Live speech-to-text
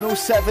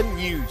107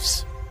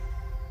 News.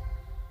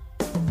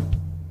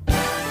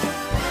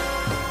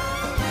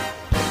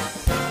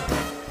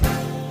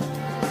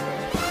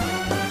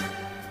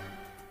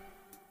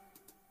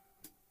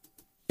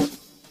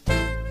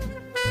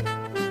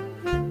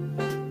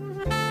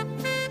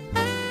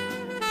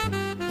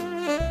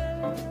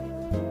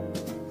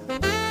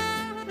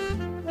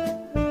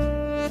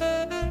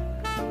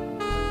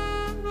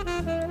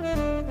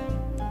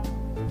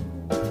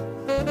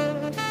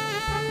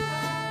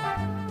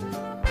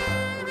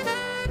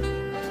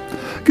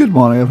 Good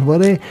morning,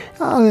 everybody.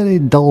 A very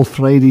dull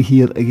Friday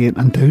here again,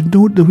 and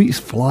don't the week's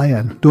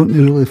flying. Don't they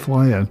really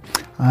flying?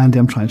 And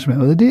I'm trying to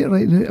remember the date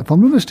right now. If I'm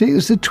not mistaken,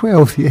 it's the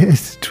 12th.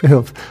 Yes,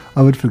 12th.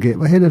 I would forget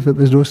my head if it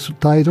was no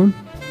tied on.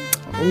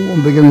 Oh,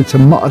 I'm beginning to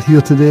mutter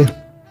here today.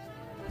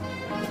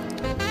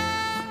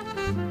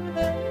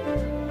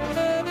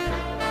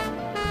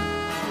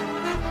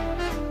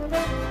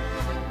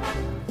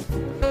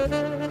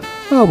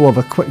 I will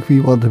have a quick wee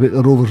word about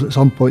the Rovers at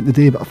some point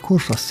today, but of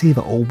course I'll save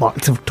it all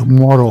back to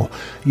tomorrow.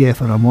 Yeah,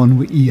 for I'm on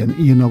with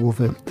Ian I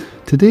love it.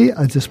 Today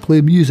I just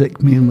play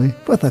music mainly,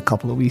 with a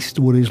couple of wee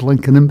stories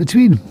linking in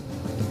between.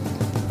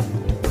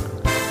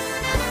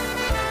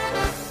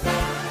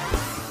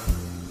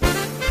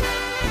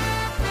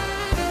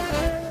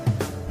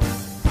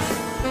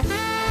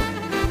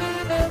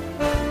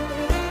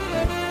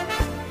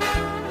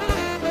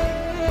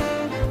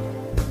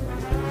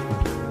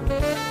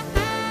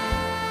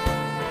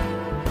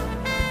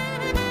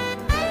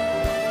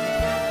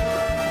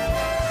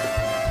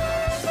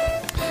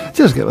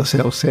 Just get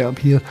myself set up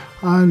here,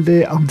 and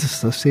I'm just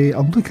to say,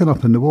 I'm looking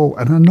up on the wall,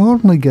 and I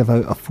normally give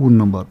out a phone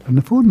number, and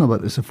the phone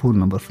number is a phone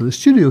number for the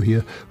studio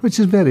here, which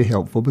is very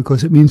helpful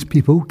because it means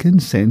people can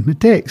send me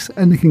texts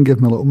and they can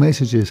give me little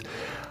messages.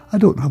 I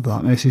don't have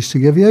that message to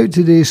give you out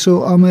today,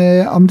 so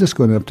I'm just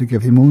going to have to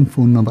give you my own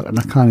phone number, and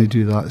I can't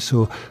do that.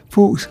 So,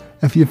 folks,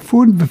 if you've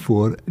phoned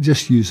before,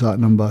 just use that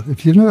number.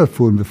 If you've never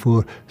phoned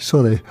before,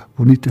 sorry,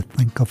 we'll need to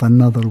think of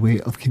another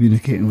way of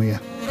communicating with you.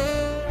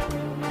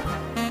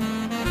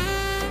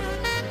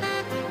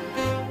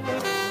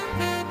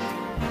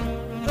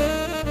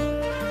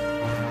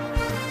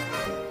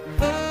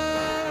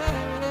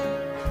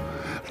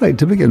 Right,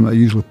 to begin with, I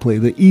usually play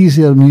the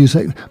easier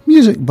music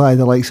by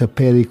the likes of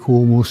Perry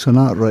Como,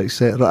 Sinatra,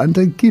 etc. And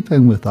in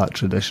keeping with that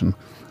tradition,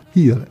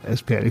 here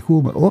is Perry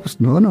Como. Oops,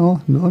 no,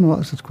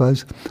 it's a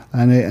quiz.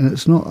 And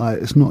it's not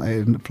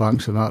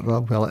Frank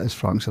Sinatra. Well, it is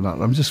Frank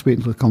Sinatra. I'm just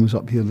waiting till it comes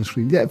up here on the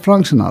screen. Yeah,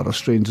 Frank Sinatra,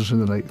 Strangers in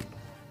the Night.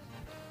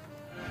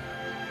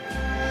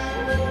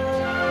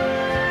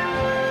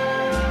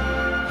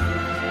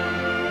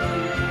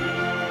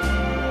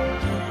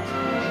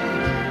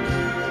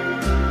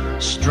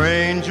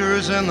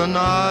 Strangers in the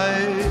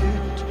night,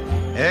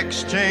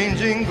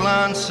 exchanging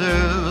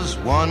glances,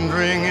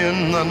 wandering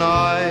in the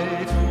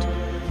night.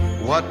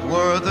 What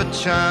were the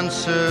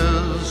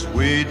chances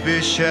we'd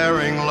be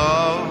sharing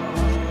love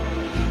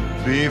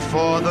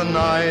before the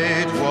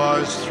night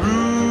was through?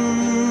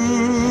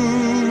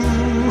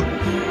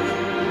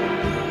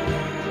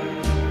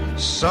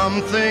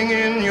 Something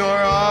in your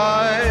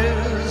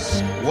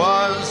eyes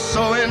was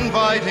so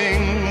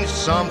inviting,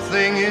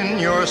 something in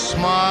your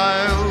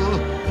smile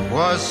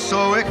was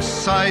so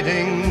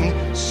exciting,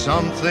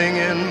 something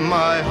in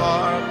my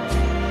heart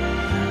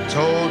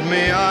told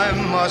me I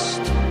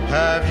must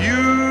have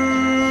you.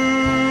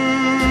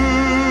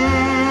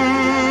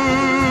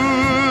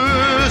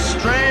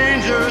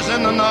 Strangers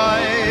in the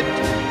night,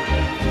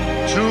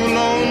 two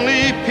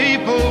lonely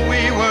people,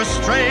 we were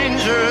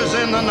strangers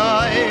in the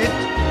night,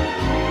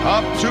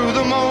 up to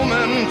the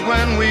moment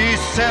when we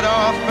said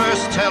our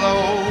first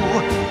hello.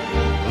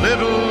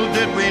 Little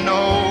did we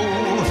know,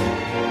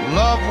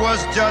 love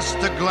was just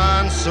a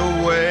glance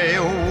away,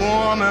 a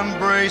warm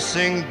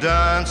embracing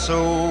dance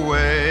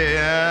away.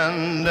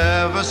 And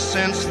ever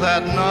since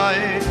that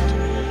night,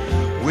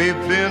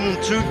 we've been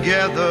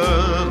together,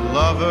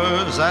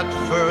 lovers at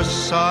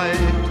first sight,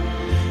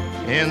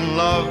 in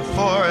love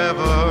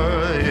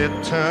forever. It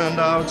turned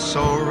out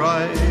so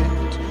right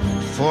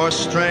for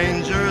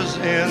strangers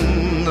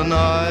in the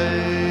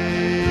night.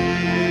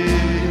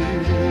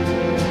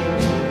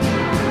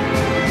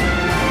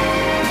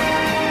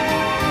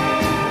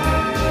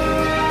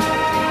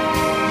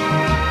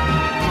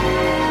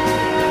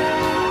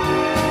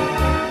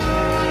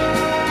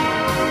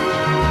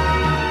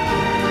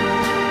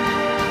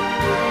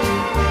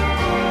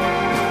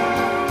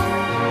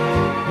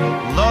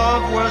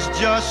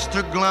 Just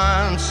a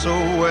glance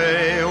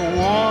away, a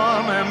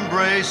warm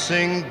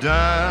embracing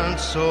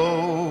dance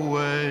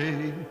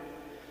away.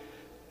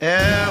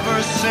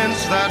 Ever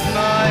since that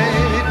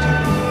night,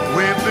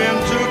 we've been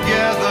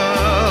together,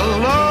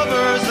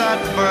 lovers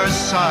at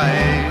first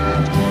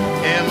sight,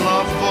 in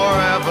love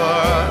forever.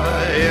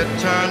 It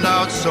turned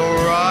out so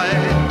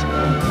right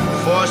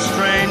for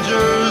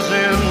strangers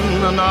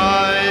in the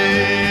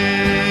night.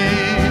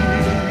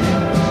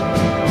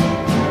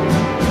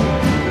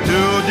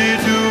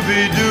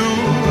 Do-de-doo-be-doo,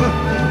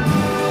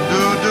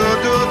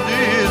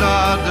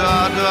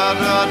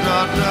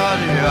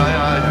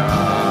 do-do-do-dee-da-da-da-da-da-da-da-da-da.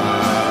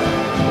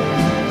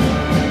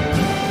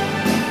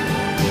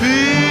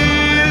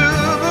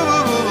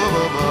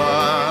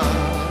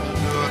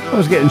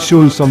 was getting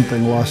shown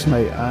something last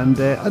night,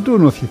 and I don't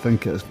know if you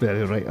think it's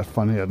very right or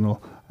funny or no.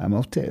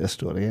 I'll tell you the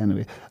story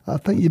anyway. I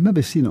think you've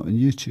maybe seen it on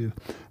YouTube.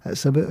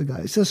 It's about a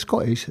guy. It's a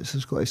Scottish.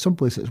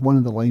 Someplace. It's one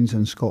of the lines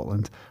in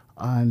Scotland,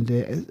 and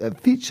it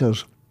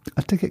features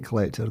a ticket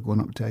collector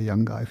going up to a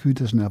young guy who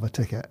doesn't have a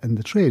ticket in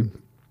the train.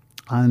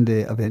 And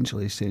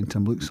eventually saying to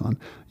him, look son,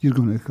 you're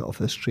going to get off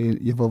this train,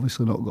 you've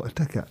obviously not got a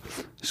ticket.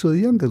 So the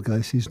younger guy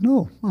says,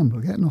 no, I'm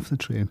not getting off the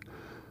train.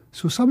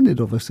 So somebody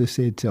had obviously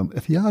said to him,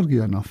 if you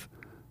argue enough,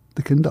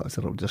 the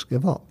conductor will just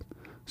give up.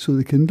 So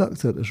the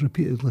conductor is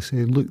repeatedly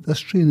saying, look, this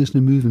train isn't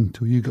moving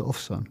until you get off,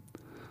 son.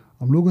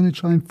 I'm not going to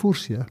try and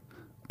force you,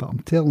 but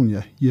I'm telling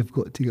you, you've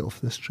got to get off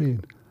this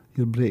train.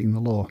 You're breaking the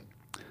law.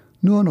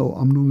 No,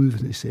 I'm not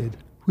moving, he said.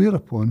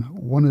 Whereupon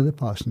one of the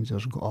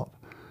passengers got up.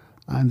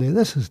 And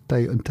this is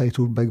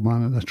entitled Big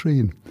Man on a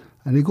Train.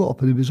 And he got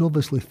up and he was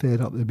obviously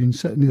fed up. They'd been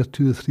sitting there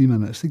 2 or 3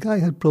 minutes. The guy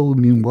had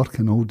probably been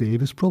working all day. He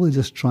was probably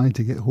just trying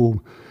to get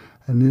home.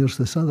 And there's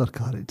this other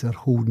character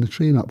holding the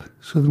train up.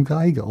 So the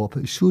guy got up.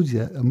 It shows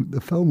you the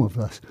film of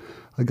this.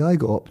 A guy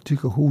got up,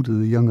 took a hold of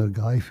the younger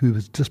guy who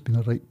was just been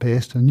a right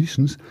pest, a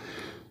nuisance,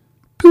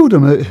 pulled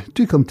him out,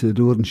 took him to the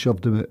door and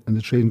shoved him out. And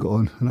the train got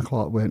on and a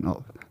clock went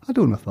up. I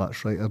don't know if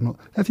that's right or not.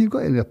 If you've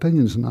got any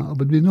opinions on that, I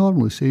would be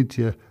normally saying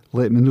to you,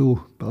 let me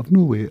know, but I've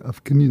no way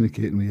of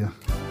communicating with you.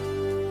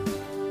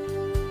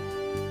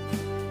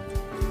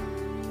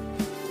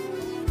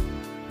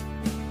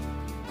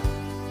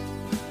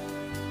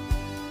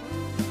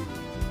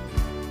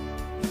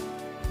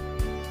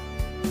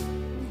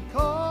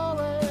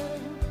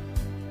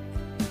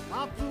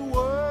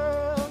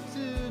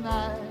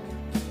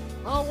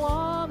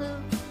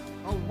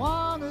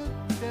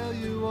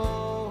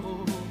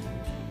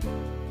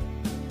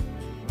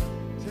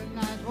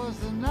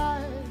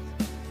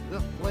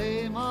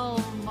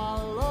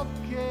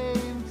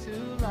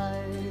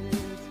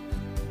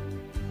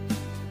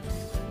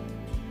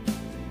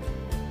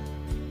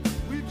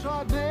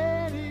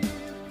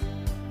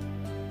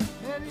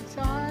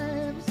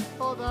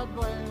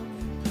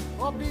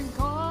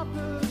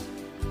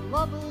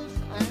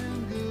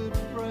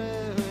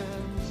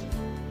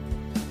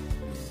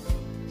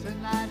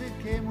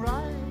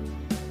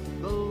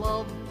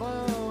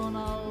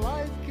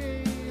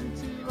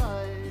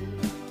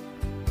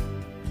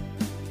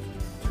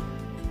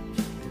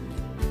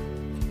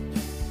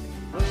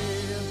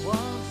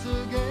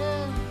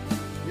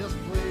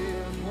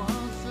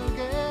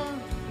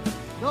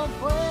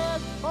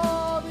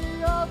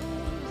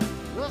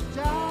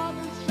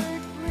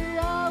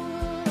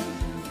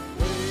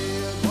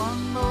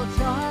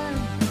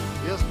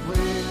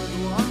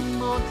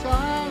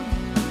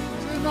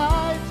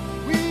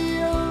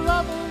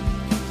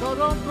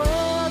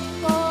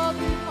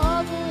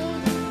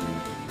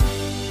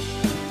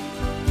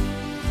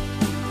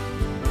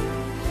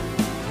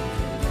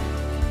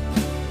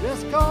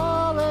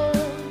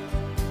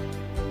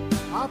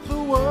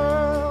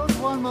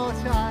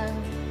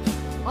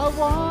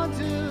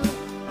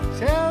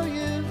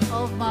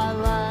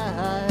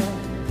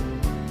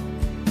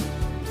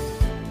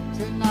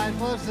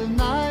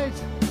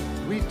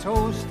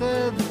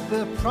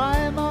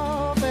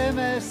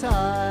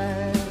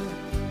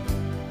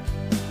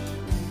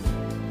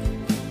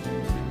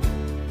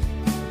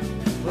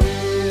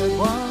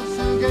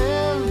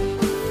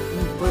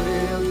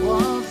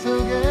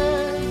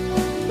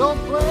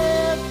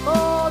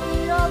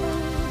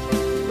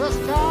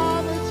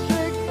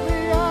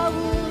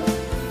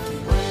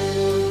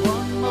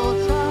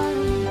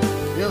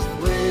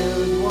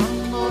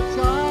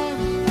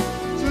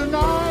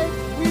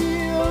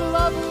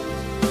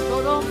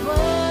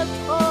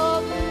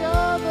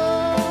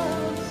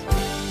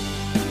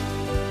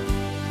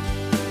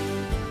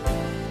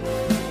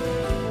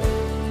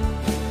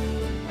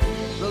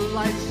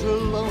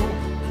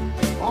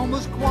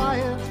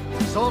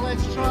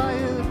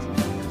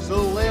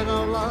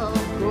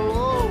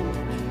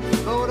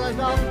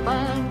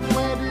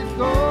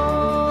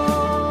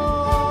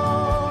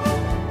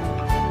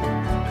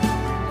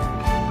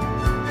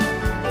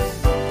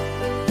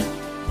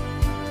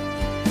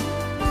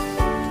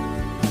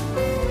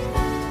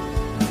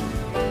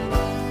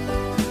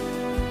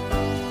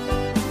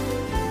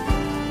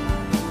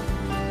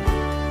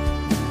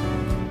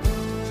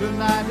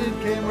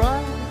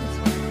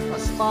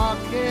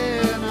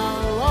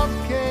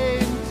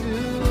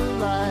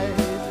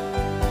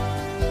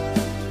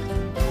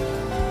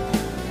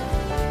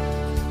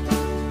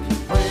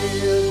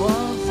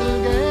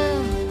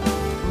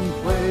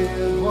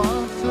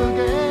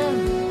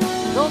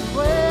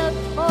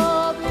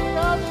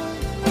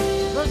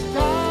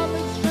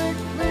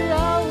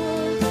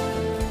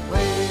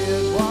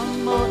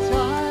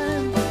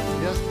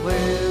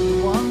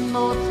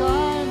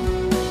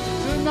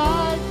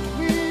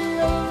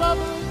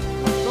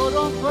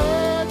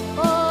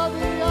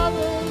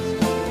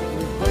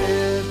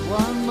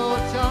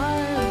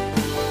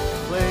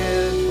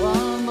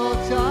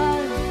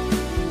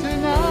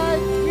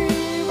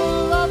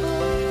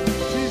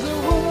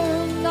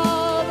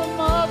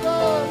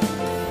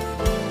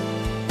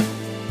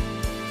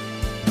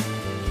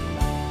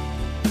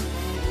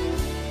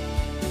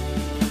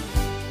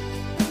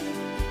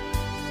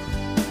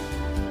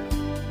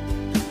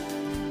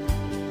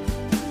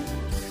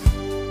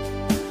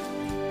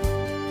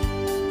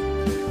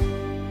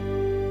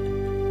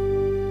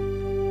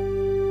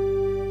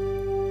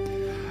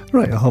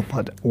 Right, I have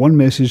had one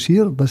message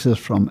here. This is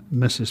from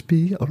Mrs.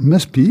 P, or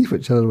Miss P,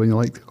 whichever one you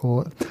like to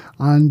call it.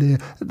 And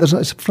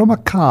it's from a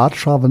car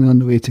travelling on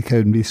the way to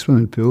Cowdenbeath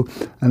swimming pool,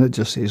 and it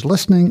just says,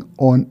 listening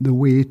on the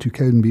way to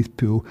Cowdenbeath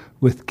pool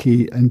with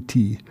K and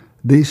T.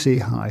 They say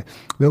hi.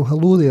 Well,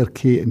 hello there,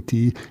 K and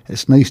T.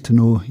 It's nice to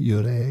know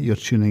you're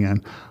tuning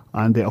in.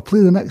 And I'll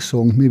play the next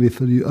song maybe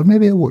for you, or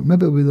maybe I won't.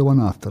 Maybe it'll be the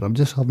one after. I'm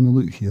just having a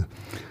look here.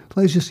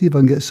 Let's just see if I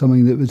can get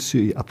something that would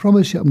suit you. I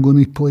promise you I'm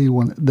going to play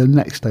one the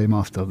next time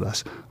after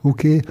this.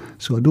 Okay?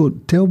 So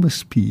don't tell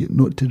Miss P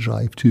not to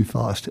drive too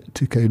fast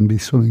to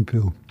Cowdenbeath swimming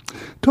pool.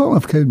 Talking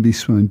of Cowdenbeath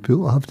swimming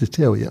pool, I have to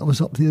tell you, I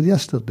was up there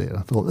yesterday and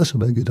I thought this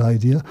would be a good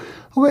idea.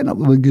 I went up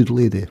with a good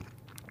lady.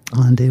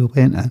 And we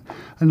went in,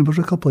 and there was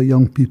a couple of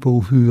young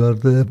people who are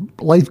the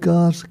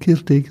lifeguards,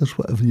 caretakers,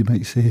 whatever you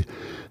might say.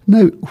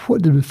 Now,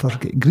 what did we first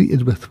get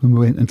greeted with when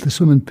we went into the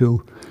swimming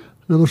pool?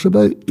 There was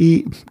about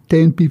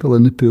 8-10 people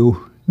in the pool,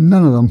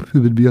 none of them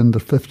who would be under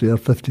 50 or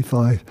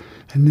 55.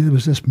 And there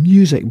was this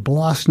music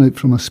blasting out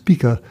from a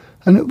speaker,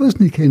 and it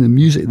wasn't the kind of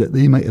music that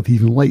they might have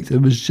even liked.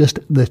 It was just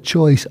the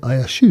choice, I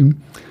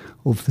assume,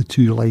 of the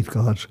two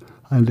lifeguards.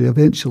 And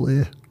eventually,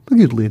 a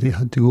good lady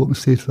had to go up and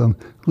say to them,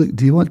 look,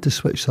 do you want to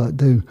switch that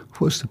down?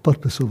 What's the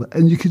purpose of it?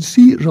 And you could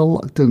see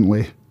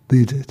reluctantly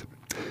they did.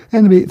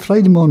 Anyway,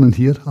 Friday morning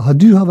here, I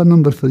do have a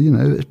number for you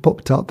now. It's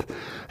popped up.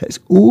 It's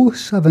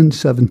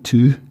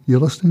 0772. You're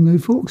listening now,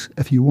 folks.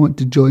 If you want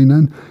to join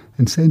in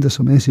and send us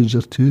a message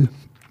or two,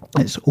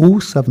 it's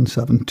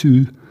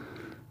 0772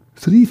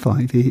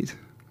 358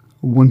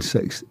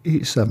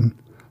 1687.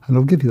 And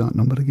I'll give you that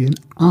number again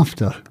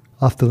after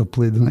I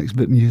play the next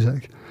bit of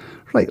music.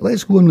 Right,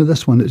 let's go on with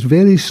this one. It's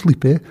very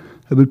sleepy.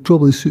 It would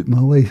probably suit my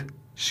wife.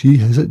 She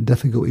has it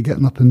difficulty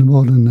getting up in the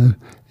morning now.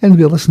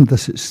 Anyway, listen to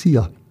this. It's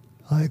Sia.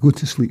 I go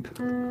to sleep.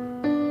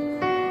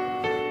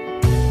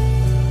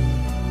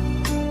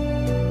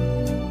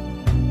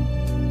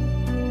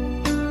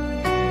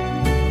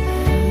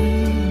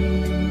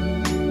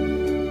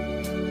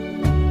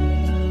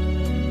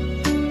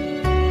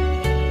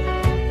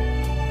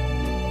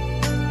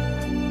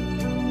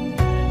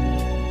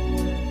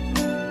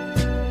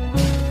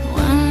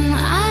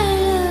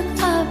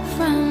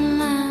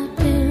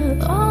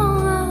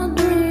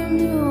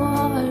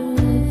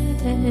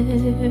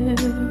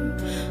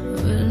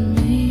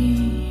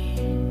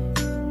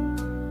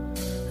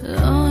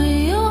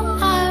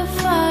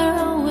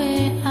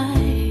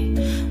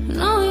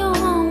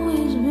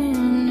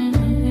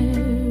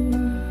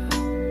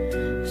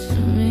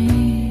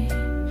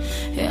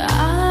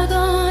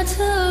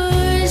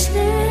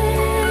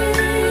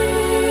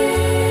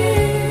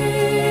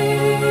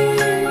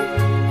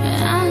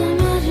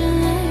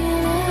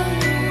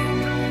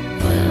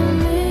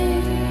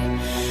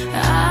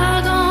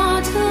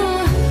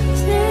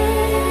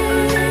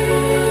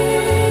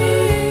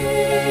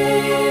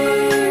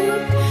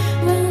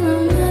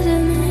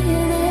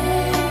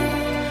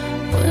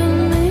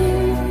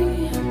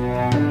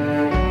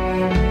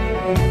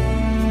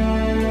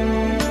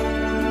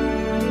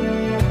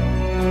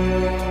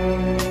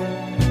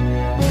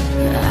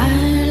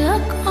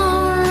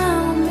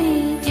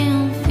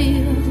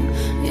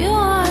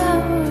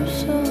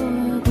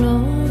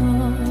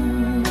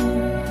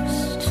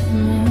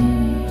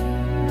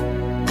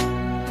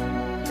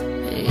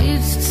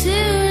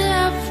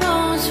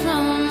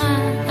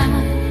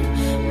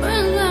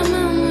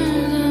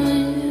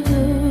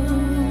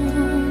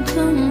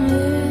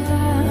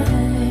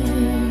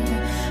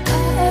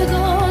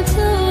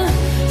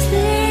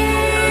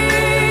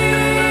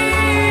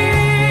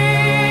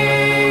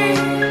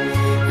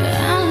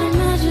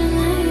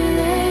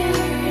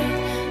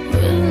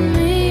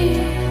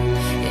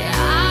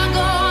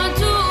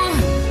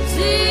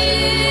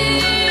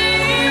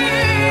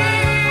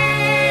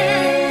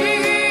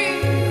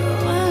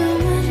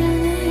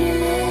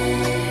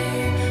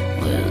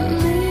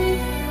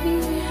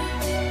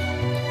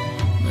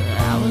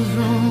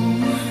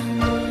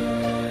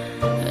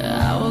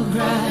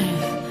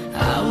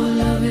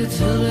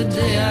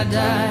 Tired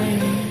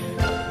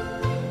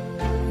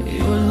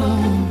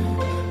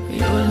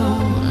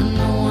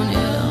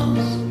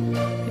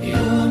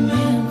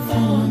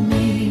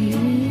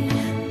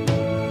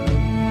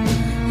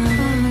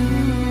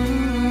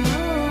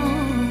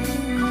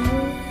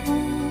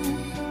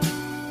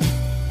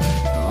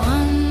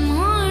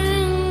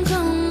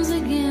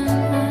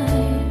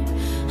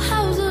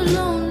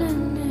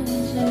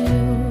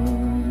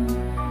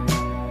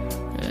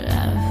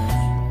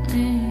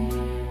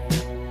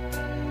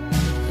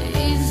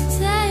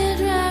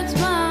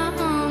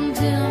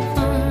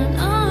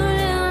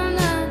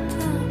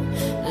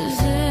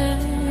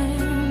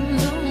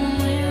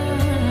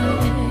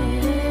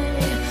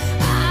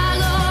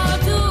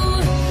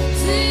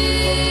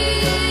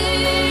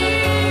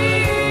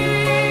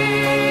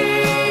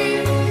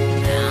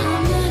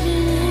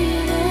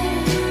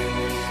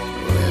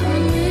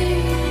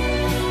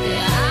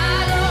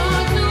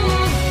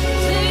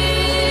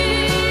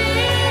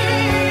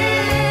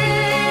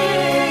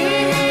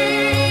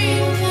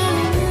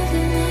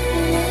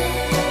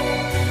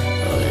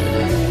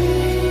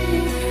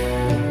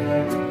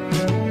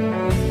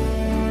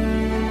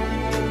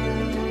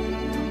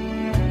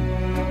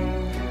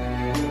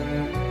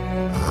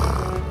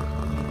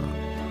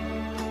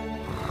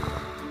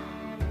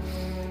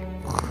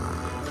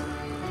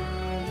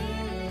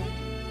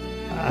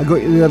I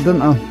got you there,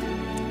 didn't I?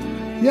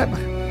 Yep.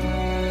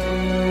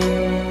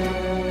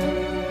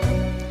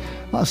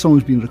 That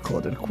song's been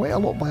recorded quite a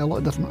lot by a lot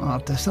of different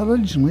artists,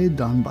 originally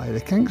done by the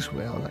Kinks.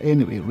 Well,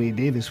 anyway, Ray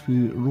Davies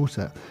who wrote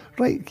it.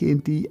 Right,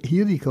 KNT,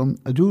 here you come.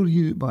 Adore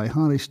You by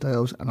Harry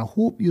Styles, and I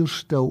hope you're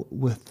still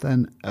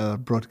within our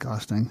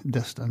broadcasting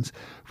distance,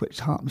 which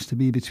happens to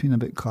be between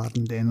about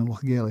Cardenden and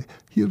Lochgelly.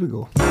 Here we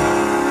go.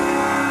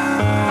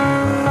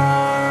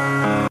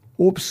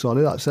 Oops,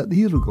 sorry, that's it.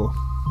 Here we go.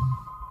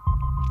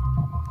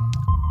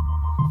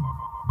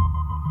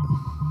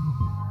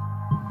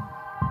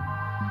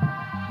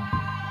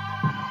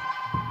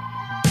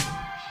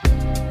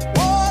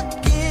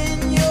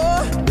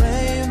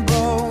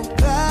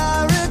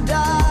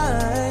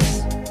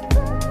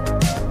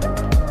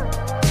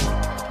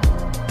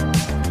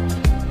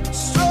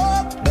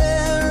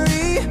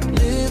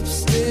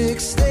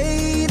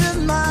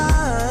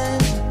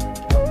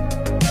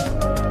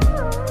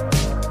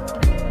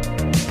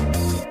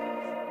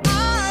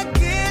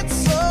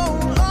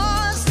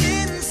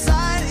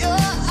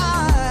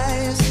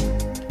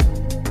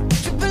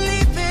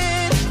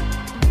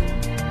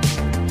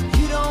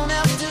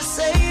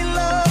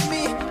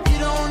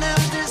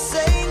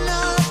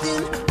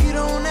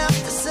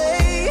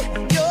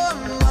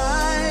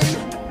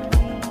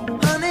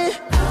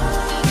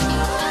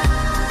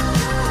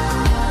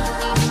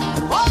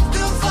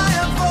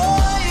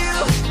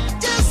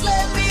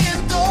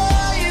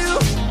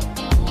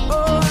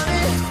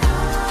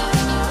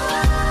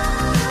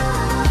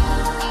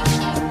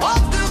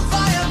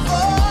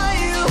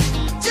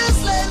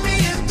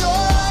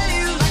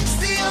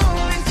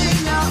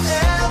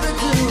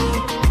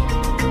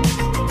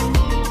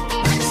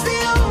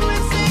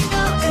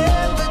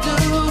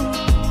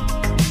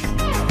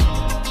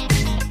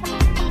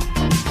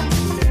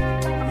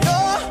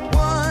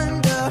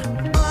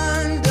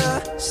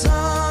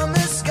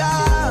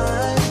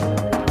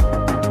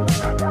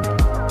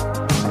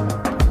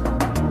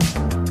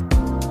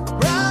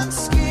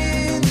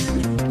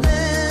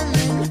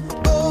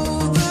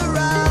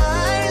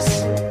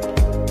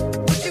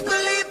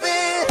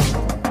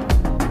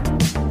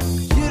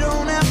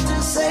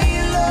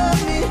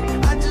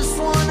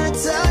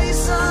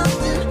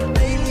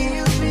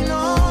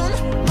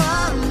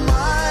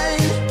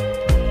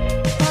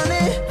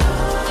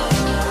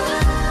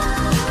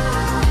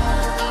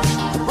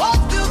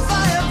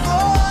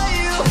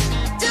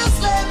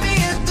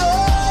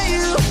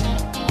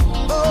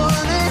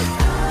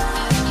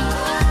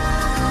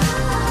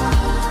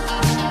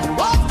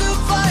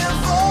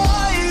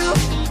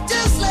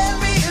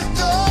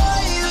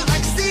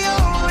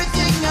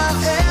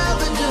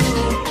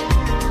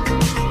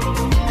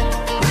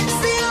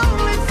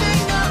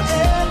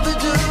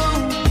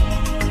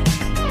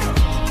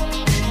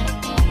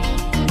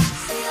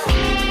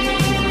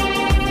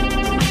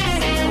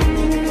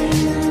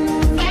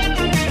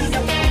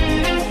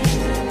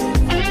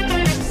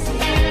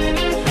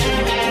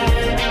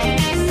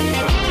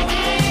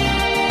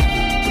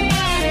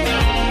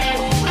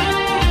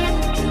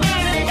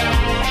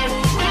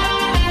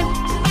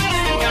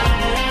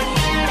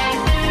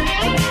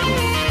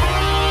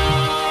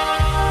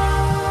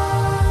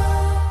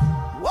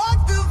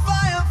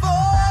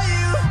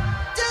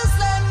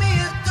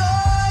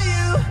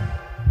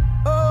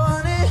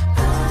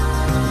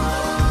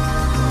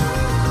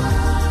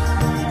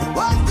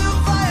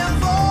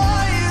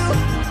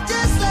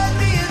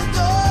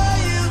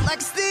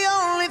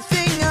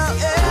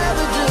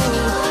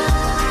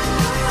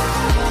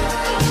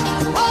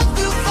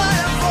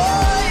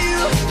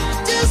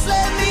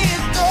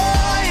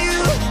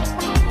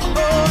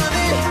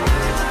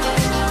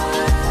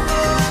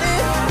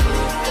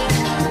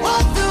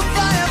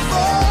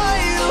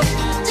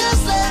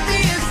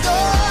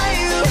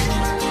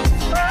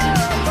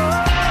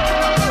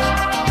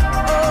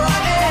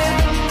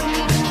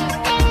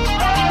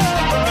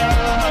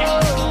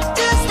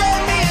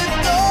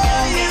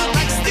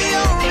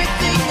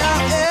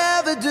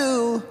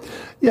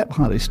 Yep,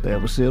 Harry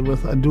Styles there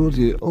with Adore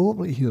You. Oh,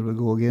 right, here we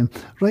go again.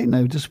 Right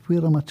now, just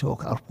where am I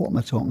talking, or what am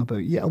I talking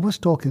about? Yeah, I was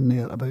talking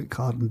there about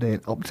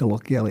Cardenden up to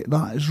Lochgelly.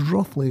 That is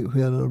roughly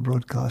where our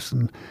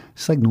broadcasting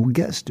signal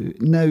gets to.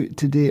 Now,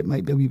 today it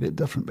might be a wee bit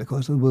different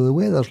because the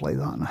weather's like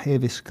that and a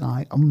heavy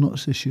sky. I'm not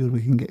so sure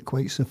we can get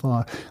quite so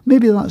far.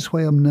 Maybe that's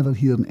why I'm never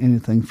hearing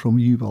anything from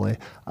you, Willie.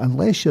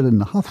 Unless you're in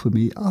the huff with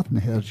me, I haven't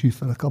heard you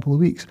for a couple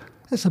of weeks.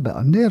 It's a bit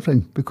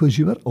unnerving because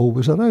you were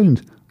always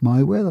around,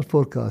 my weather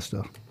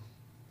forecaster.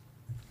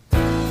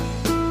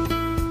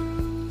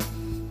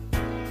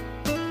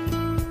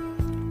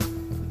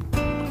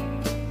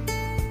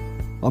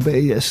 I bet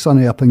it's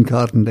sunny up in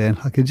Cardenden.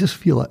 I could just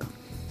feel it.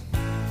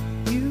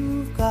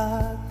 You've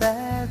got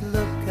that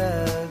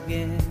look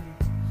again,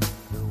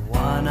 the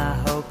one I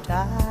hoped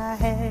I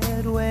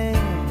had when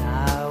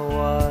I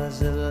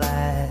was a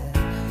lad.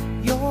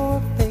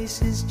 Your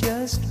face is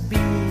just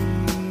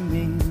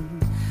beaming,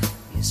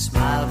 your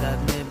smile got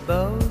me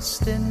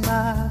boasting,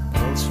 my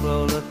pulse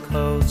roller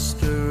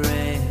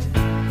coastering.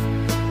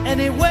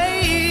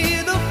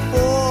 Anyway, the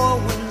four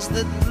winds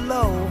that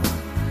blow,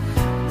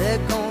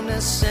 they're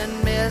gonna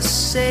send me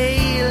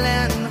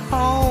sailing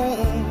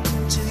home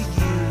to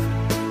you.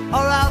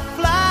 Or I'll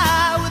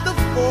fly with the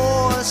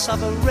force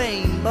of a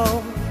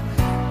rainbow.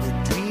 The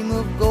dream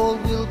of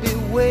gold will be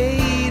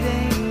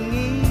waiting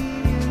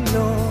in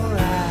your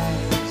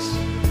eyes.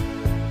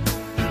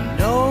 You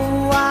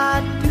know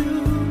I'd do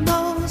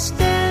most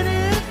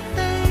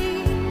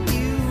anything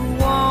you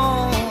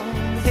want.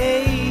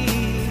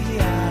 Hey,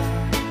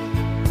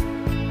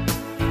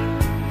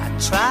 I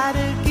try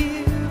to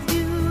give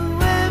you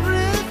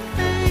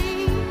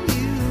everything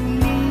you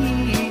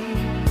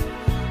need.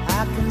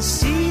 I can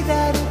see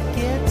that it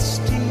gets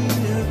to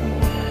you.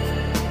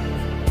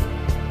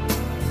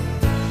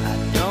 I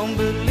don't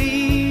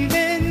believe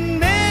in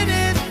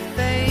many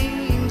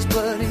things,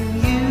 but in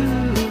you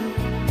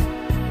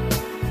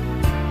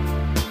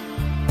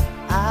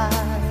I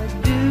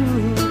do.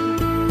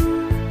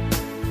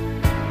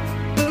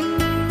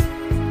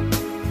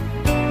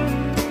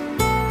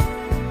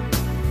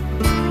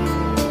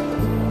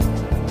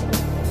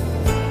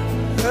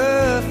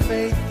 Her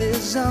faith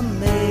is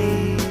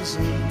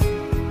amazing.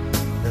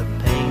 The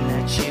pain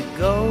that she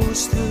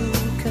goes through,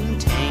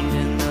 contained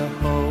in the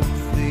hope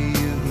for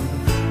you.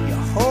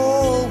 Your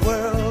whole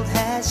world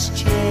has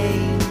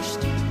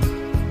changed.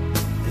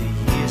 The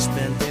years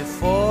spent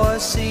before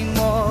seem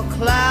more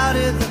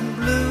cloudy than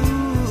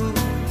blue.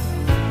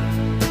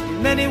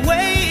 In many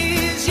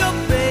ways, your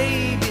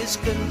baby's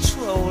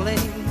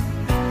controlling.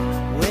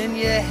 When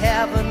you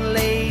haven't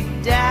laid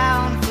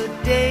down for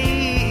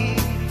days.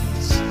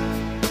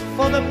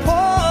 For the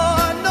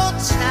poor, no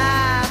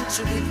time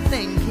to be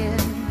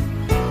thinking.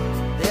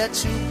 They're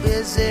too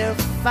busy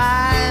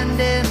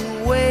finding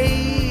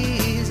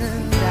ways,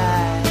 and I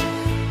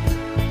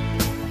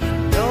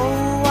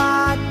know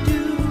I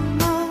do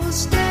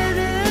most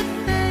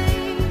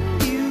anything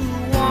you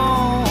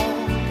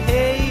want.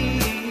 Hey,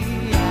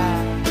 I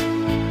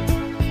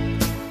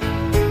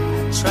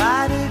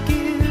try to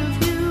give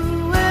you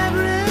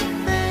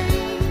everything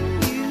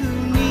you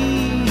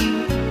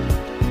need.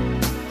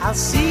 I'll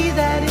see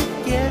that it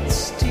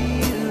gets to you.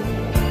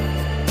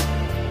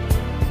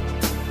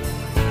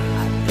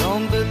 I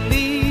don't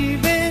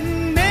believe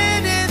in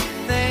many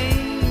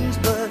things,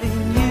 but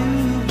in you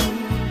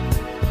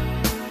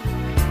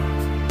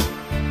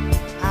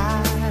I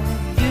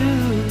do.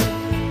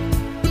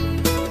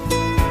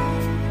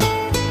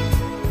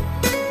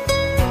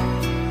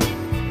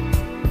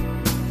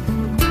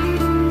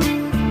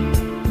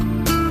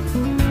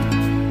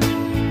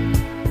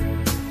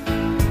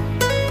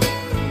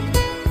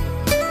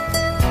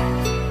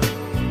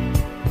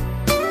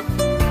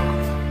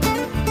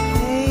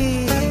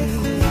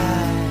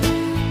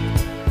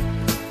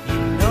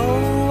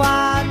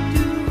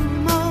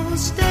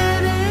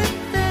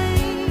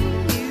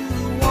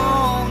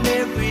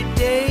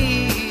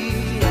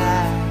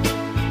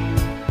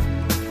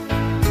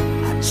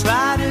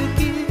 Try to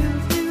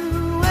give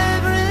you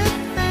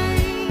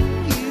everything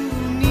you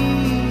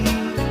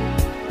need.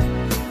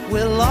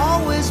 We'll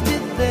always be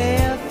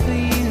there for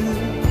you.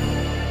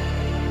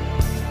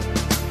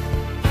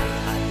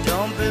 I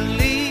don't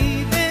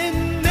believe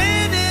in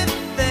many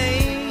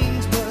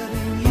things, but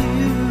in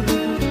you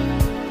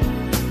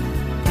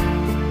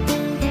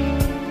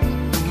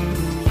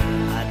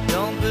I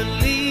don't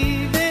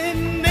believe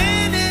in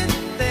many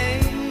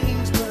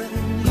things, but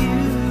in you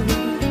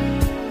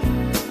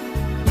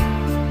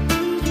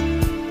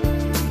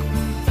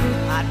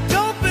I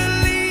don't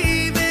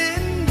believe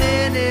in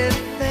many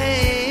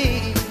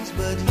things,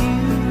 but you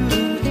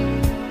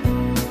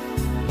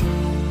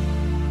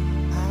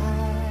I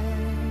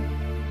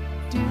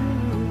do.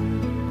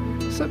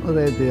 Simple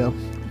Red there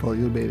for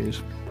your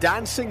babies.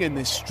 Dancing in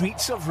the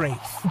streets of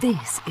Rafe.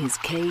 This is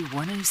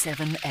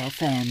K107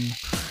 FM.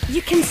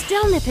 You can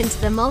still nip into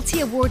the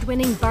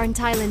multi-award-winning Burnt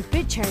Island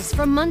Butchers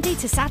from Monday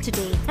to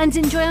Saturday and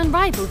enjoy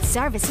unrivaled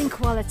service and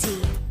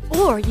quality.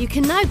 Or you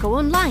can now go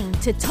online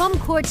to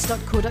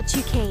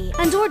tomcords.co.uk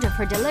and order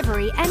for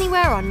delivery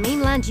anywhere on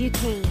mainland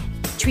UK.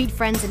 Treat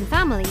friends and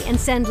family and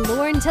send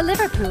Lauren to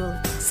Liverpool,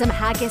 some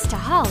haggis to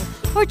Hull,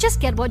 or just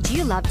get what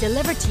you love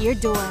delivered to your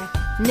door.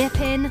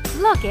 Nip in,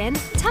 log in,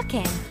 tuck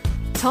in.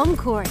 Tom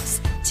Cords,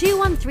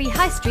 213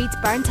 High Street,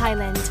 Burnt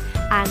Island,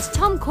 and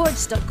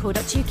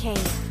tomcords.co.uk.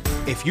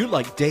 If you're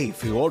like Dave,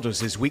 who orders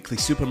his weekly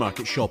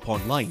supermarket shop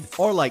online,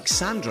 or like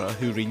Sandra,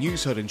 who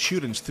renews her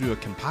insurance through a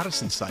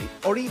comparison site,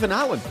 or even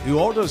Alan, who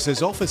orders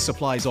his office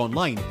supplies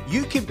online,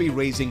 you can be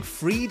raising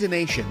free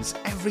donations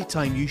every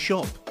time you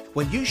shop.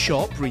 When you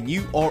shop,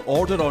 renew or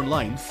order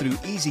online through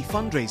Easy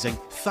Fundraising,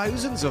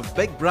 thousands of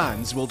big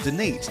brands will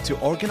donate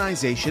to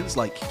organisations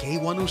like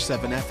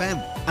K107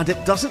 FM. And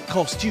it doesn't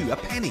cost you a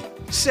penny.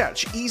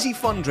 Search Easy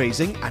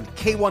Fundraising and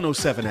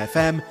K107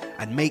 FM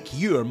and make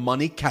your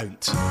money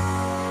count.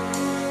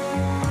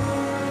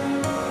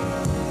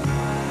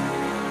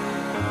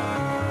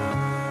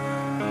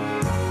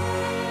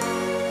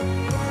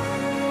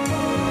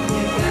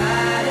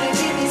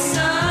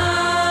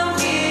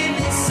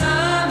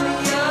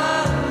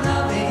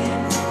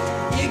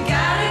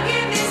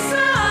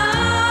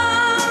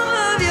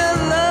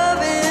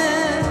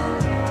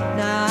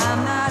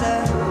 I'm not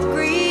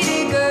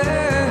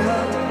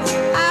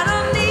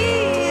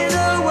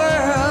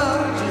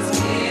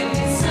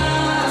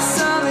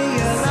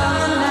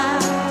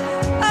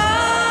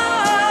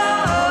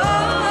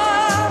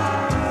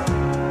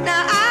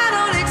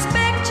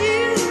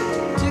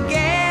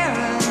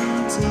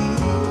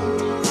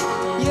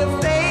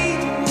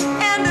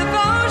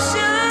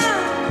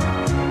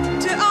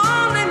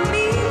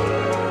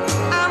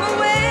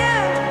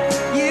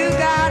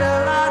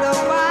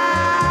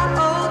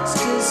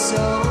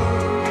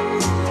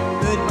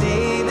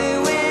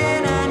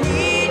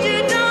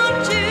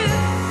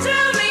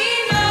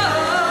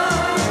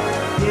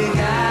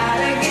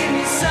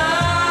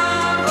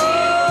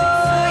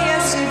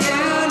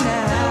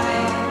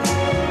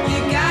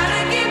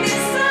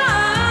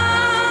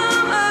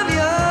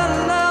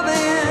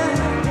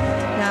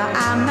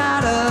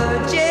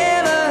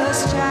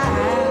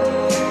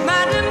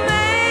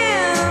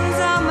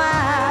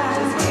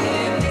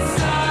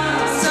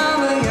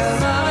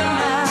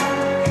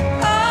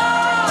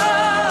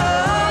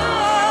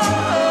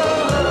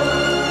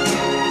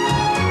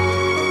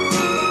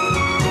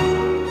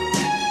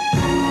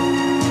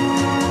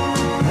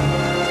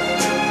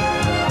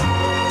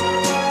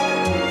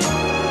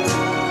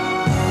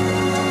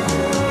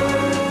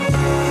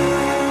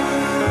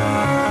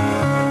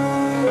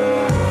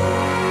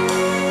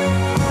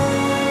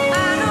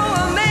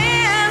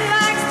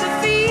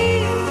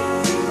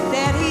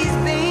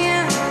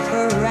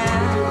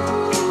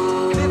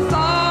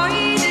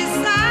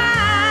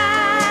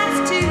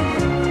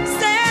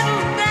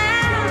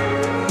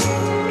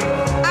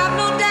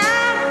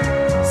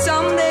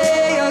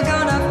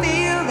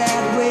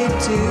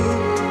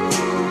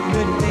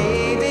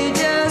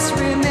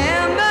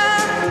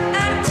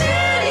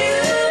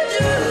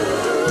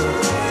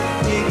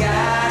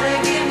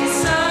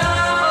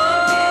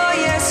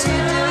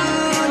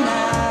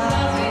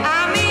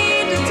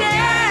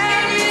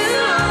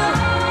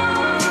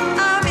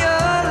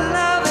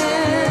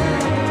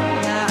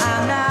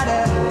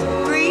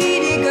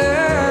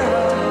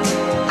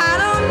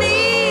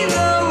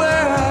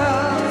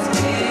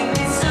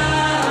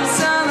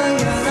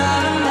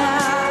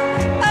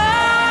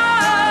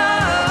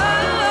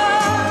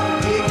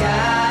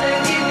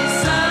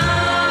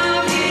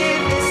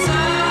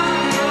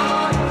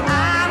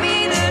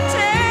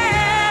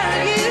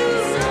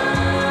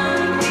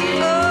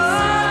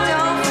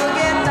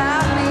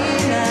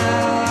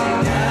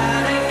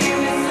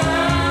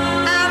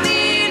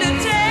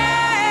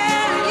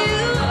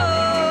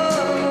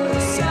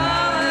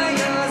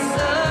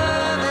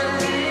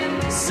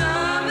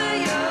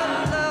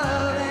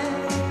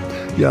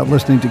You're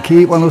listening to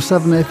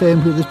K107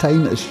 FM, where the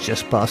time is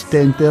just past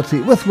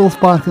 10:30 with Wilf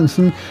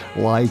Parkinson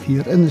live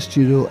here in the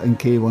studio in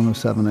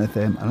K107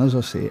 FM. And as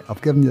I say,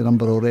 I've given you the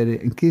number already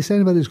in case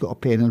anybody's got a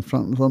pen in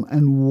front of them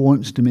and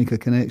wants to make a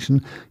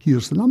connection.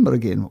 Here's the number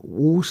again: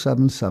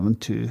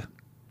 0772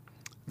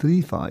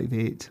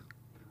 358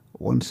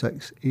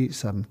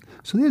 1687.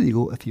 So there you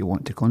go. If you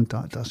want to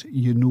contact us,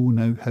 you know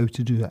now how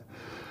to do it.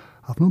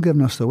 I've not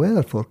given us the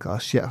weather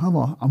forecast yet, have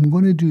I? I'm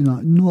going to do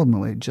that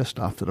normally just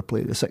after I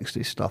play the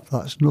 60s stuff.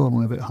 That's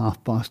normally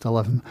about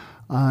 11:30.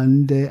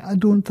 And I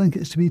don't think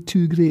it's to be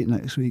too great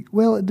next week.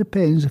 Well, it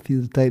depends if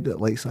you're the type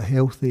that likes a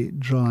healthy,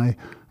 dry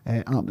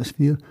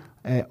atmosphere,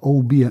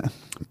 albeit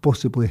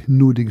possibly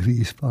no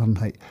degrees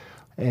Fahrenheit.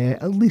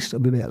 At least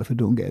it'll be better if we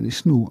don't get any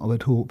snow, I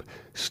would hope.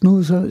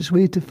 Snow's on its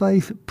way to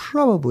Fife?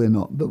 Probably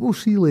not, but we'll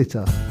see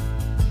later.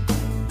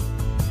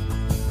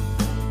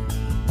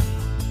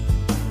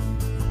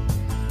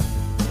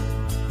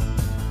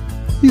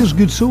 Here's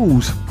Good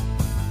Souls.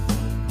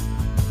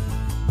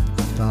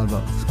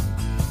 Starbucks.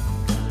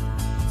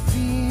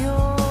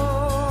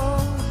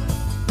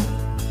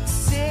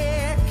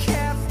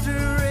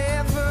 Hey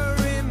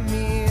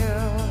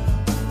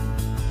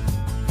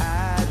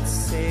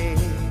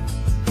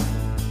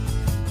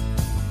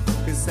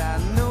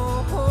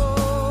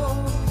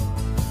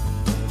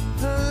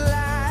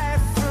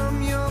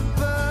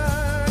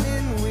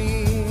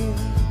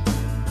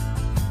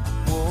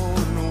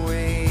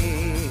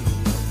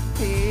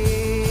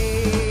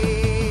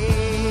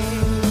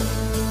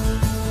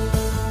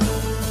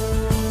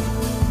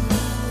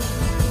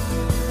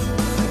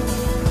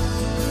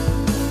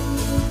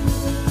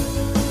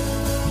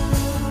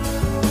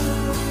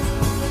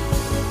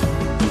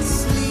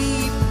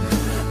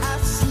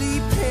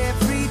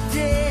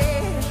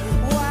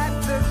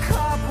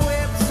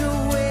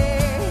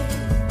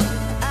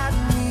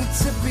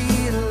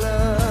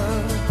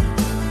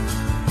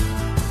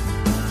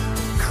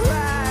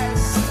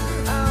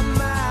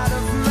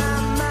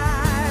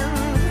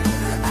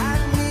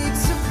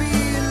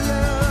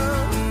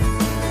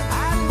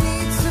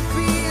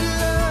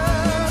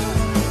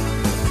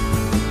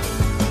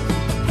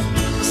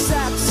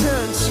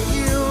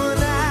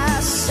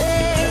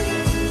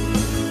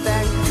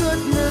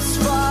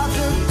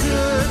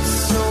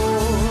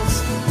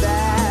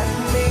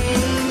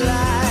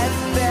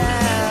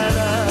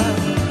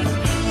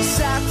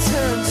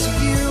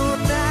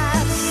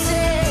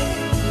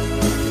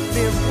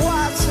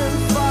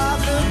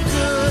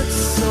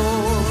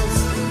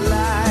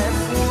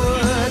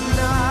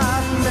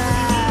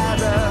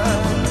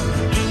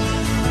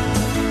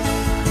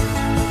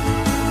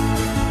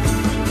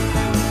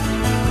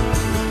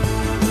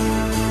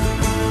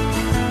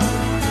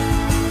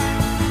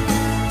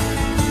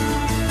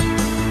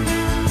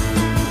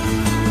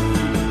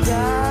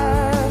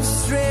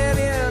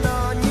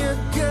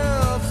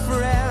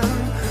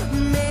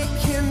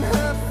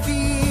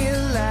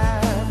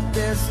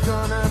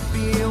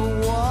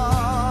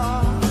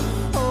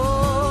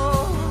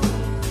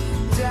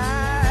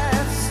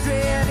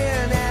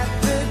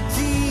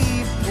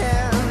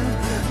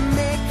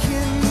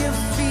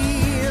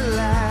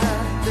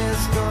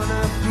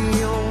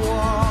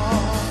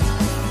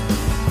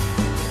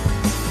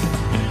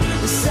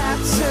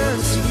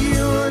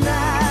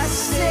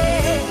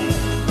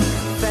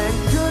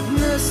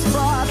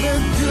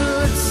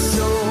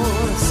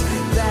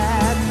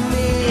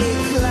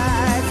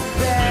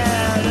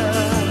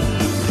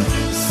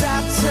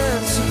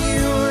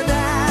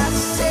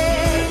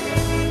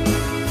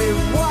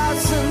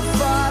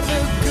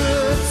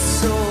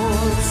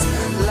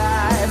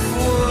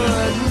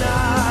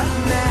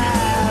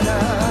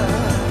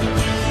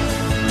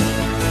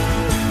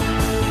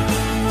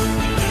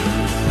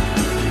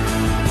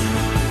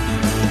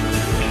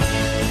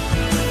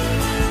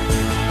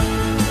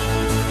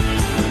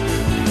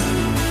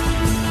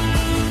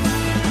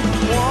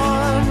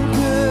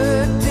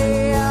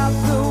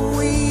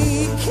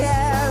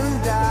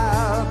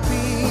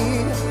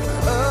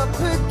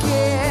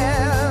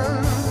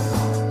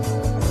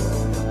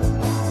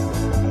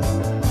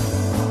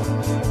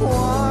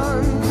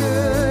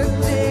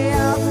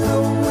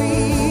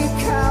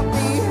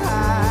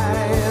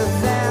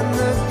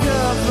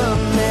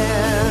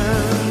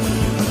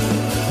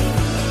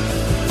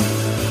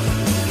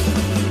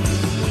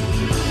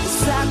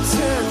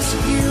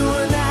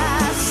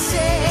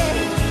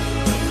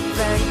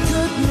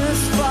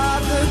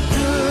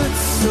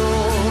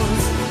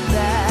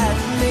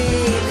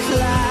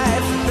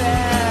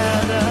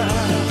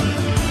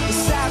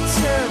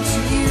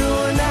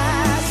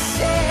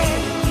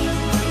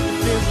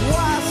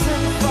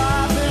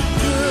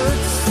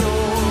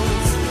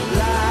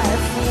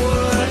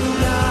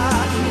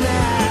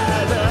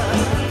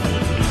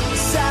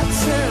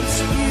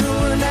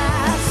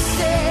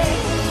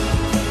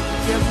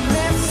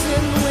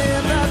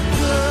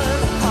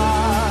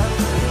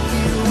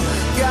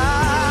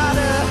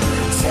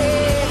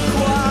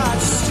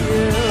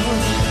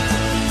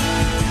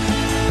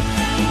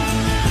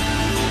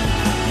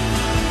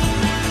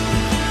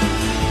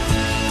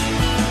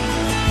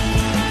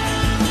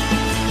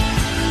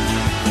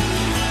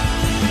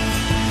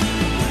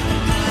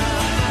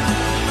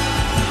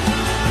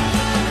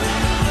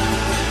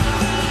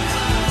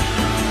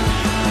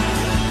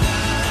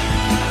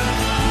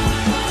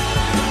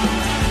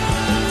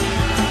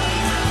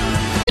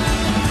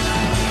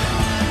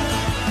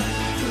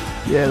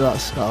Yeah,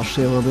 that's Star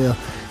Sailor there.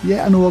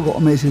 Yeah, I know I got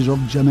a message of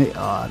Jimmy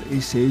R.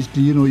 He says,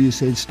 do you know you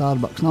said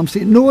Starbucks? And I'm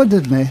saying, no I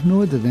didn't. I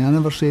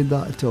never said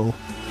that at all.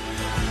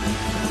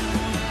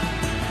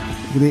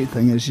 The great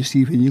thing is, you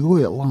see, when you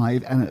go out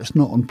live and it's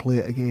not on play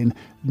it again,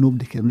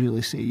 nobody can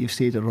really say you've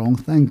said the wrong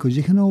thing, because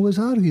you can always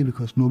argue,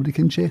 because nobody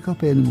can check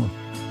up anymore.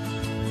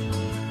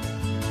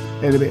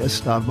 Anyway, it's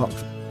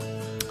Starbucks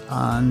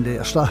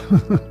and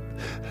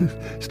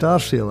Star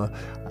Sailor.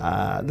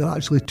 They're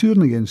actually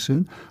touring again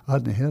soon. I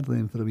hadn't heard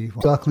them for a wee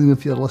while. Jacqueline,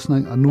 if you're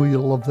listening, I know you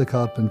love the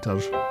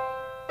Carpenters.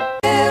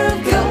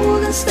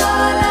 Golden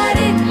starlight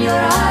in your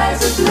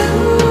eyes of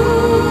blue.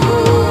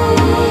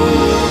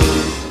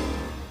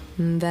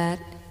 That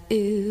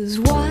is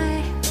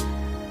why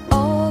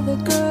all the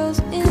girls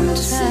in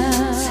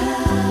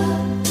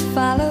town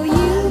follow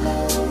you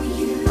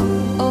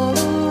all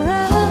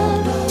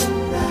around.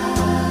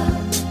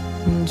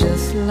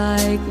 Just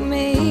like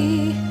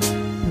me,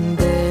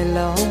 they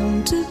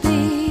long to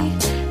be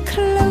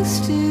close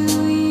to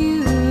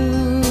you.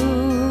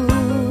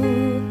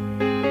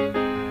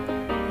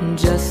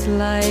 Just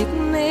like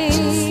me,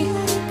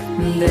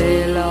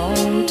 they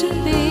long to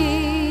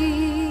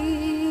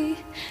be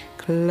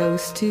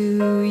close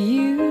to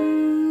you.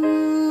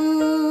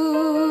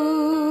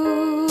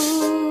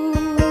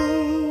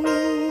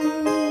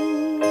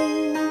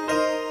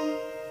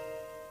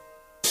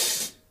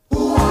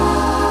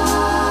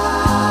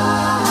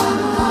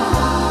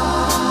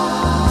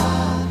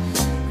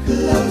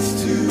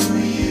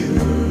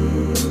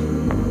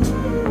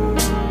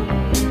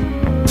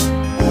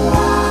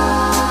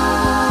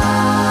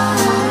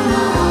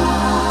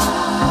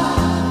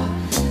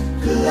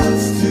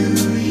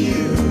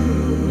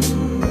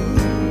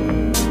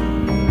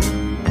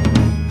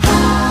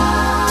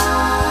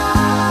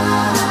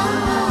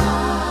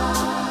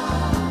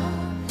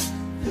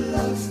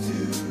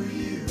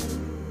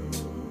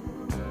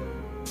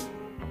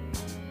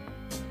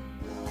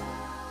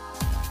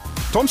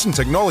 Thompson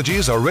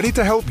Technologies are ready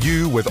to help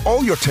you with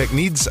all your tech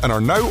needs and are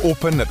now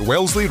open at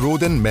Wellesley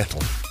Road in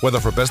Metal. Whether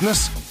for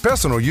business,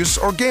 personal use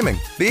or gaming,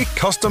 they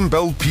custom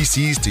build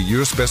PCs to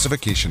your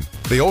specification.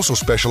 They also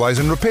specialise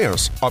in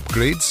repairs,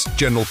 upgrades,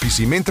 general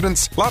PC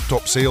maintenance,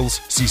 laptop sales,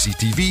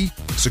 CCTV,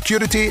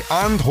 security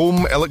and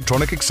home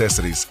electronic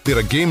accessories. They're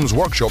a Games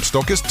Workshop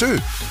stockist too.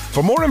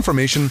 For more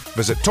information,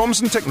 visit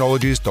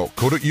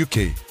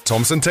thompsontechnologies.co.uk.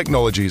 Thompson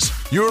Technologies,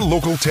 your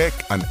local tech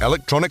and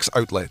electronics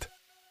outlet.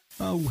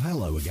 Oh,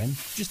 hello again.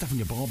 Just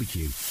having a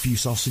barbecue. A few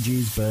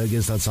sausages,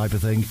 burgers, that type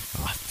of thing.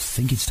 I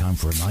think it's time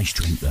for a nice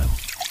drink, though.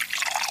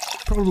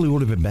 Probably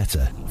would have been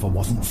better if I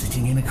wasn't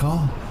sitting in a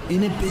car,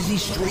 in a busy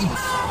street.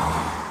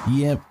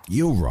 Yeah,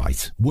 you're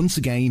right. Once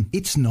again,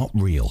 it's not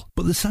real.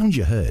 But the sounds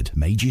you heard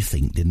made you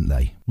think, didn't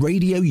they?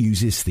 Radio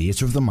uses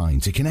theatre of the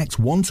mind to connect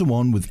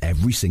one-to-one with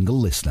every single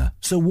listener.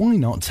 So why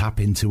not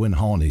tap into and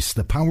harness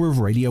the power of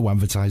radio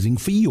advertising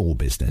for your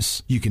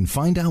business? You can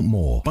find out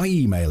more by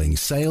emailing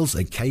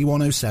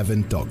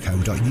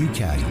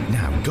sales@k107.co.uk.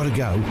 Now, gotta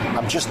go.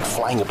 I'm just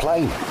flying a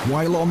plane.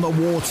 While on the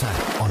water,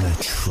 on a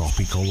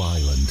tropical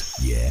island.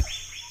 Yeah,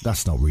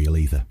 that's not real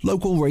either.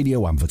 Local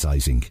radio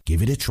advertising.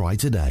 Give it a try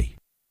today.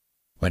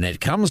 When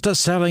it comes to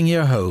selling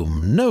your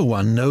home, no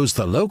one knows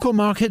the local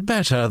market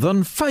better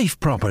than Fife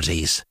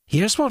Properties.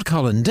 Here's what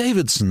Colin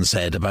Davidson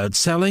said about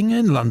selling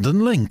in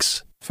London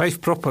Links. Fife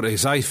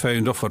Properties, I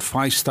found, offered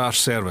 5-star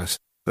service.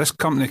 This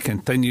company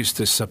continues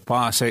to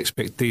surpass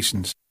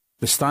expectations.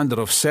 The standard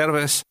of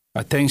service,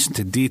 attention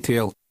to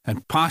detail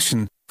and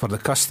passion for the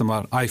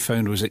customer I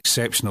found was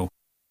exceptional.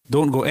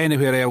 Don't go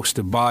anywhere else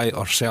to buy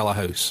or sell a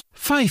house.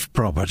 Fife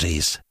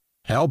Properties,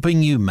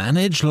 helping you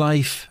manage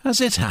life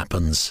as it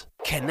happens.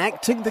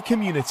 Connecting the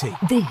community.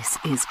 This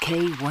is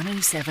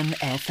K107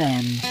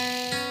 FM.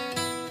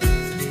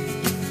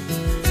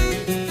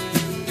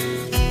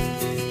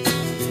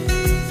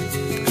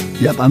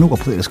 Yep, I know I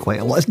play this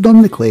quite a lot. It's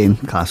Dunleclain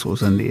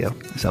Castles in the Air.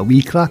 It's a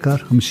wee cracker,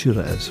 I'm sure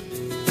it is.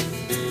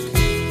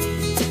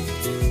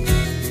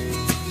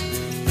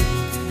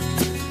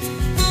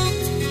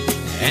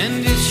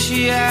 And if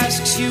she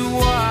asks you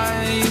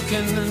why, you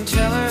can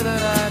tell her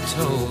that I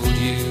told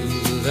you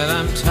that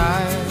I'm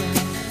tired.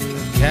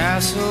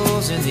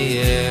 Castles in the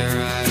air,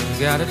 I've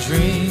got a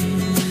dream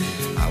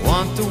I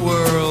want the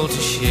world to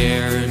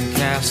share, and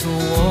castle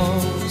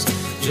walls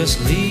just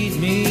lead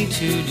me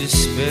to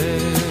despair.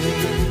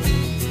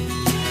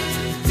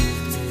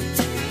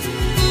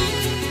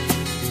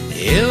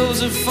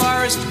 Hills of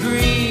forest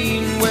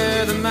green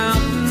where the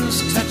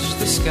mountains touch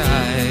the sky,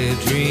 a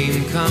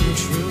dream come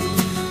true.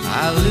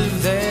 I'll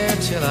live there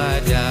till I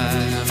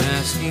die. I'm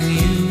asking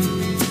you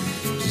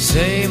to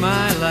say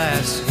my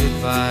last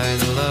goodbye.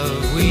 The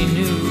love we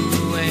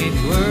knew ain't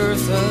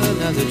worth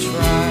another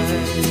try.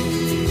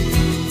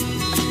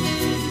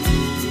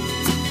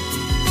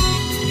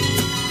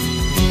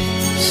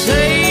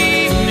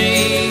 Save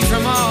me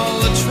from all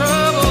the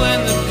trouble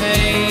and the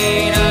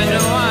pain. I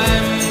know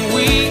I'm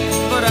weak,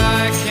 but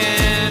I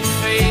can't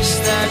face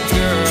that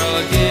girl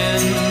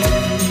again.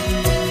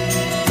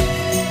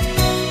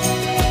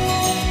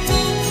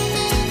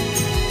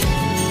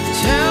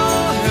 Tell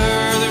her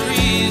the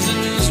reason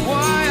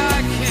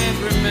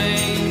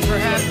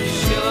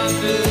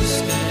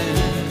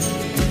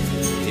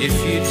if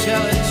you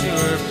tell it to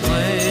her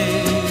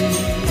plain.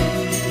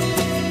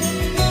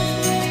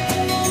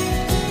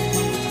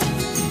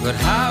 But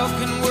how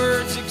can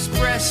words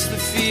express the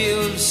feel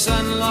of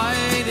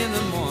sunlight in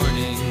the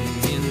morning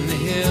in the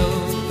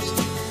hills?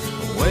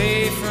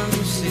 Away from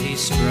city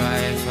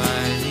strife,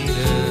 I need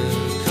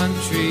a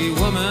country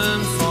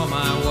woman for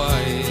my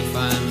wife.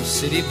 I'm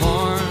city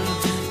born,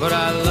 but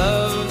I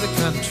love the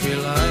country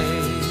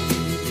life.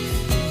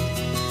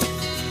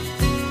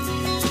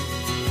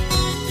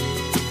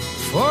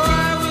 For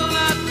I will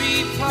not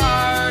be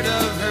part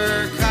of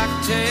her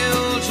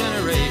cocktail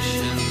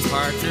generation.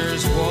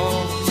 Partners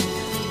waltz,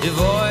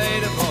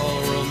 devoid of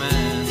all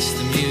romance.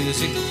 The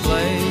music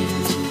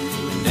plays,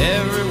 and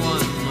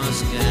everyone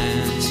must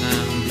dance.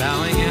 I'm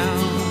bowing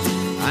out,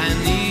 I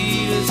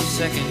need a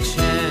second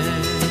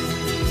chance.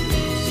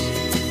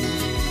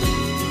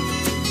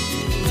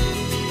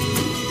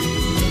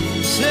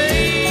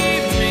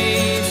 Save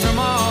me from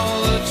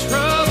all the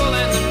trouble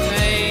and the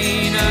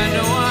pain. I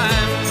know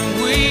I'm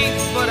weak,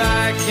 but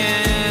I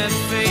can't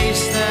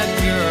face that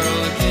girl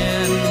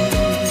again.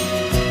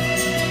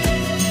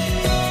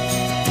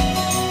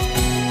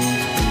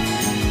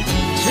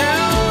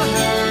 Tell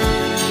her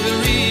the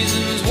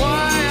reasons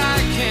why I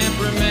can't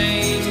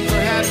remain.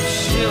 Perhaps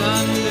she'll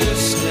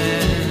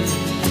understand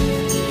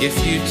if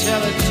you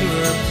tell it to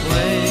her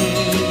plain.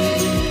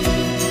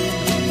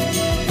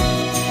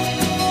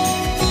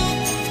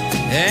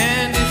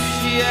 And if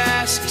she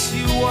asks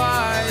you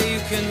why, you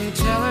can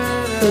tell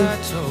her that I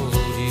told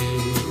you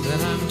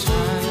that I'm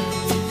tired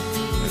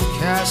of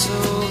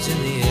castles in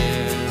the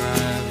air.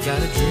 I've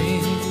got a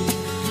dream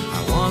I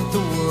want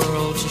the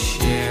world to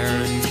share,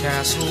 and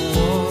castle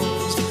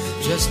walls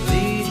just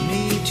lead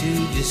me to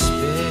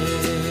despair.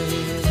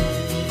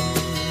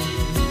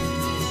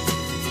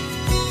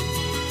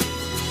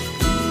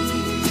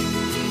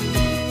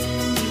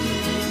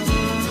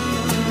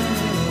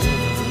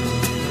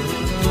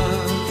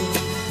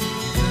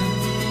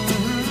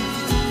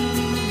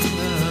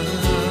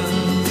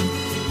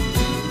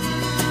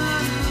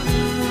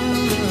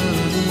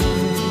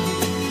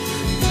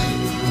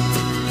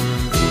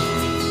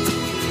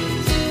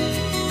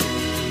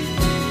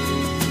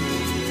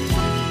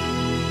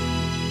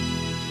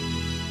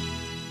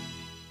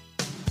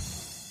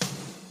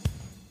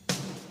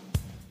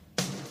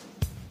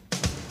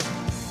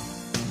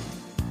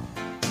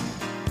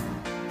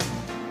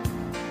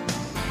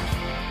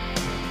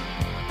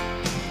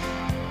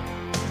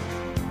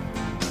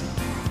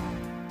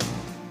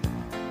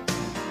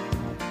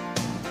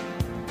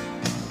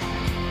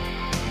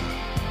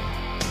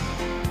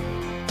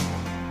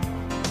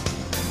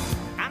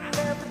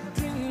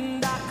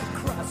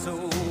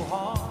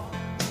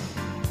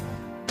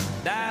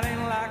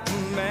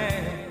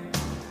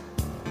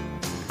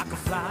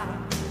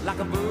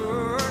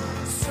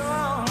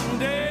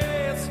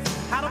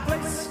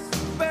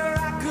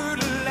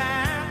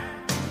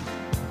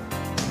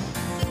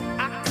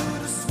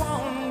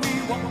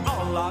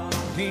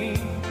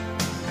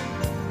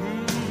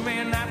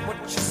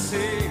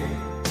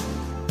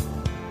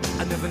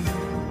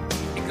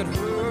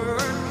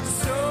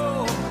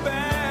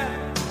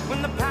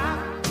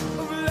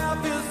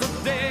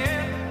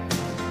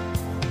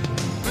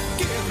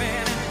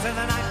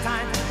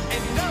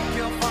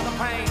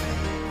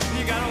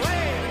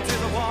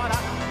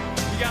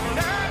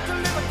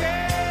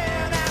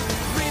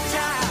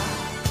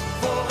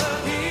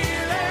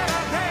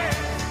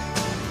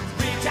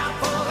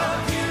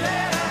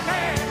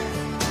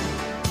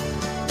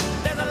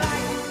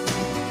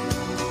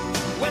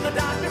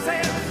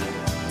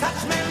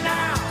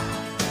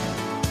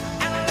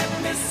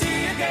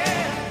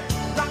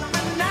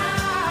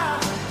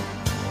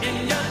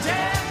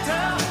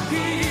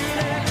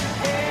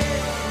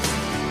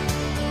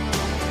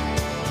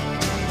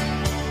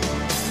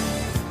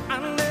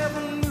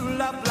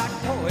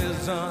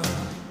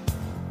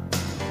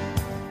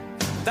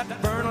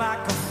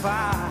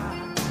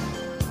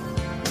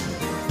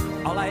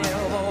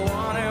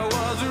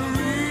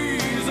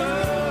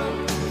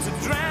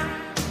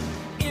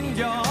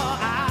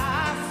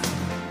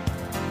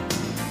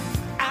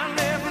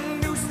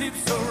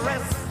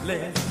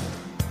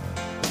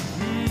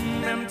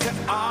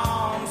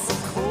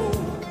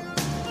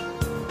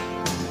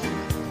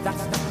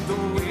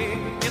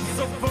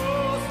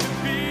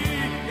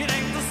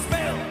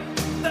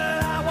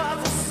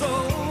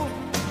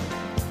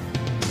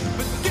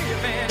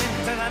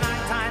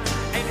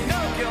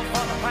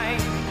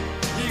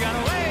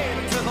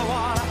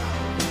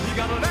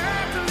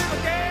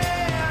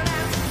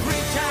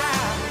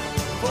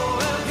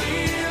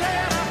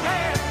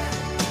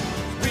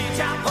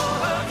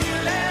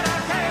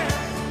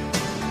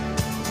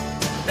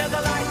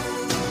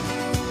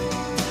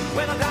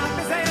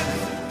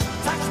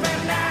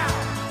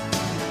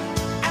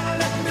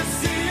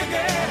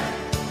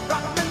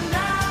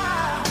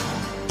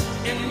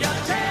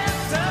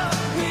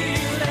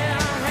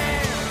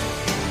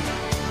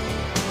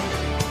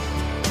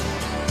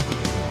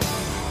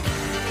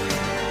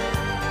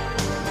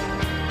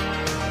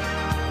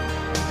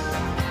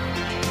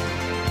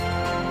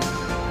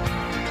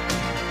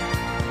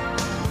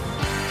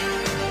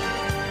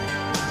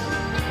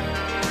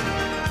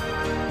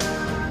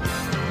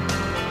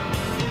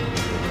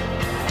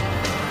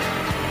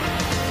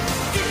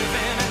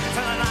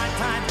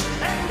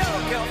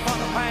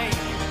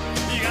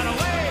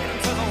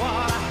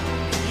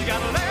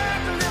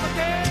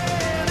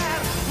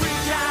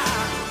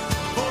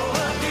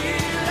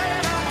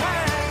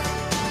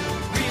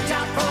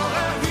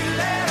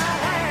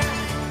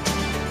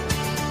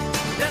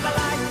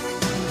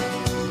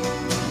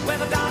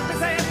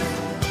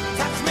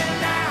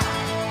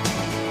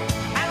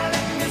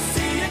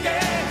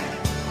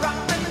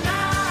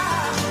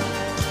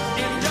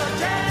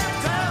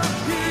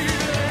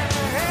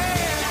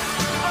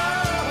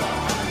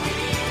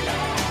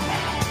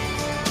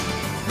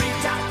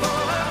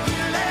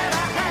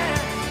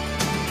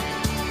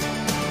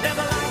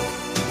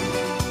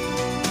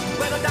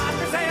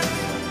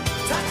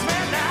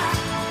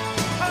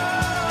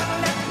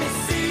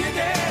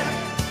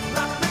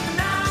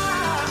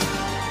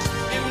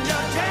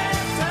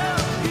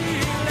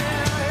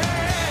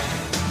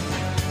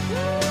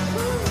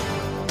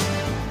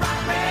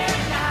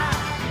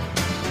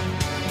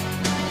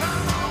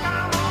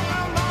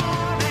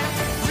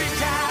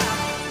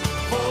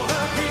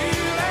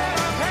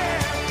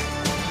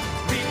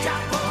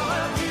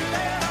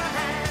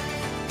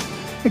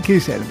 In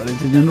case anybody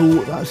didn't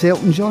know, that's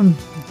Elton John,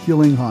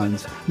 Healing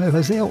Hands. Now,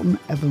 has Elton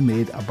ever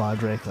made a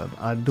bad record?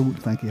 I don't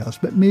think he has,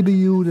 but maybe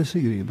you'll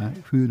disagree, mate.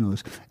 Who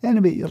knows?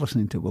 Anyway, you're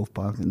listening to Wilf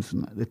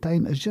Parkinson. The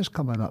time is just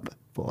coming up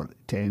for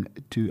 10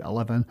 to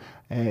 11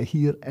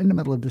 here in the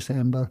middle of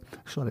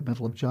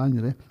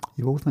January.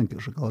 You will think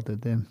it's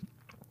recorded then.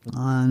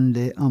 And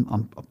I'm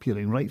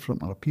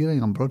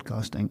I'm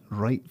broadcasting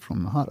right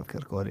from the heart of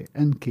Kirkcaldy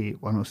in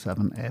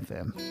K107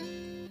 FM.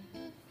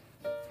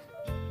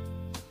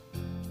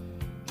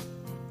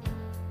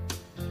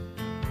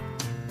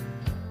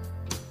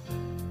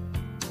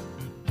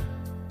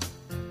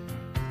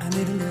 I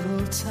need a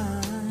little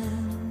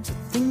time to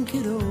think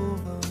it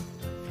over.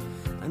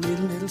 I need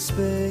a little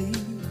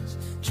space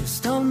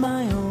just on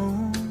my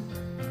own.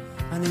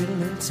 I need a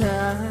little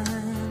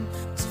time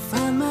to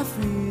find my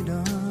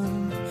freedom.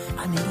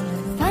 I need a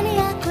little. Funny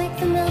how quick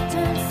the milk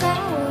turns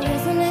sour,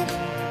 isn't it?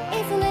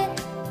 Isn't it?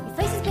 Your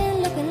face has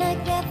been looking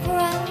like that for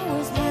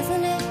hours,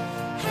 hasn't it?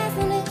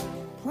 Hasn't it?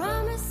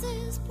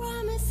 Promises,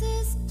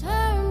 promises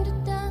turn to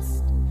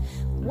dust.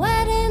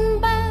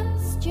 Wedding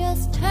bells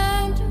just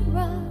turn to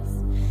rust.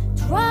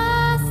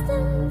 Trust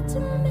into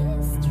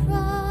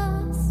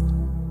mistrust.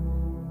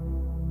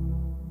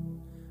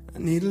 I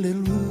need a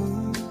little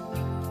room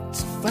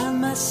to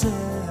find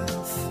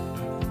myself.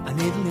 I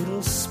need a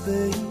little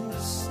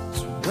space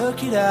to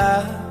work it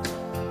out.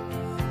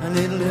 I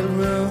need a little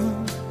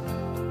room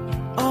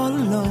all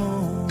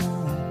alone.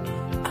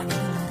 I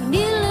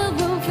need a little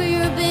room for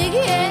your big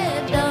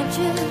head, don't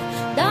you?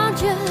 Don't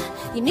you?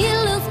 You need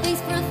a little space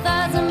for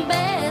 1,000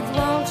 beds,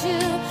 won't you?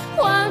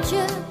 Won't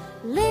you?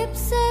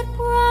 Lips that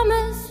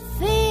promise,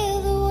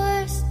 feel the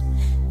worst.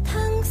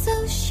 Tongue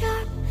so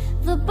sharp,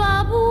 the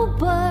bubble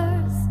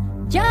bursts.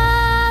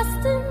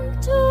 Just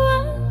into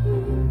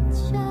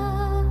unjust.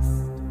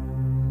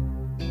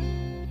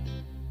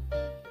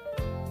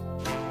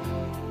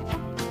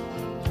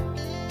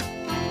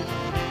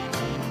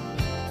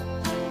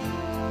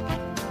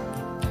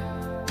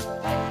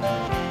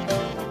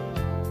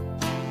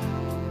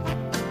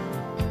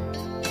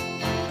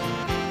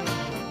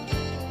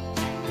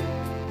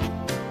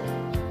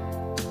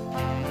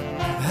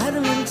 I've had a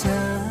little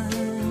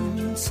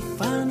time to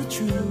find the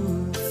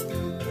truth,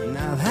 and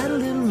I've had a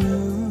little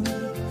room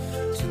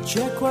to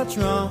check what's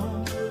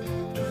wrong.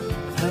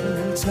 I've had a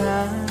little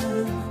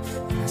time,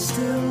 and I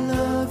still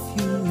love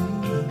you.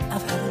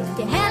 I've had a little.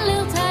 You had a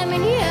little time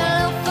and you had a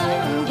little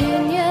fun,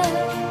 didn't ya?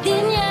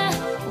 Didn't ya?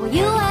 Well,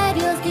 you had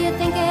yours, do you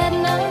think I had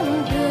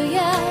none? Do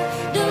ya?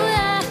 Do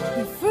ya?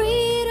 The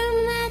freedom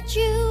that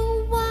you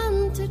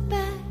wanted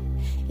back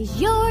is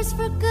yours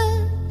for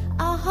good.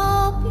 I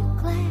hope you're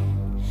glad.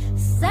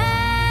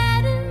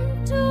 Sad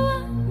into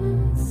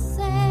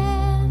unsaid.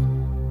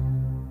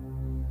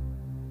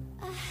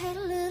 I had a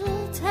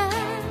little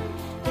time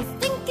to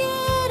think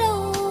it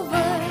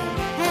over.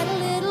 Had a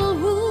little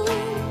room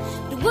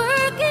to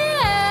work it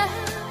out.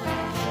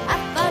 I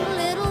found a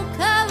little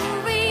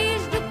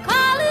courage to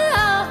call it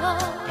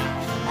off.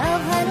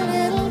 I've had a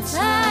little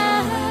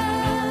time.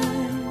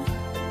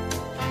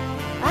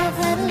 I've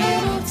had a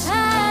little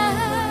time.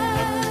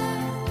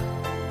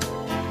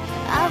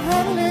 I've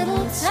had a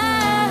little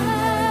time.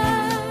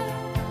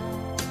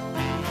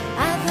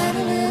 I've had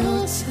a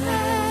little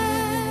time.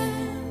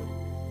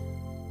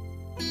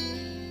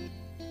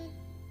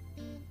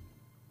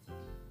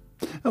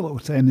 Hello,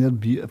 time there,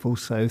 beautiful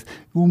South.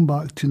 Going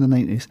back to the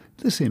 90s,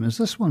 the same as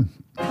this one.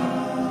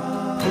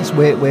 It's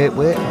wet, wet,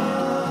 wet.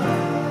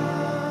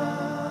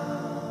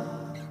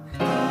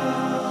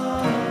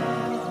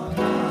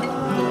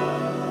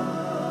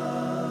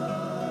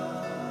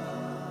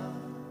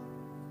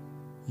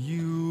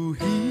 You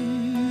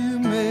hear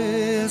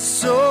me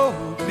so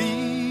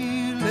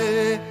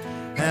clearly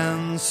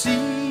and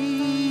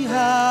see how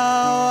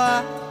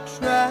I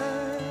try.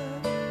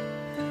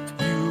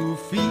 You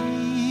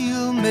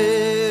feel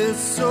me,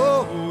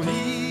 so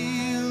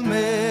heal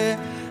me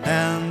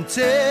and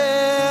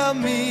tear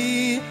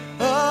me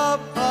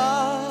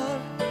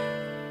apart.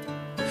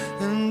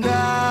 And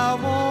I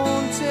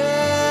won't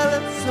tell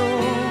it so.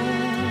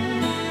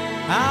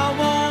 I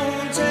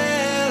won't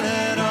tell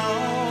it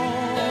all.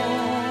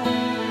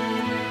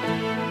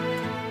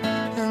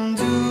 And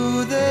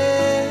do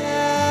they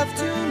have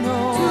to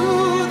know?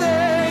 Do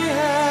they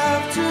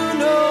have to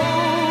know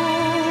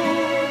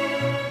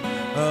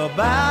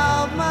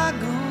about my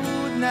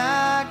good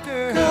night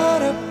girl?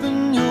 Caught up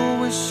in your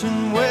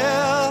wishing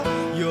well,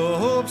 your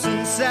hopes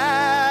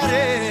inside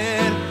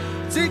it.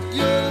 Take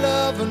your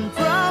love and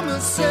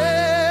promises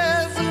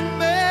and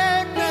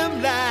make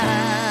them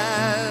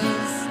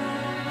lies.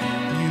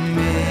 You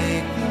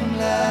make them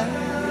lies.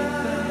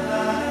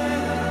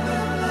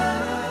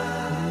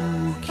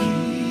 You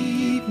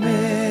keep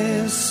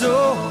me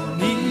so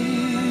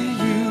near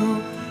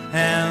you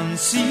and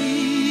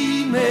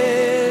see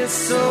me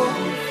so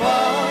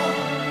far.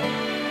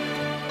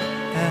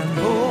 And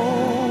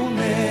hold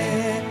me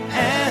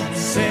and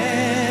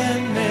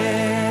send me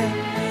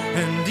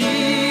and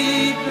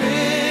deep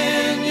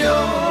in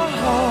your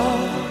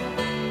heart.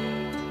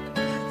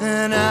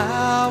 And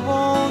I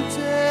won't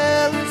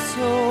tell it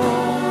so.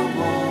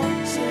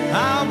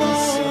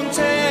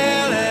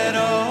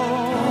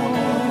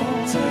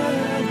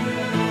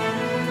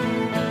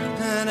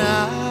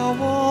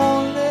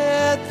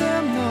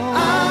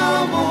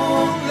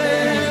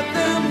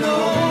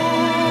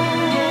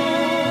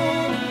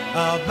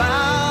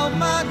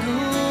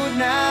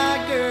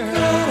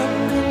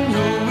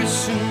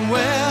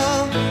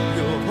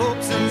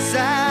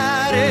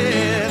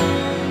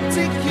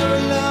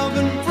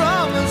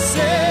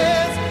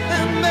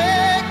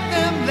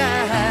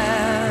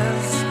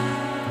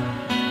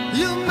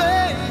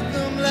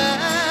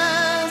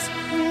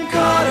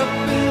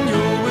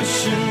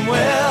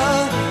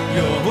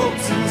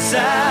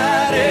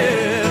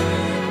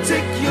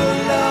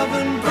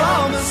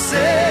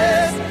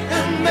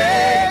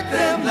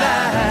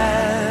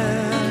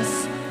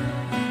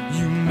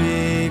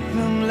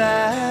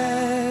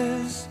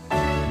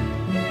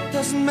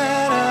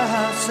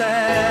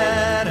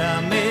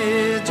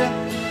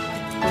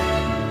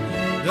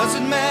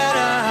 Doesn't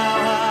matter how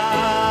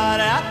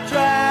hard I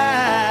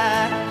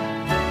try.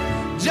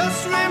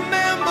 Just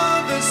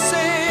remember the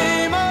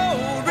same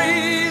old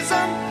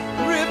reason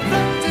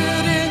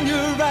reflected in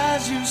your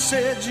eyes. You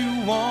said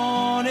you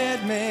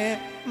wanted me.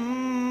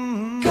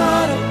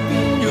 Caught up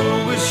in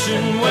your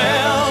wishing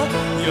well,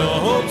 your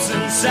hopes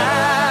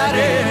inside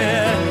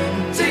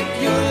it.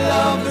 Take your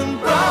love and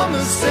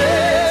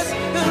promises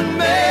and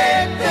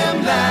make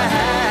them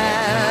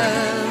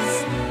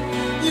last.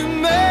 You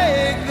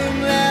make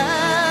them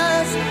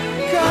last.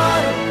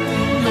 Caught up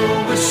in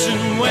your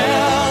wishing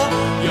well,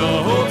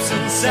 your hopes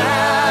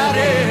inside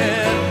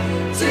it.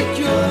 Take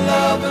your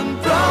love and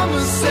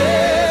promises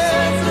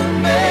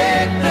and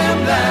make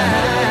them last.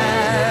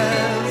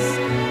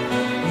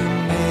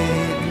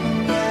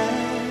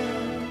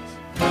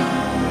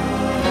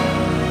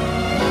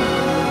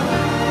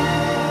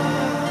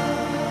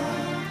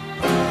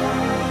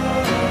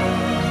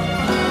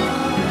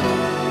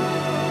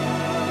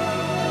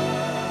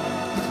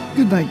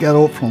 Goodnight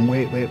Girl from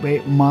Wait, Wait,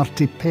 Wait,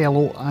 Marty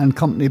Pello and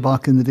company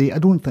back in the day. I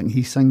don't think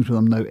he sings with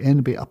them now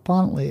anyway.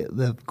 Apparently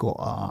they've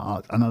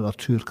got another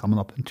tour coming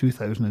up in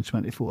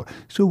 2024.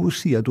 So we'll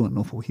see. I don't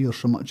know if we'll hear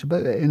so much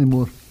about it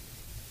anymore.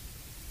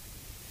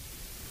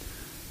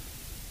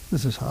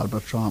 This is Harbour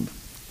Tramp,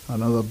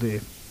 Another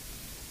Day.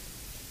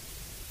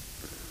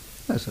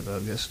 That's how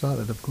it gets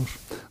started, of course.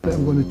 But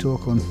I'm going to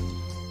talk on...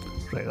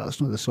 Right,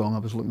 that's not the song I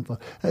was looking for.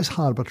 It's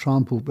Harbour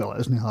Tramp. Well, it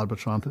isn't Harbour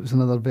Tramp. It was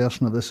another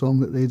version of the song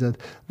that they did.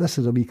 This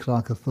is a wee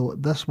cracker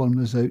thought. This one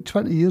was out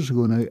 20 years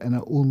ago now, and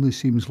it only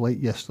seems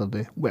like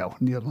yesterday. Well,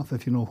 near enough,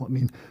 if you know what I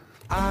mean.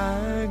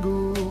 I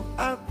go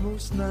out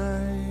most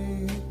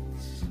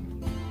nights,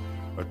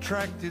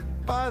 attracted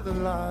by the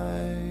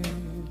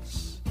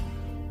lights,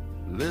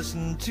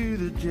 listen to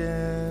the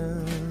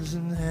jazz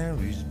in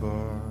Harry's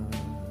bar.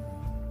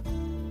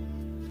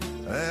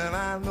 And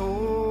I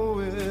know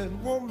it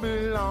won't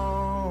be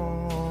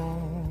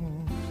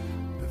long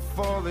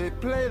before they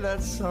play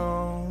that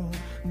song.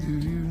 Do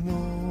you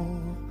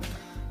know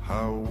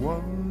how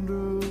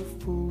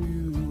wonderful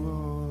you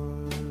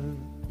are?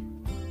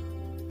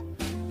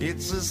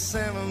 It's a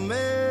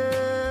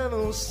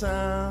sentimental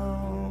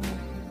sound,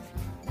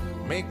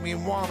 make me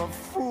wanna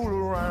fool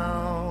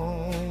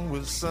around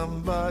with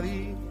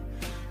somebody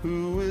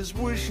who is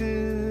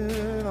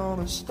wishing on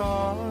a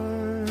star.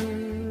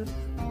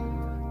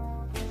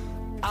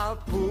 I'll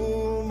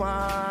pull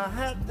my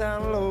hat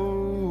down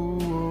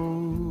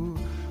low,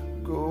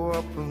 go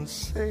up and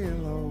say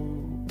hello.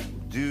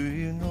 Do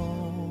you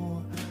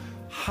know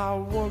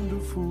how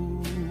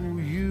wonderful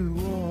you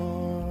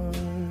are?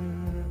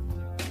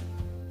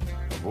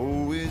 I've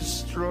always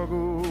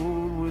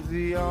struggled with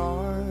the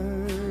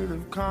art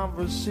of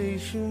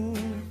conversation,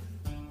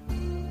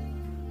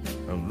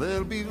 and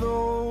there'll be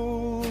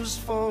those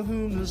for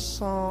whom the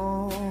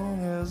song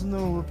has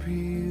no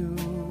appeal.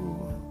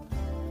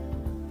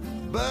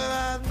 But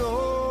I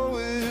know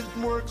it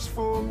works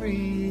for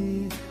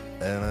me,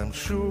 and I'm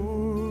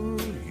sure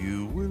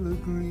you will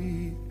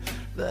agree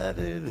that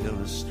it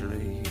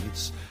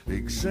illustrates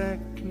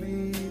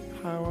exactly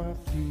how I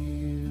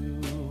feel.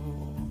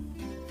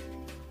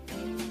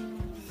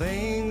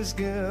 Things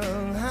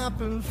can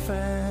happen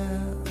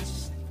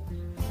fast,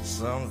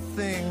 some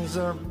things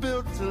are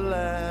built to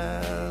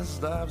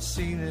last. I've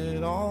seen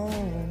it all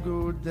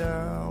go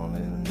down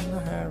in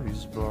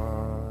Harry's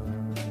bar.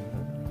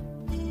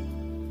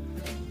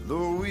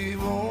 Though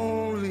we've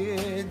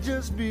only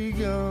just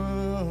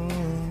begun,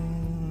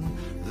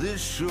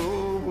 this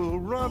show will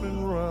run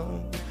and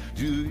run.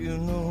 Do you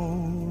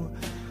know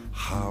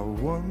how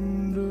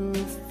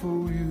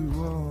wonderful you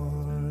are?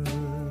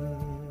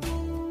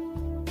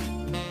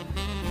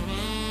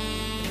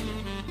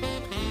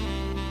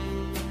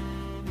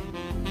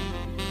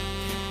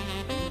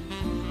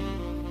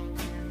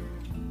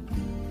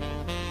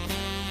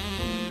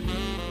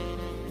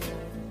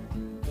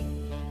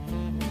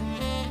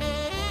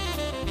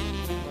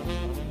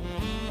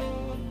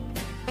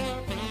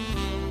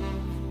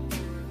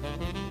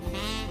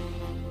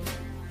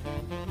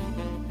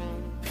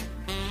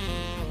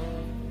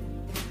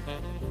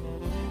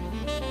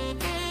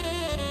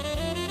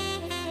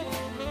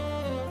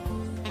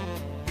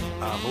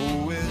 I've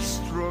always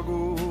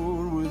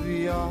struggled with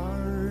the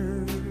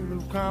art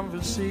of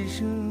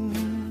conversation,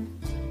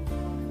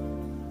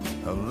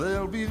 and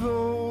there'll be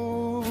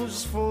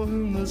those for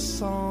whom the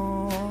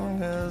song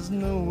has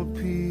no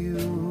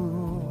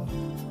appeal.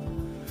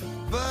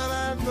 But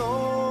I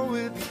know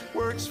it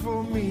works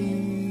for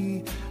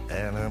me,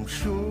 and I'm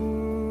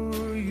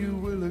sure you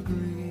will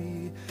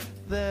agree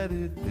that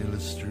it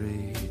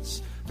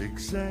illustrates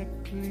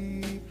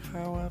exactly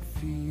how I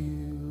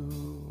feel.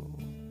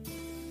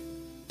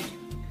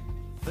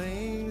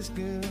 Things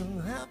can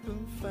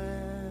happen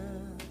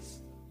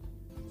fast.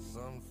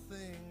 Some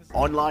things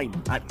online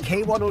at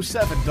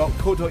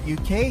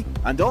k107.co.uk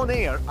and on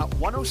air at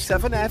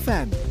 107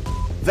 FM.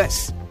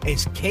 This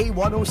is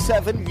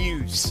K107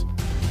 News.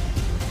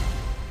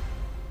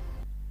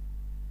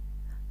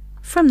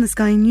 From the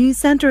Sky News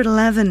Centre at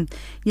 11.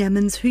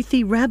 Yemen's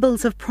Houthi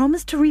rebels have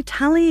promised to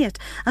retaliate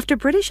after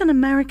British and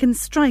American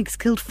strikes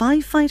killed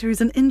 5 fighters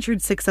and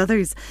injured 6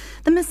 others.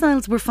 The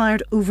missiles were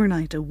fired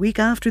overnight, a week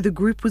after the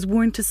group was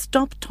warned to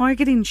stop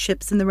targeting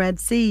ships in the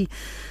Red Sea.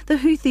 The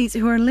Houthis,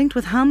 who are linked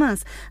with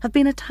Hamas, have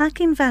been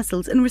attacking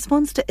vessels in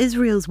response to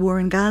Israel's war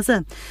in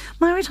Gaza.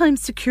 Maritime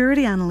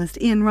security analyst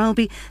Ian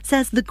Ralby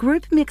says the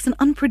group makes an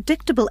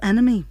unpredictable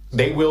enemy.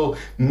 They will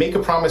make a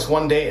promise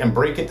one day and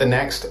break it the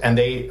next, and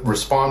they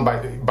respond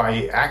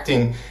by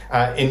acting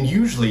in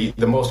usually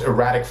the most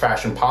erratic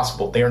fashion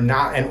possible. They are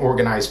not an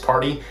organised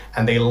party,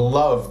 and they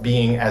love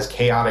being as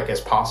chaotic as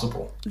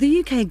possible. The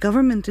UK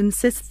government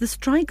insists the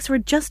strikes were a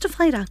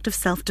justified act of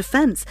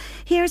self-defence.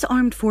 Here's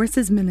Armed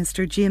Forces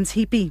Minister James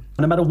Heapy.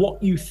 No matter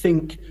what you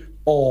think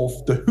of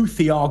the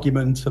Houthi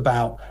argument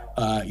about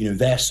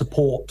their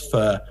support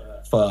for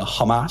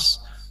Hamas,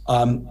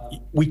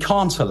 we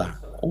can't allow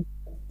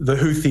the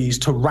Houthis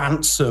to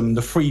ransom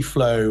the free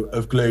flow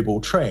of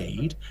global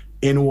trade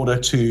in order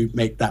to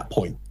make that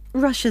point.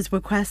 Russia's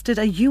requested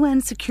a UN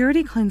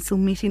Security Council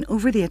meeting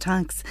over the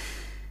attacks.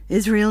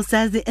 Israel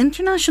says the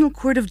International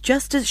Court of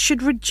Justice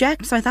should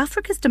reject South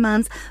Africa's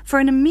demands for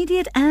an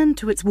immediate end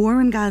to its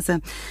war in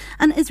Gaza.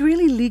 An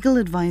Israeli legal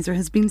advisor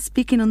has been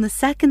speaking on the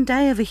second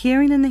day of a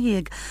hearing in The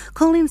Hague,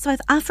 calling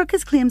South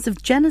Africa's claims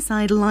of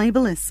genocide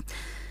libelous.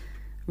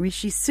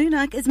 Rishi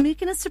Sunak is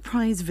making a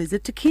surprise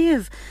visit to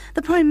Kiev.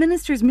 The Prime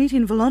Minister is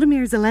meeting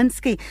Volodymyr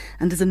Zelensky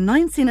and is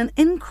announcing an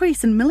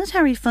increase in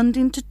military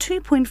funding to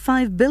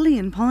 £2.5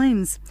 billion.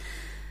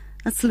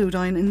 A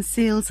slowdown in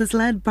sales has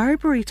led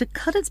Burberry to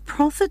cut its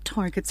profit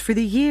targets for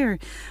the year.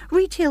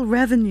 Retail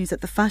revenues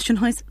at the fashion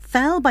house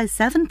fell by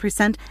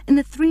 7% in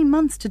the 3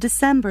 months to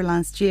December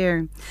last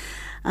year.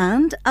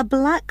 And a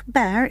black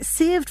bear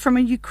saved from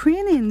a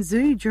Ukrainian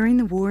zoo during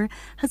the war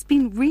has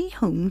been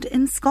rehomed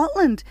in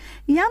Scotland.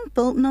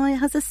 Yampel now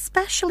has a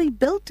specially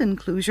built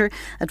enclosure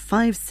at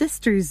Five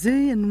Sisters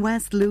Zoo in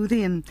West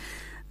Lothian.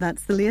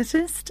 That's the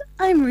latest.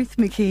 I'm Ruth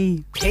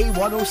McKee.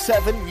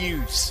 K107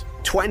 News,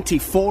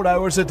 24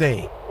 hours a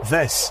day.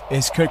 This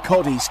is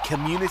Kirkcaldy's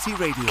Community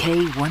Radio.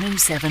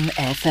 K107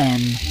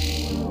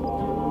 FM.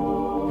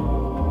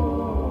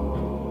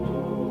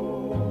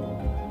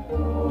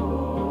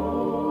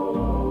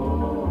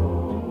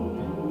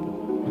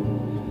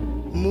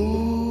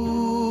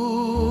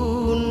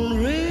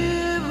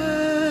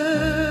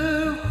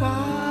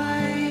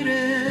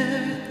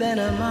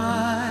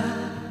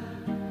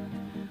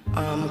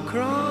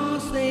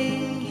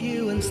 Crossing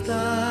you in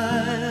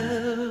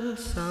style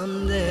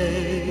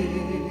someday.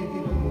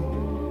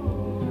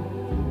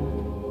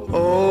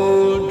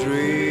 Old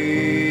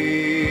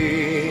dream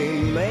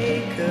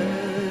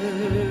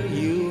maker,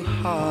 you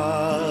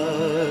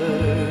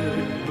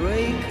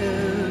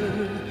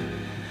heartbreaker,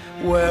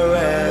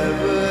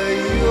 wherever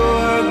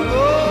you're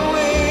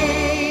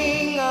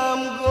going,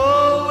 I'm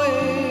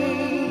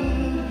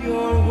going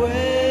your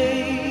way.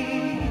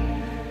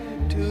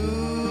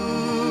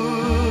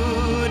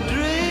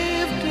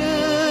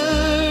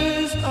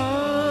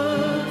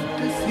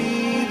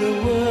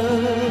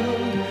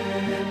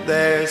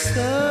 There's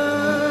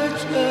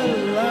such a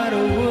lot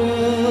of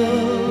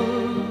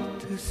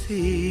world to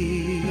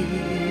see.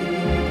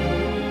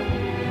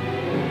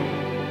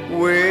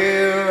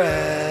 We're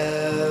after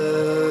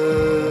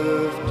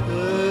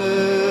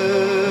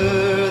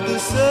the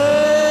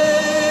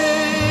same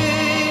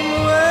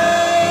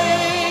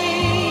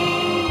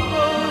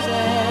rainbows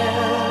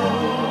and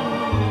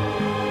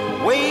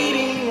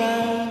waiting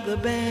round the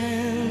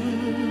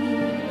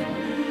bend.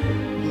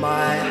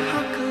 My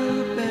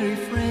huckleberry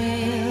friend.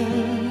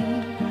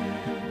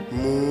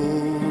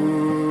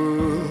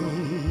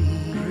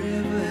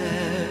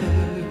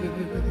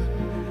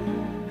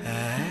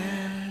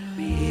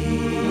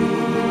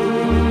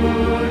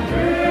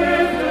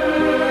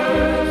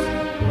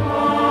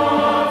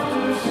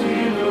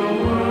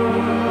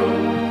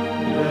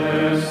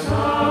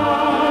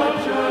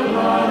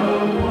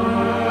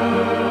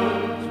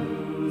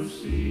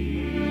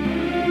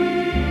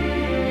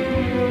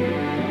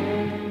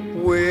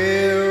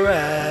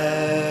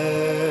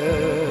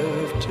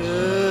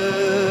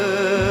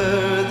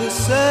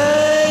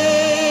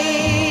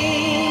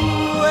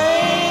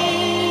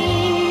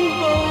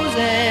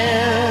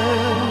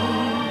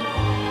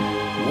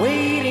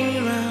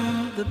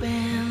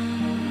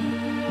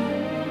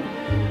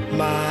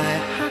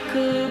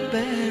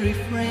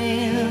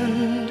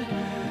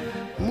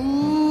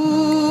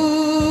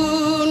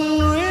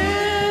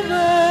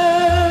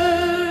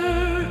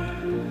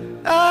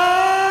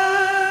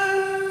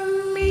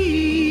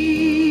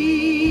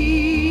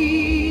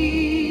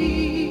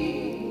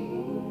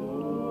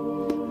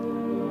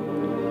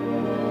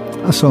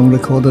 A song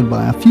recorded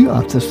by a few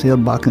artists here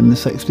back in the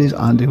 60s,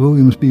 Andy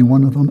Williams being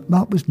one of them.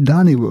 That was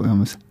Danny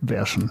Williams'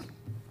 version.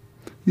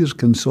 Here's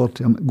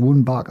Consortium,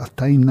 going back a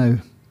time now,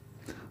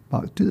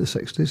 back to the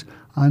 60s,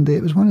 and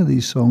it was one of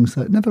these songs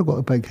that never got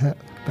a big hit,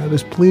 but it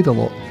was played a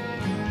lot.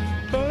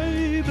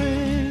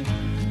 Baby,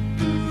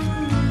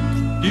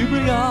 you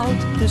bring out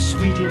the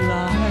sweet in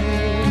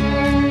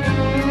life.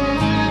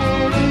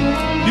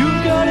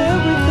 You've got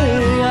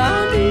everything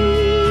I need.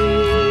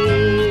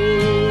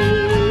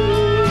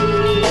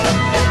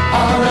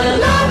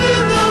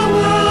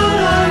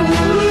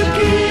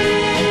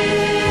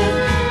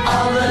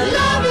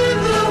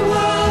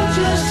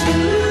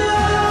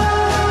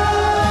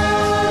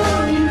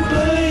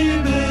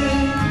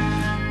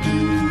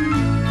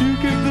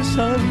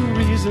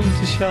 reason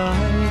to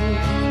shine.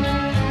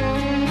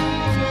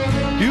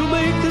 You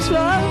make this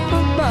life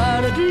of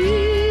mine a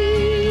dream.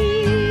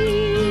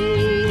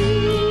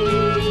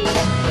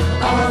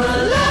 All the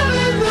love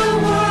in the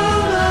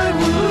world I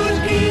would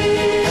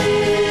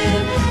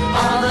give,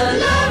 all the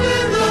love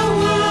in the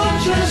world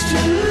just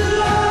to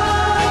love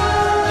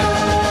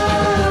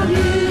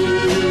you.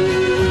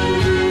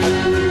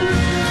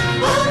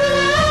 All the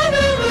love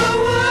in the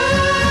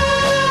world,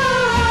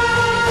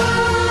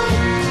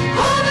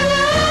 all the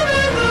love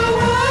in the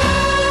world.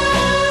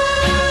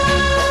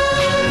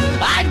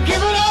 I'd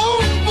give it all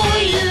for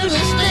you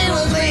to stay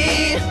with me.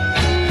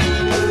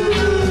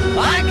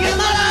 I'd give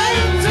my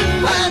life to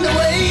find a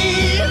way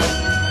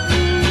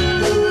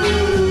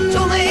to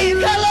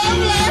make our love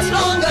last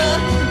longer,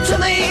 to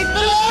make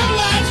the love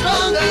last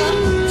longer,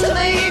 to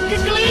make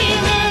it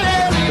gleam in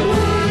every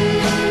way.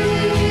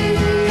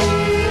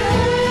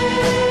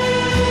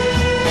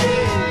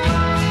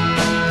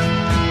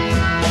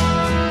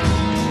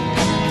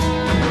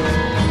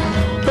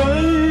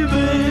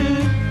 Baby,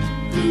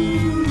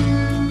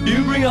 you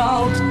bring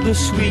out the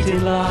sweet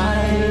in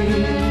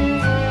life.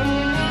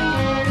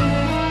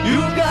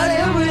 You've got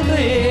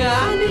everything I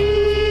need.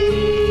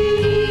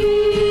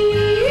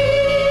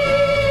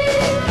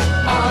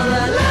 All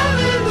the love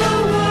in the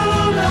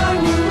world I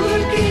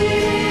would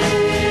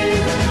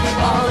give,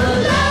 all the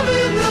love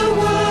in the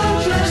world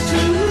just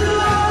to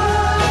love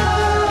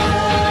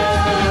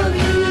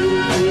you.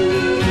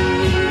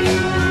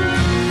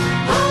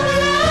 All the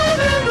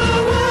love in the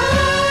world,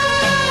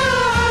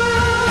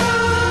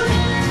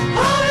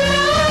 all the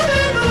love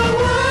in the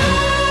world.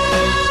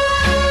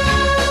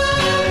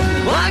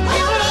 I'd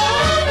give it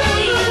all for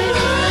you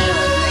to live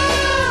with me.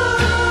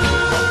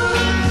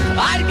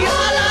 I'd give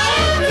my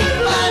life to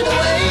find a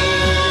way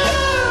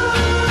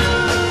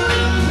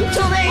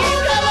to make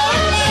our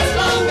love last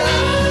longer,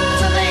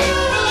 to make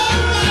the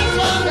love last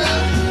longer,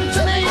 to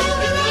make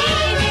it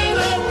gleam in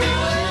every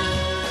way.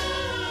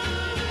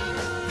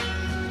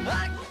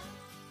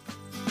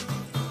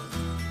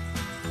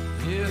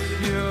 If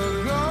you're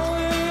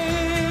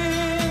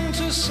going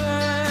to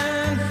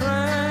San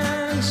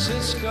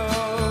Francisco,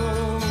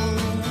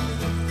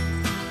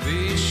 be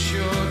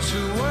sure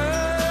to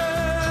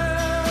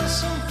wear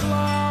some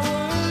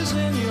flowers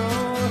in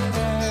your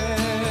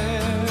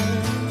hair.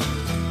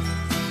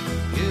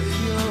 If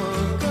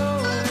you're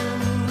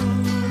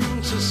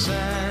going to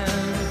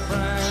San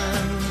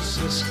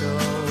Francisco,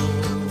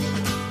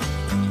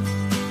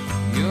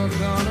 you're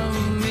gonna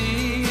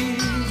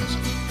meet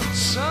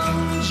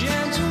some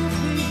gentle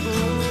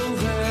people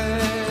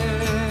there.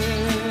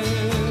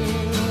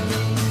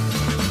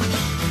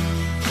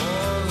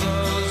 For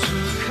those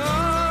who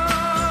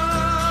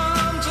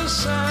come to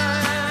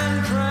San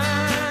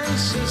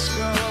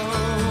Francisco,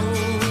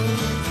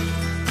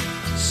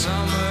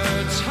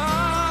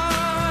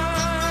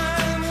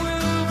 summertime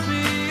will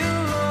be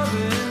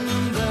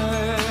a-loving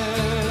there.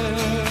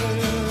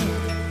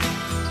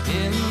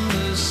 In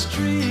the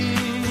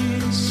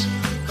streets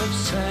of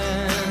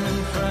San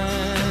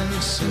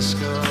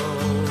Francisco,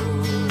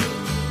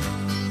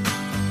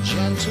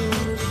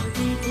 gentle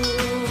people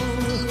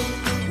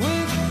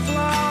with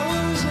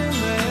flowers in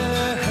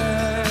their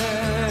hair.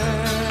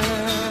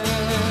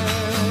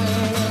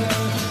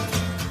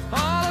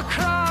 All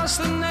across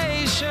the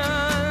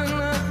nation,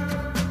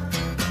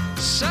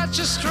 such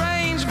a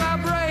strange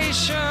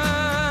vibration.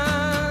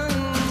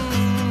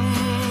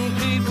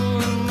 People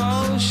in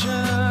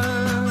motion.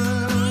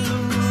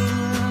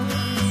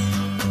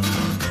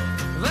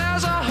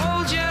 There's a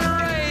whole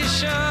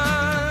generation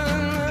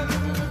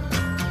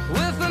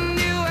with a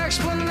new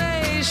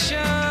explanation.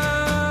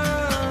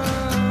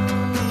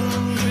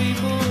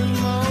 People in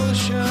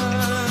motion.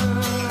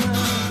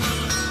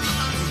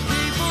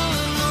 People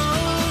in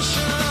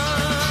motion.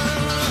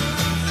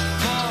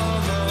 For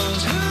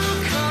those who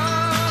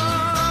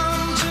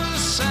come to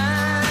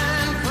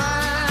San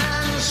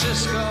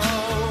Francisco,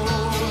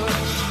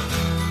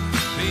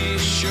 be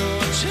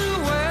sure to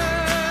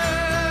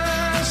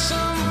wear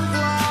some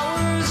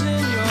flowers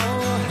in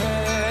your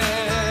hair.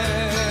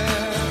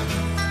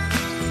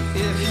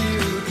 If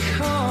you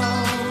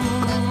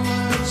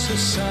come to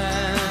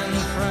San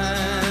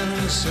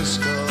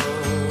Francisco,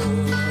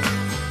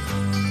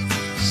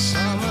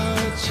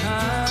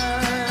 summertime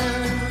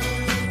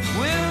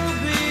will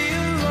be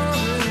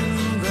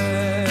a-loving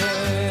there.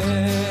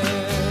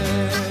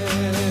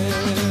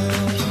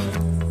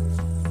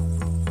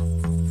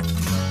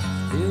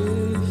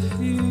 If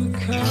you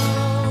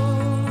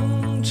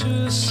come to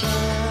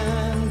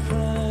San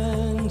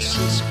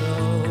Francisco,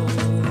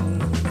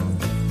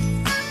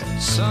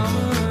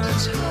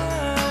 summertime.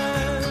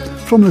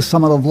 From the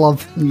Summer of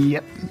Love,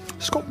 yep,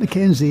 Scott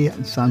McKenzie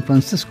in San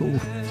Francisco.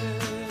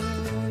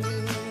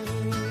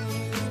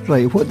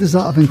 Right, what does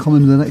that have in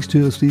common with the next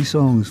 2 or 3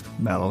 songs?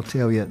 Well, I'll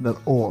tell you, they're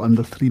all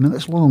under 3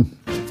 minutes long.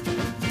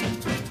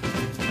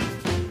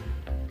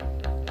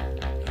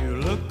 You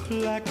look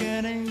like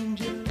an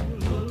angel,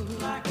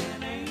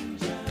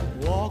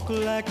 walk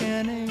like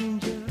an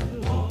angel,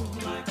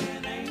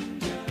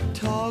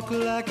 talk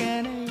like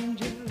an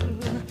angel,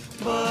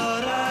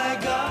 but I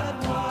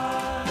got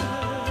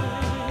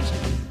wise.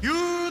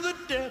 You're the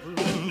devil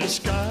in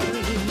disguise.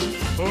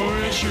 Oh,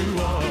 yes, you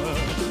are,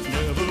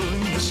 devil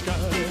in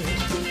disguise.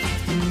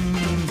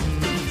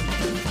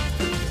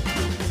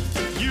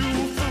 You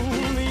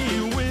fool me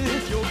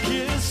with your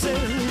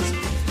kisses.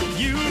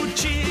 You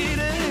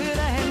cheated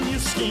and you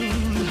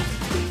schemed.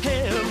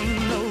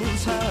 Heaven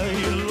knows how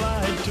you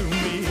lied to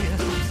me.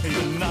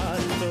 You're not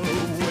the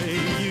way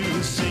you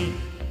seem.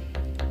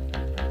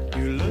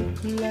 You look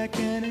like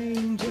an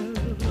angel.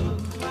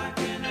 Look like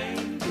an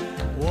angel.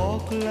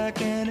 Walk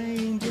like an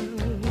angel.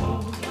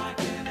 Walk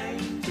like an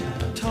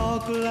angel.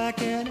 Talk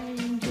like an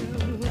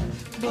angel.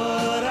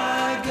 But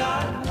I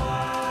got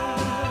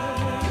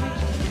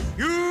wise.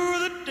 You're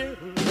the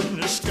devil in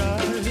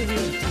disguise.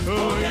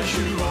 Oh, yes,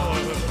 you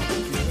are.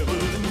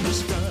 Devil in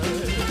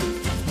disguise.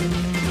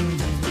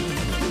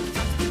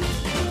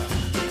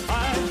 I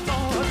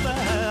thought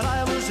that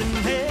I was in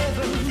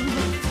heaven,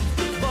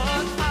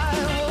 but I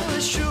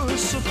was sure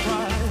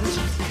surprised.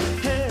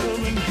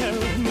 Heaven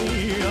help me,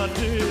 I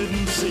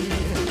didn't see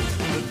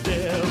the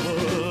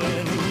devil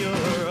in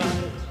your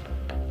eyes.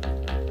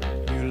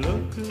 You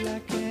look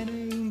like an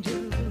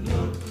angel.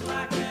 Look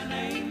like an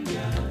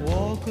angel.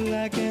 Walk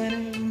like an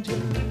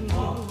angel.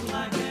 Walk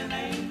like an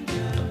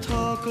angel.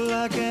 Talk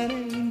like an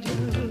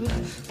angel.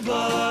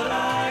 But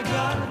I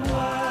got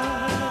wise.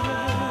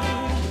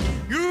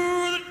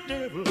 You're the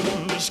devil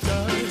in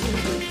disguise.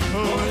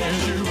 Oh, yes,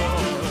 you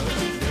are.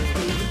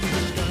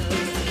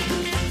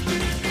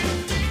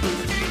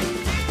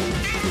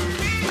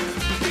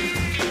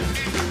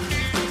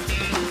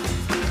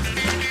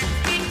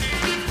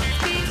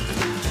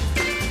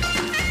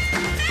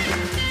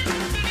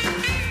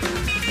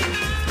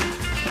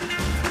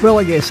 Well,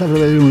 I guess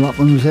everybody knows that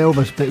one was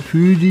Elvis, but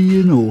who do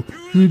you know?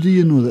 Who do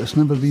you know that's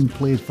never been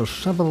played for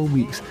several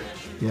weeks?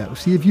 Yeah, we'll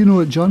see if you know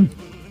it, John.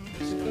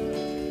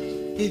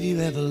 If you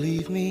ever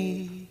leave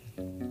me,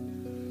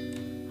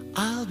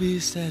 I'll be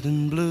sad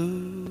and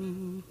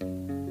blue.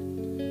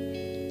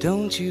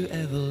 Don't you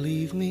ever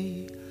leave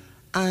me,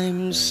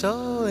 I'm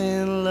so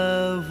in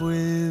love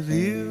with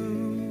you.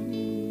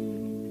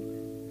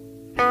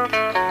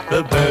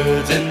 The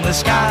birds in the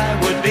sky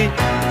would be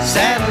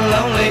sad and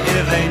lonely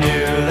if they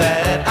knew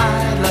that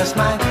I'd lost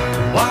my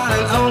one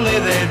and only.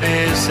 They'd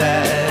be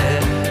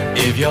sad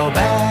if you're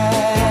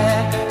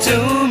bad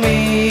to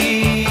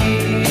me.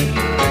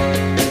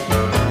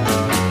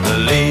 The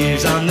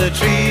leaves on the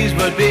trees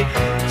would be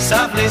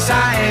softly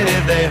sighing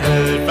if they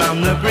heard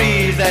from the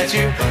breeze that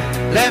you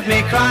left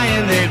me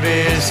crying. They'd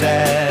be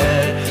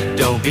sad.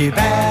 Don't be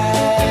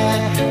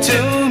bad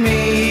to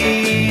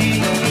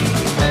me.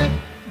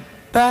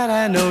 But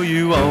I know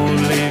you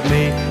won't leave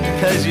me,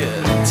 'cause you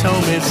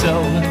told me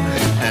so.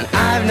 And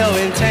I've no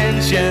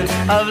intention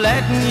of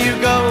letting you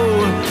go,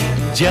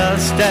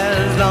 just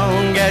as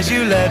long as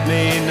you let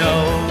me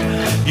know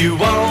you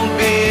won't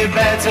be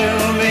bad to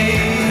me.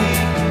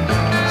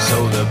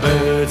 So the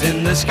birds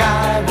in the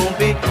sky won't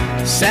be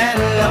sad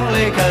and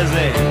lonely, 'cause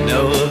they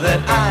know that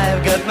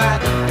I've got my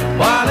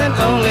one and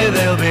only.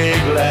 They'll be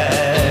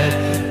glad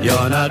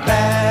you're not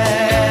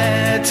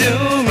bad to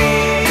me.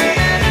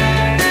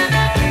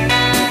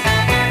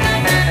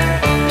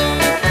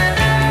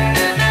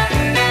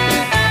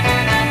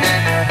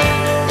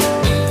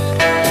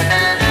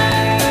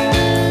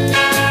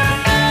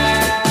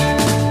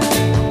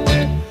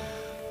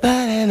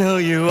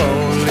 You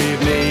won't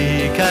leave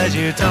me, 'cause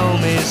you told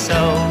me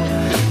so.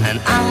 And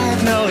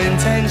I've no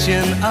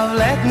intention of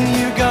letting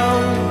you go,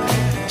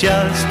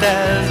 just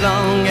as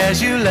long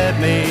as you let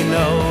me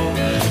know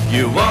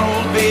you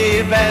won't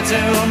be bad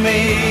to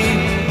me.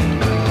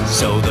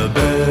 So the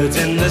birds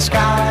in the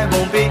sky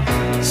won't be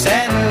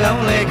sad and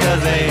lonely,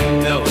 'cause they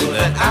know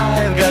that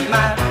I've got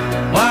my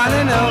one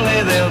and only.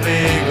 They'll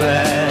be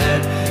glad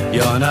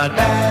you're not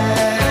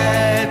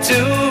bad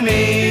to me.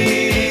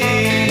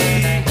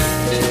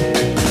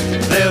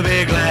 They'll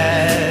be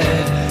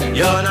glad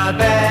you're not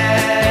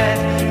bad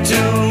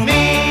to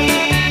me.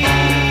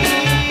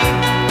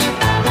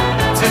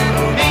 To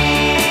me.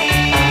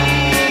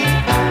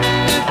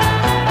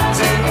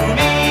 To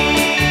me.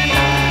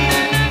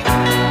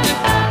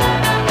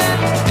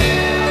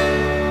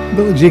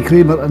 Billy J.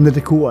 Kramer and the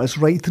Dakotas.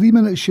 Right, 3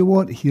 minutes you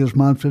want. Here's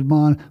Manfred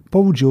Mann,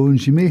 Paul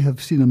Jones. You may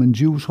have seen him in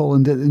Jules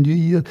Holland at the New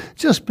Year,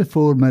 just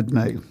before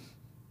midnight.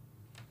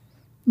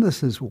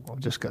 This is, well, I've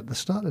just got this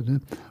started now.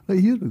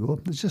 Right, here we go.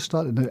 It's just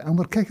started now, and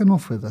we're kicking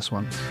off with this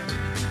one.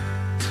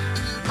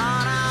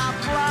 On our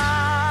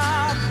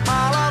block,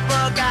 all of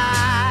the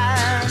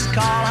guys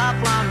call her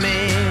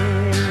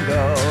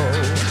Flamingo,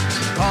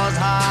 'cause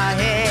her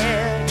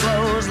hair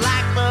glows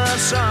like the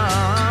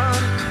sun,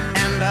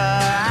 and her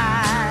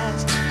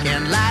eyes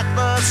can light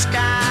the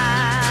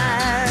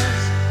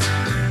skies.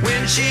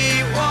 When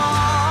she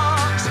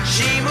walks,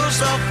 she moves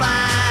so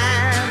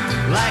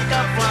fine, like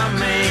a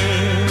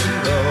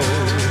flamingo.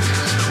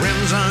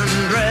 Crimson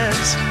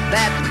dress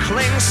that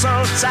clings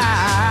so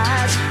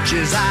tight,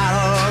 she's out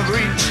of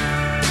reach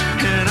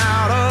and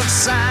out of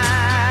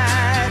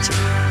sight.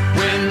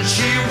 When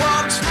she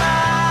walks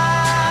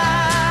by,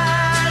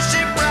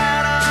 she bright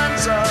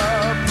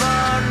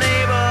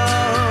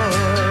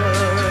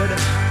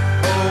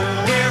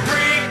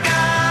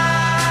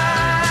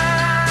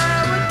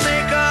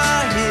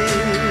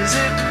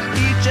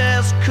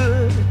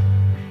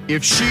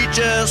if she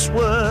just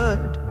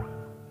would.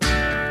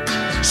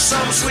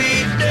 Some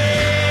sweet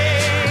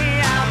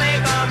day I'll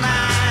make her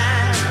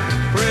mine,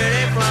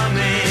 pretty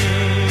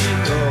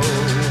flamingo.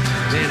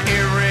 Then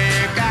every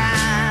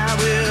guy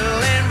will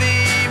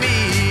envy me,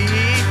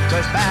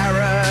 'cause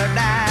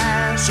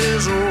paradise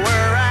is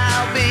where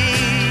I'll be.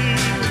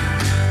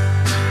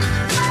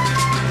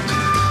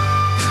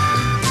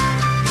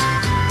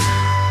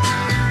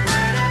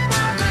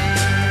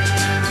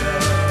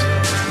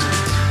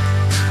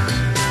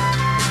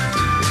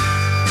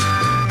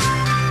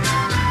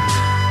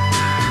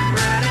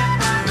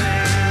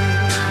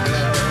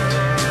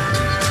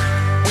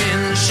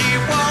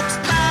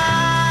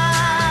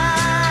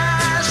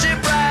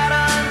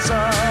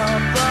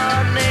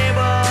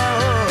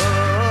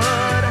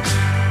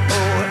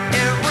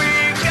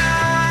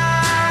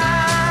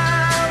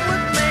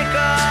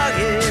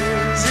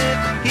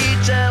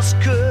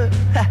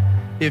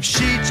 If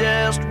she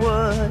just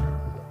would.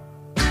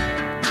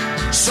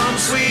 Some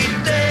sweet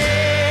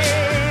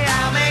day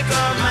I'll make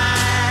her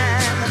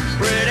mine,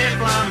 pretty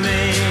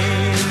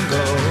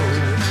flamingo.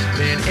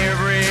 Then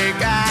every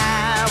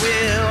guy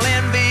will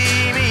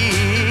envy me,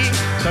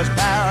 'cause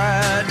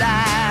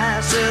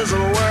paradise is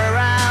where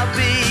I'll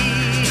be.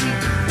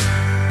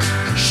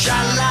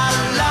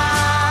 Sha-la-la,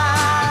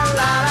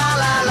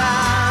 la-la-la-la,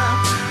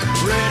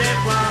 pretty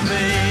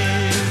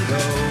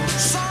flamingo.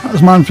 That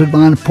was Manfred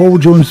Mann. Paul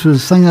Jones was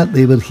the singer.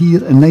 They were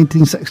here in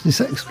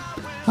 1966,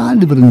 and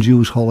they were in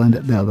Jules Holland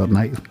the other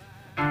night.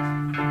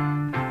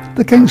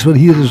 The Kinks were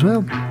here as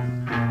well.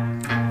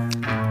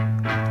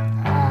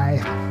 Aye.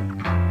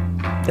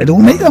 They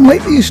don't make them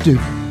like they used to.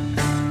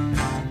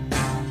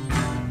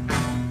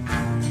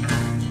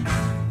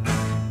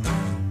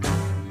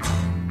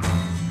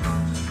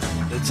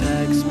 The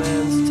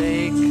taxman's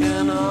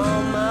taken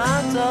all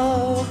my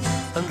dough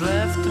and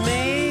left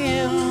me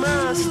in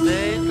my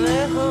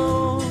stately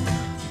home,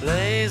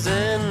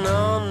 blazing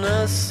on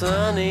a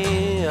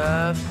sunny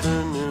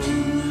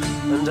afternoon.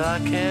 And I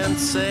can't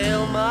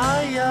sail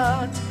my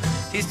yacht,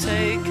 he's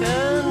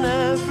taken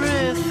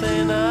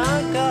everything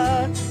I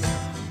got.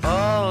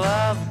 All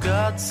I've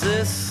got's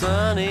this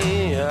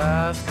sunny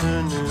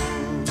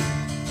afternoon.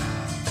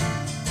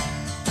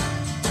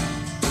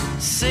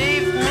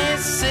 Save me,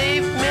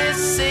 save me,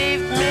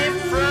 save me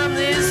from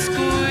this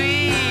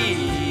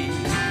squeeze.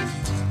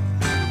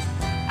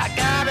 I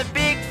got a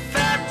big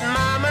fat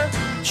mama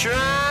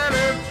trying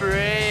to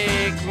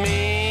break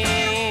me,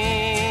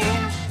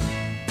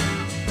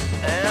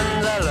 and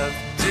I love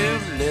to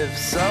live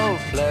so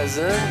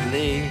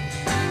pleasantly,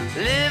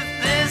 live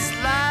this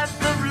life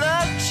of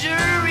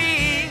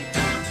luxury,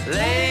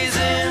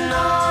 blazing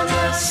on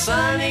a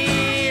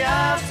sunny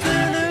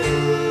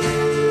afternoon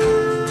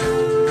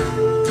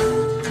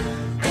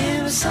in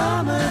the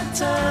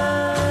summertime,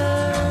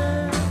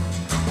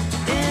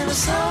 in the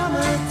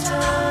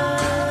summertime,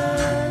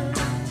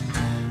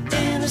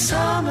 in the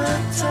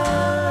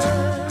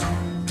summertime.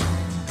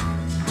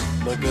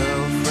 My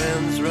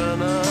girlfriend's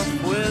run off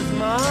with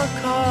my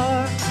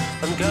car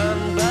and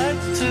gone back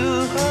to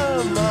her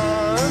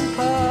ma and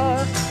pa,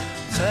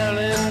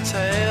 telling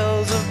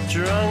tales of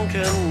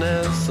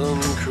drunkenness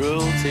and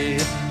cruelty.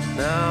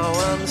 Now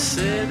I'm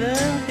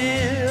sitting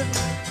here,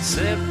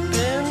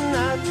 sipping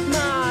at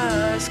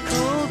my ice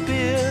cold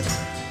beer,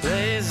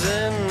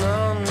 blazing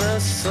on a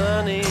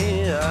sunny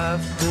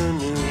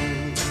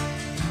afternoon.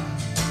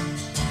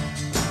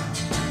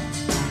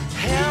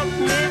 Help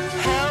me,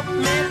 help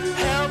me,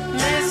 help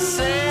me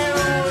sail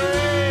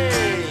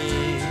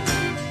away.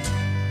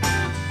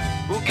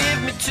 Well, give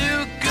me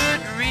 2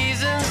 good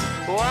reasons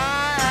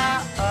why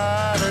I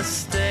ought to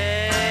stay.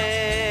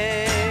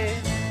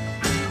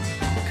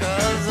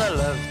 'Cause I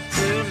love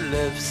to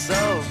live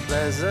so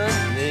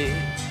pleasantly,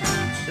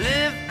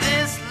 live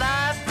this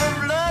life of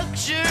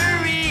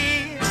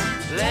luxury,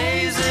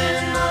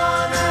 blazing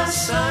on a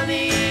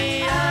sunny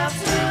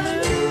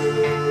afternoon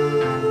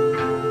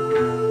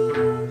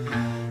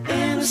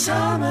in the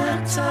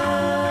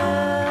summertime,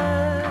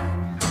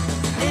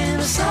 in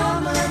the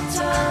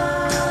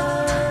summertime,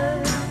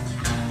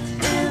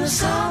 in the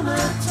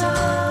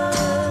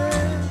summertime.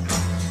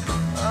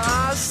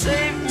 Ah,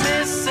 save me,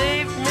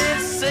 save me,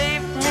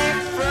 save me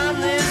from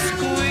this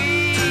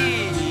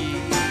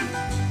squeeze.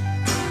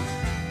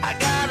 I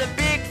got a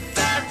big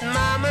fat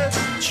mama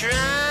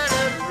trying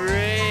to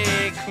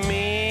break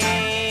me,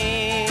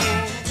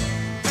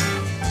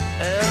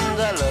 and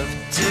I love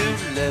to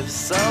live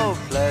so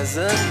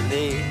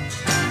pleasantly,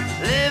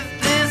 live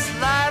this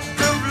life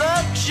of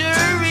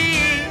luxury,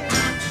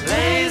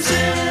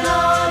 blazing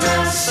on a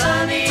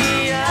sunny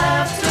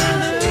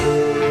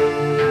afternoon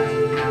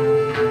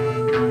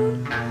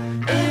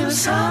in the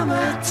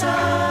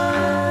summertime,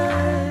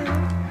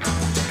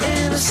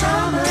 in the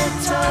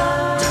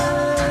summertime,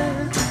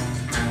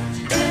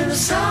 in the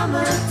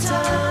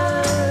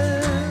summertime,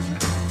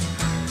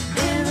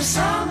 in the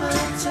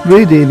summertime.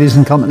 Ray Davies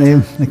and Company,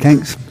 the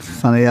Kinks,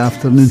 Sunny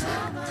Afternoon.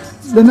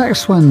 The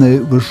next one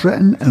now was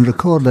written and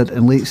recorded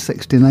in late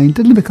 69,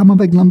 didn't become a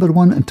big number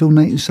one until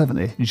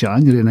 1970,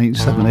 January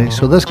 1970,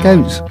 so this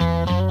counts.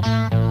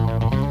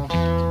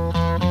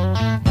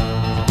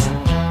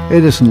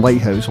 Edison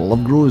Lighthouse,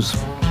 Love Grows.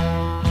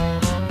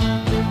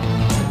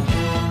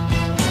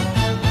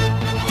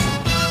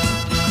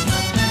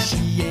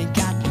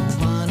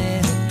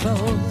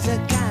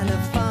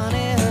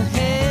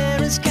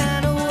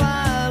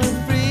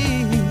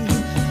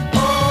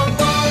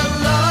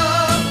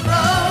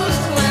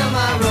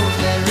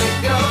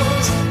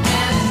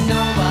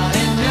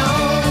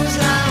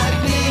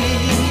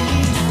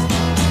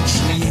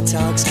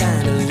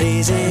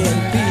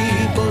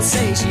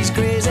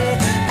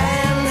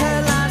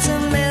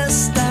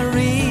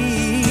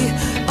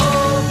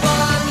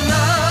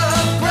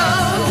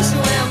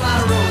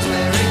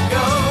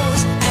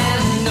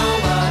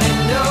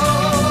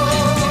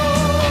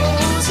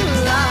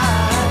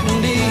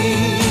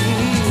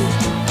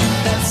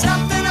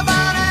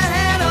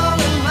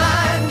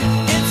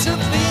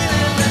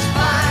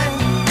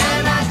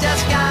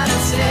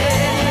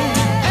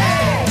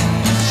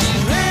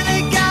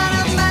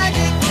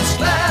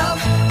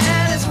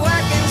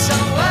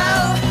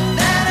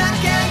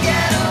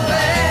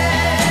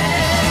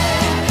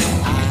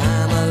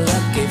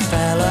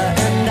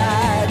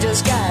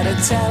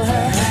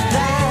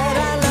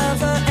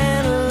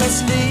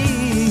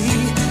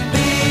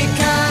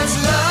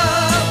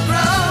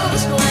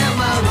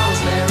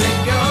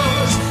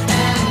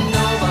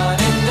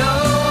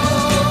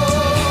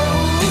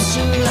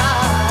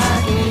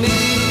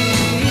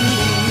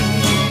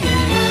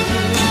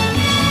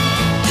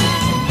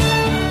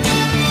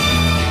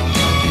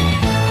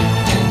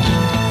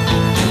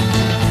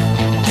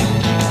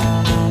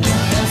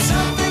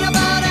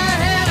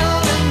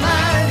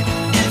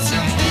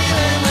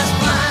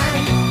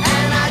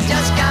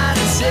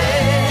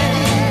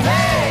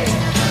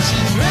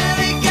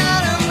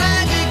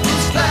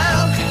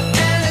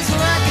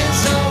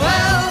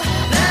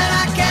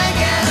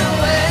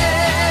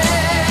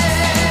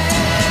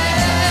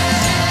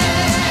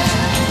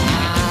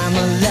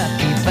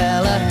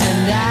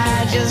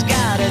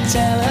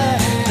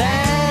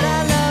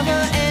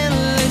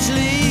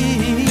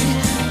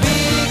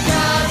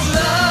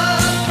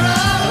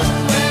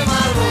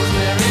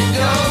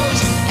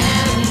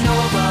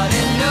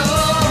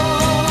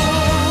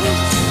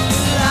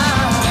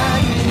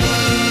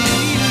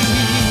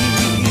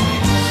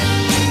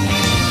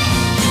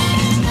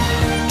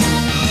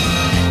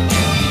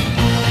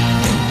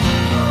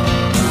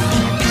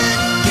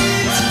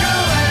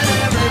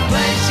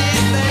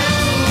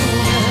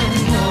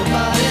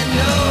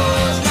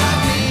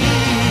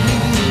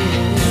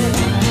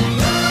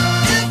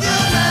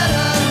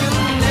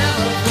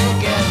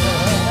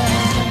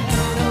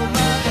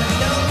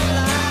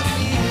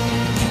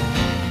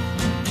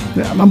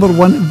 Number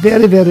one,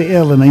 very, very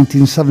early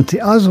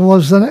 1970, as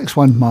was the next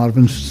one,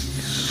 Marvin's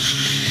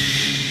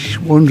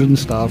Wandering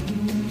Star.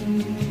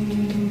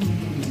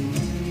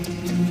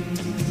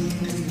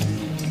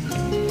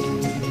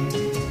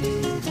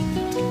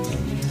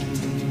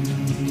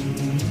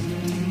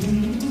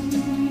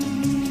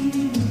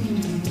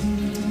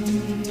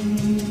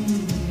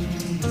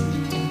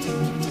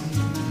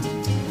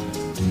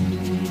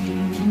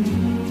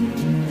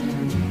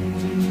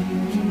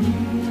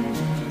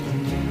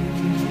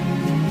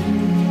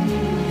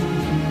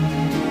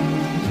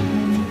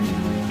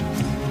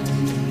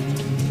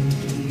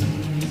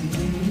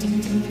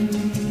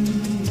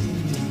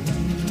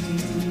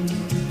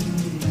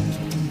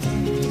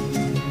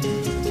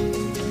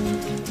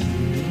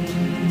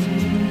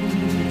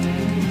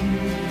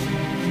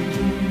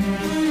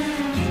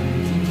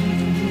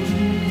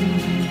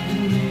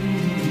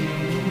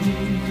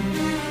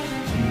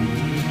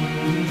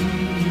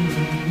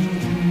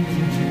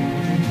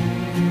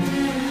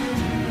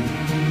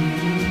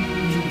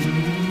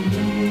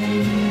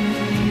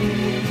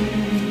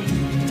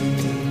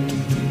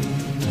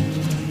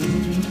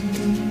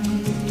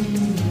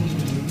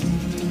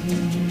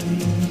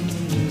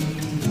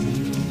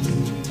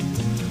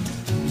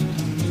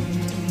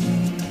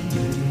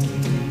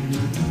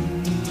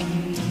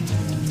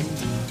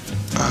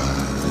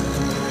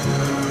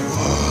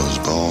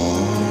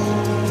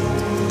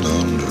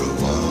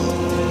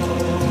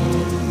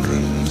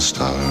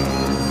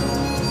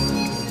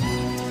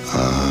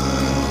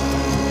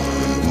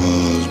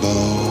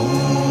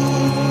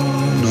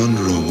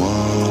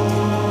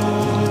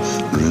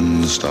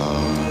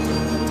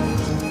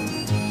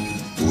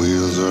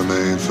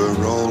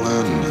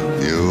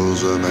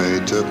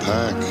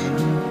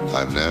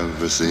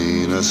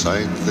 Seen a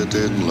sight that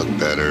didn't look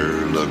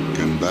better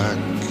looking back.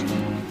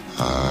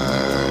 I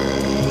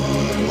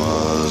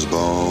was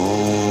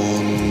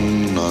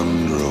born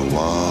under a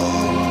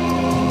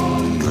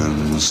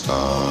wandering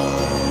star.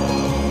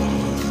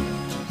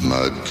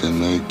 Mud can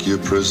make you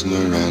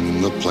prisoner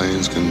and the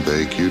plains can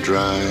bake you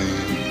dry.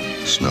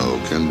 Snow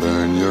can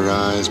burn your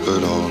eyes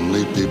but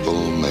only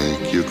people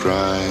make you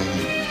cry.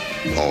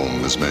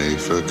 Home is made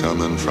for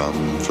coming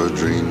from, for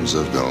dreams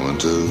of going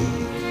to,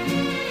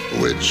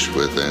 which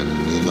with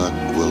any luck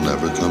will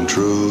never come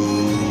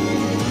true.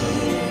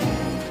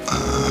 I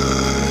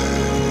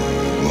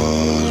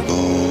was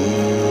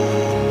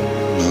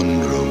born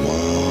under a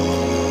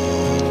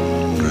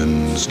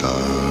wandering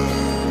star.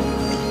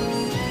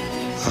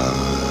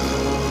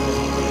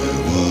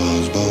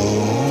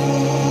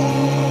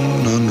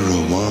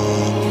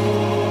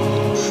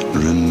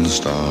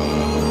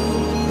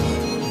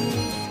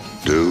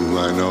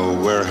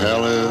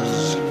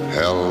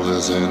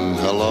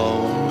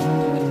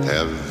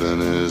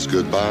 Heaven is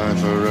goodbye,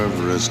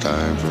 forever it's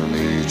time for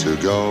me to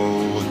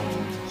go.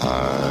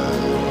 I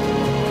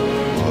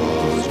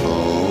was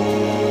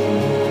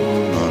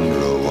born under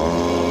a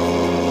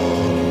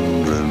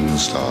wandering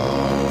star,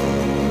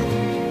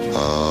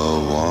 a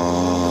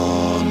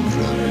wandering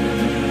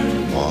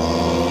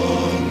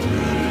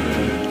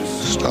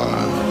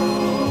star.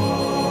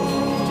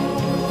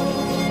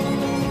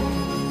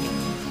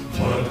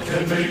 Mud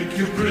can make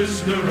you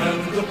prisoner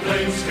and the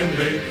plains can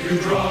make you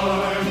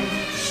dry.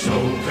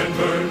 Snow can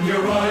burn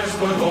your eyes,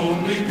 but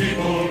only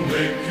people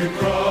make you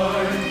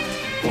cry.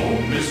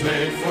 Home is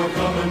made for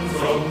coming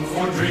from,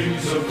 for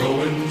dreams of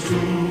going to,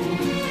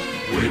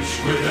 which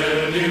with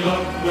any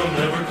luck will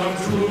never come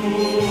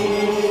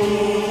true.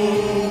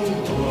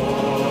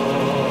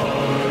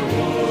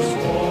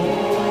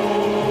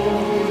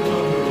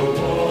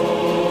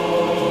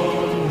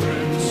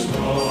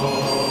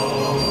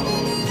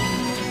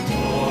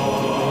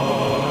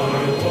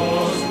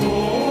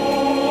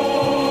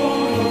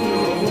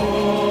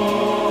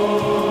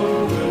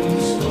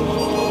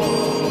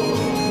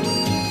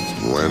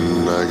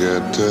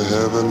 Get to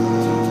heaven,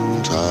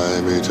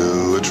 tie me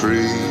to a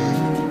tree,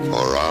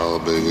 or I'll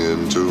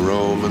begin to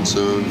roam and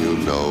soon you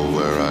know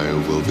where I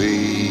will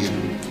be.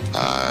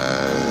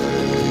 I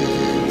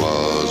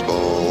was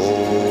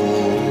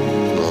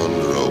born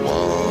under a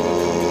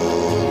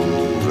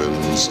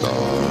wandering star,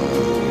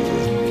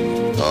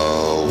 a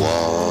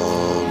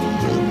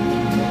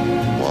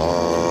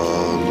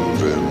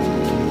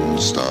wandering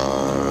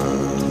star.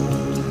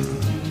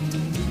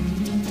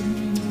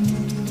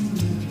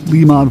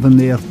 Lee Marvin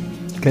there.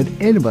 Can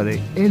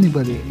anybody,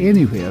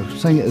 anywhere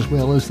sing it as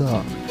well as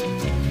that?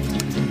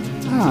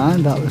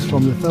 And that was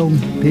from the film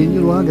Paint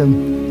Your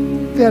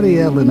Wagon,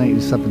 very early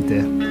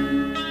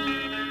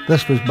 1970.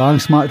 This was bang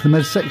smack to the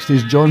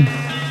mid-60s, John. I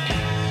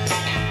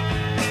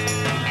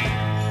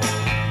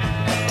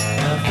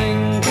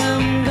think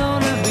I'm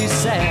gonna be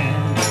sad.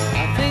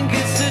 I think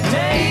it's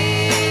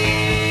today.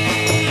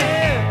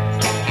 Yeah.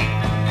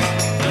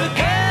 The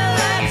girl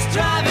that's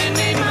driving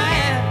me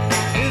mad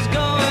is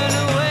going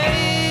away.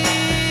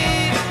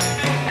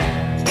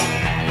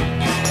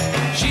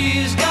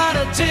 She's got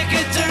a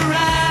ticket to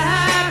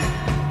ride.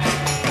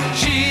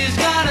 She's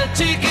got a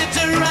ticket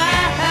to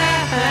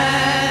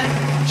ride.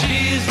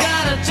 She's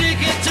got a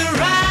ticket to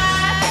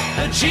ride,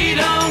 and she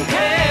don't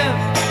care.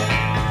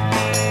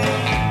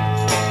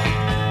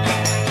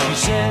 She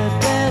said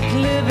that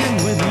living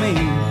with me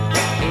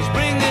was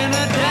bringing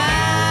her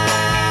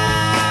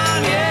down,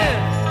 yeah.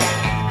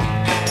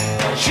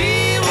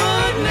 She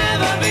would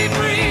never be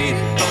free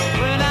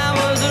when I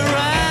was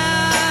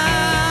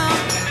around.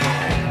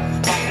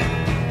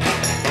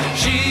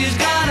 She's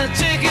got a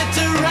ticket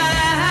to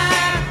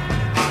ride.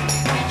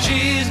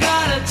 She's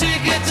got a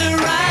ticket to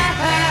ride.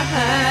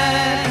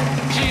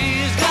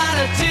 She's got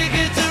a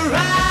ticket to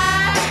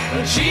ride,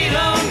 but she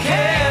don't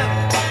care.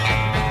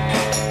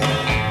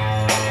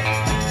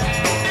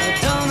 I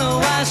don't know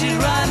why she's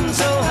riding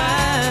so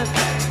high.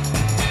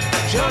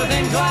 Sure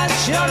think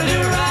twice, sure to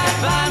do right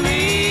by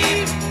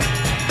me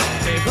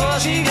before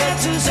she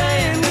gets to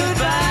saying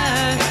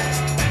goodbye.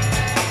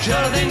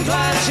 Sure think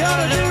twice, sure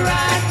to do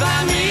right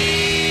by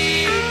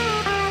me.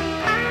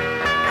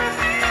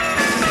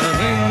 I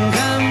think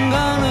I'm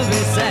gonna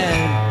be sad.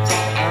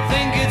 I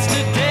think it's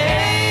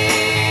today,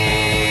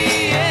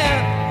 yeah.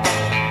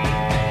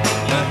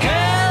 The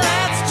girl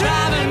that's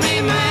driving me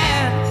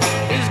mad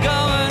is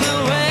going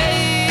away,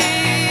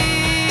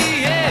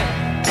 yeah.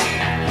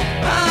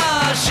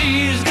 Ah,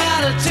 she's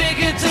got a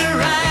ticket to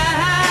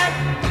ride.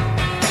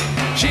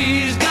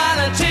 She's got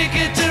a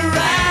ticket to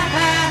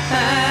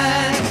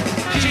ride.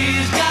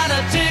 She's got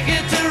a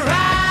ticket to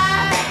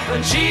ride,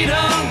 but she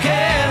don't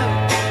care.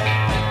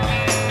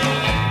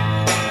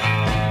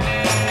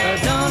 I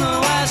don't know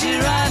why she's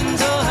riding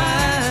so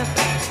high.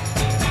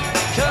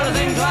 Sure to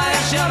think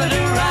twice, sure to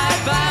do right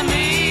by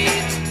me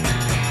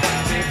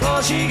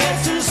before she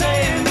gets to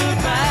saying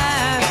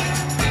goodbye.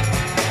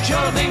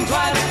 Sure to think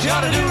twice,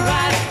 sure to do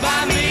right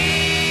by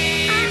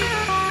me.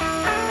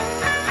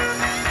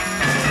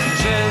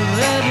 Said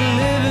that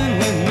living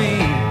with me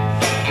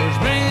was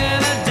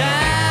bringing her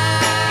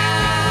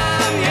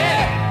down,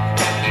 yeah.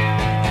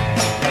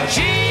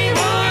 She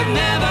would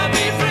never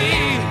be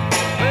free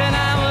when I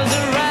was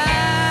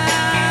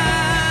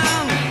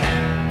around.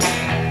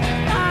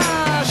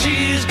 Ah,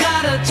 she's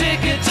got a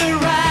ticket to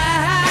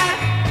ride.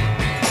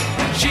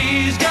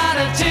 She's got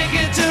a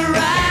ticket to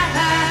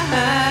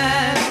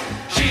ride.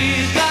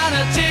 She's got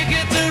a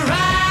ticket to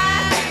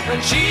ride,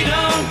 but she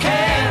don't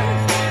care.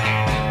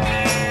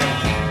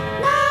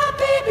 My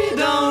baby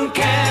don't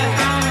care.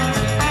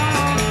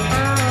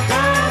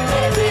 My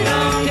baby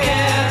don't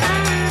care.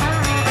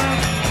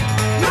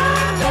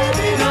 My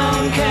baby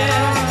don't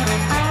care.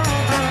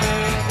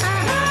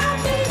 My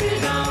baby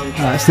don't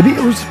care. It's the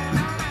Beatles.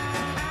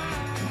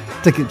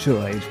 Ticket to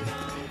Ride.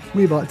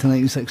 Way back to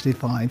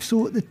 1965.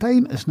 So the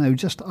time is now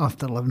just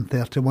after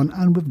 11:31,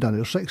 and we've done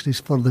our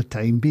 60s for the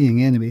time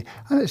being anyway.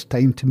 And it's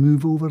time to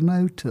move over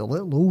now to a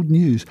little old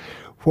news.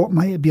 What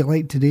might it be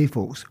like today,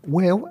 folks?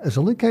 Well, as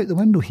I look out the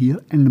window here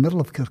in the middle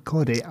of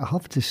Kirkcaldy, I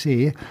have to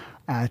say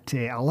at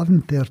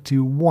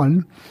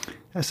 11:31,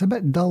 it's a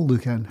bit dull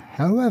looking.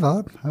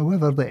 However,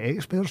 the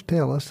experts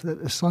tell us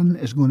that the sun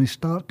is going to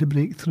start to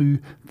break through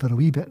for a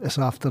wee bit this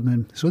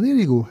afternoon. So there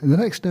you go. In the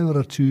next hour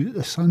or two,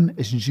 the sun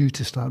is due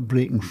to start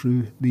breaking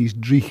through these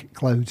dreich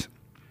clouds.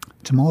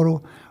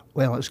 Tomorrow,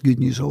 well, it's good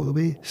news all the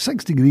way.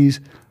 6 degrees,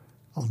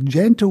 a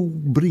gentle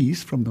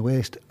breeze from the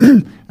west,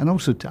 and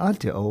also to add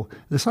to it all,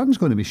 the sun's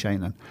going to be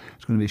shining.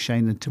 It's going to be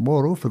shining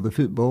tomorrow for the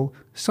football,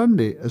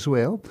 Sunday as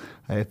well,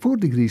 4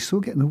 degrees,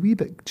 so getting a wee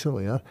bit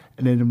chillier,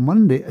 and then on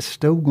Monday it's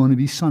still going to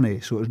be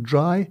sunny, so it's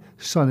dry,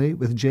 sunny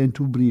with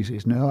gentle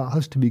breezes. Now that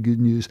has to be good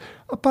news,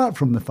 apart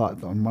from the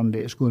fact that on Monday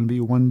it's going to be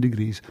 1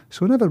 degrees.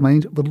 So never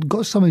mind, we've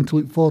got something to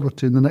look forward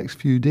to in the next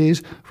few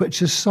days,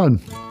 which is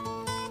sun.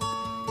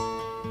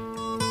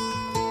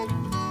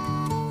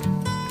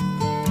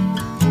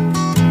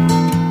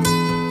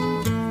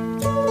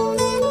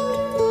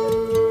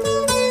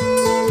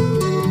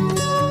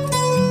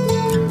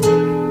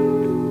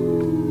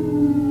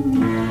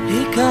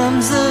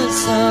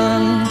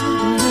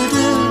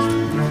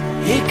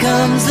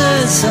 Comes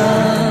the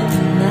sun,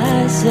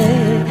 I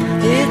say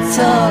it's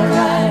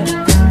alright.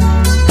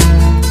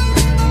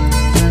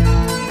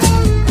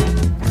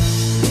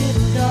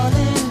 Little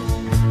darling,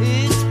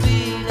 it's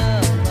been a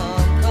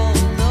long,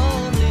 cold,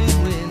 lonely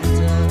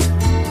winter.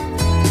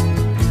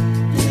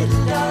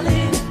 Little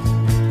darling,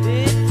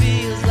 it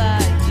feels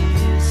like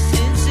years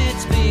since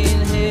it's been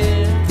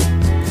here.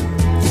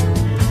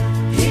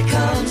 Here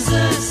comes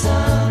the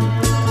sun.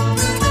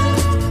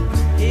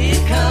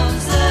 Here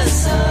comes the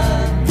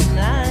sun.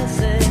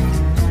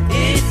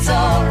 It's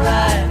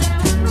alright.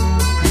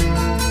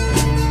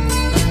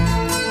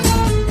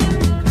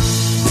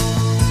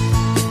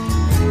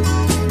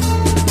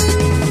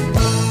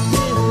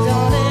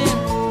 Darling,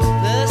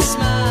 the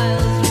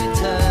smiles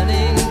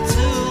returning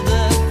to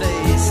the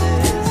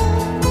faces.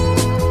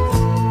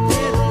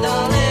 Little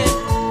darling,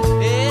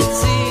 it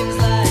seems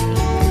like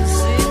years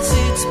since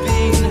it's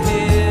been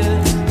here.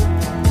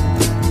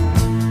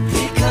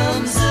 Here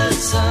comes the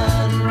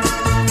sun.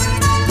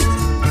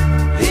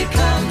 Here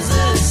comes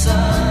the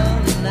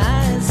sun.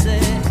 I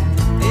say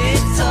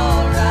it's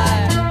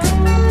alright.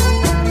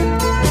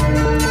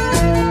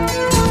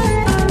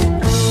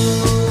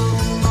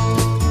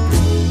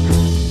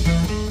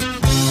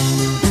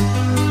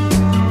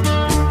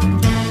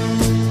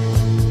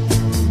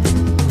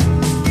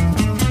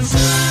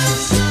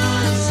 Sun,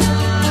 sun,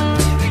 sun,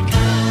 here it comes. Sun, sun, sun, here it comes.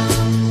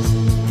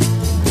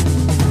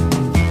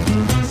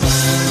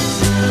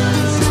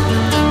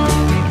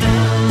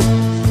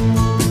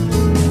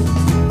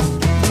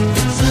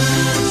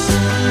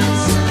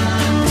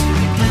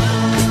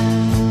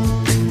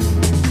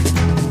 sun,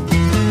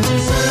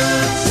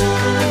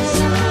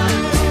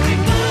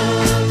 sun,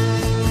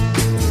 here it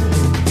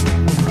comes. Sun, sun, sun,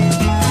 here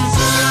it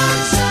comes. Sun,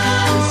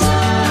 sun,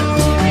 sun,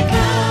 here it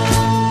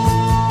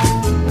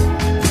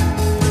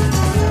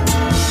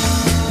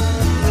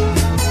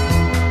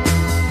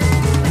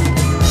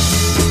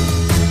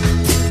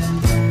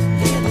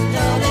Little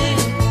darling,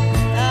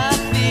 I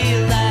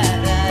feel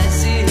that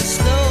ice is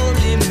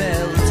slowly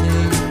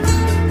melting.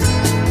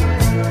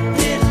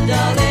 Little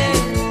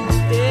darling,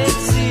 it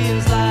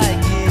seems like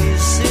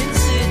years since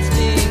it's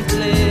been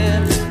clear.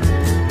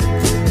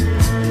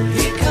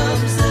 Here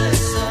comes the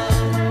sun.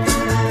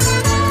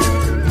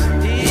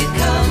 Here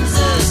comes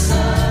the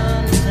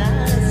sun. I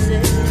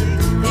say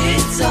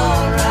it's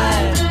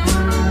alright.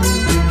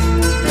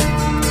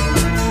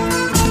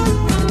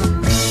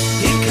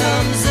 Here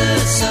comes the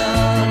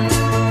sun.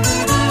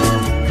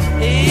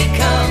 Here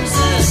comes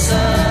the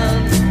sun.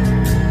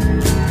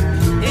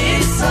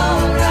 It's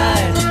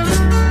alright.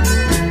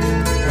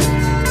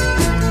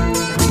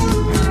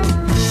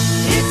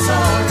 It's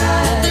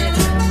alright.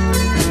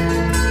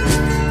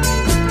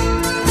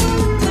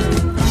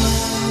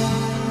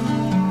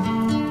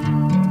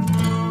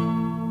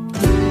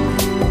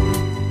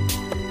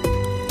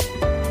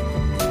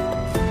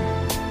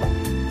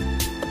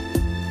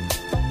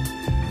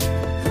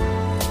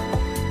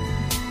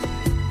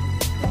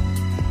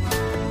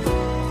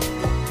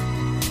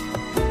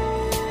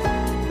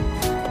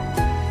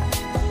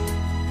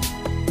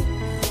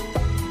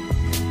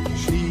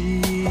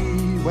 She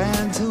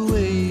went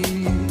away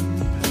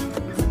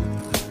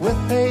with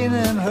pain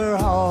in her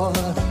heart,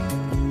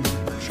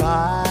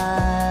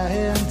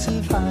 trying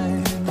to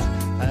find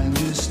a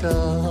new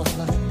start.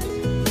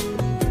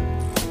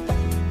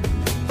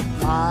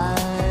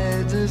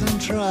 I didn't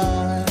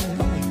try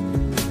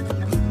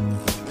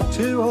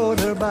to hold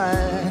her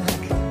back,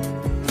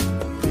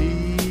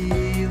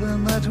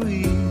 feeling that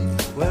we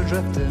were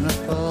drifting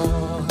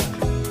apart.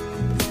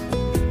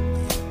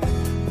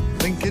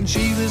 Thinking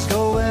she was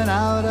going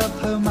out of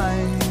her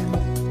mind,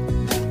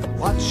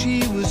 what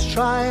she was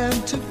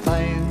trying to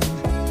find,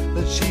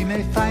 that she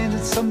may find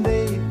it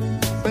someday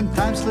when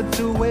time slipped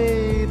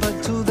away.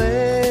 But till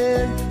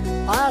then,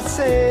 I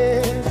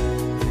said,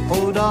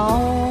 hold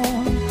on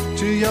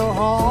to your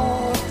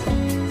heart,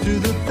 to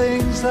the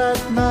things that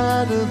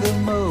matter the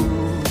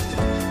most.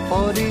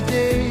 40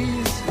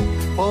 days,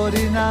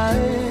 40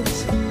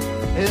 nights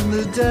in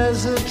the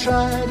desert,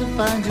 try to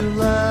find your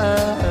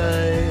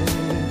light.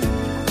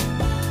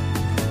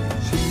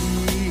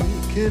 She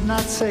could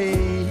not say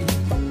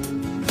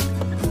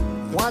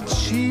what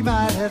she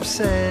might have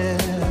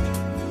said,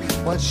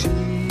 what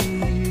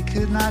she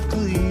could not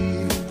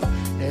glean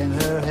in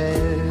her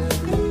head.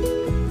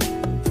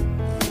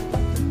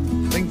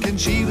 Thinking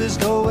she was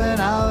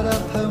going out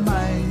of her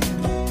mind,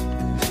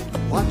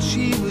 what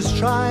she was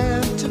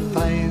trying to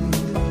find,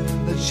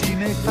 that she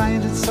may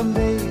find it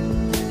someday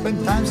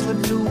when time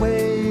slipped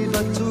away.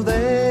 But till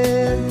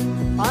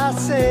then, I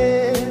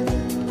said,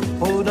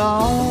 hold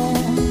on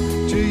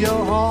to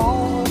your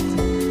heart,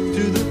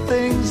 to the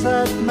things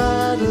that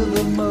matter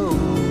the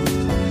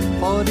most.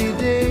 40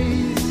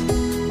 days,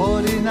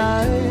 40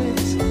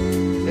 nights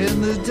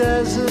in the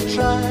desert,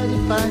 try to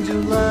find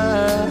your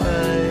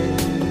light.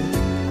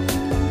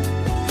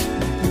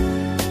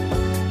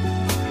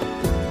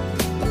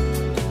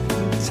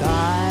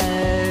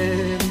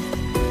 Time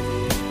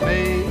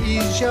may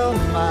ease your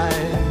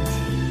mind,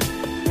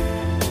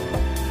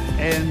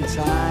 and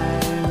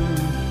time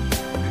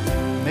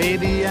may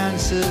be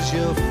answers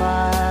you'll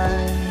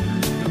find.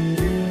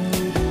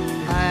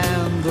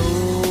 And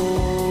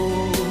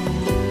though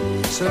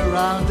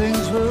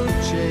surroundings will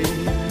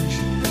change,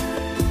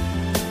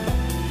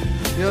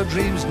 your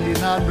dreams need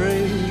not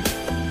break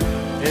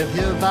if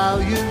your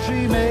values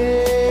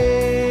remain.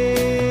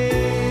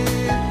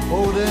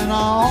 Holding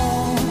on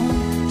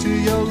to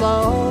your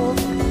love,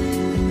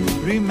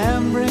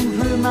 remembering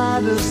who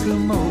matters the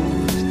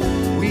most.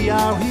 We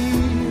are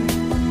here,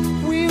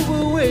 we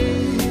will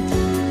wait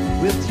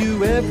with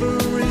you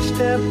every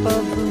step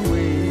of the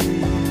way.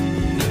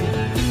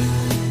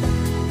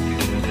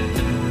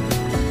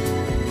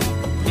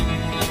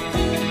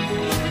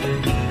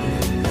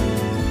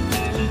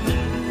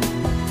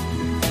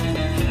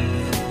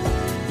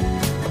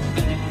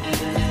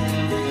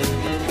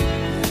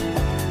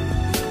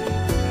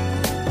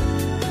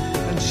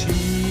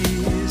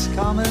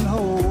 Coming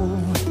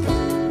home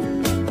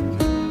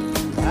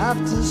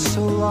after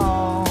so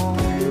long,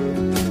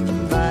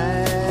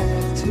 back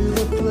to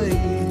the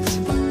place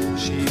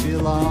she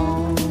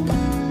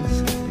belongs.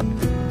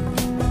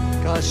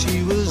 'Cause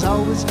she was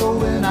always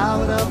going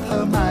out of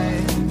her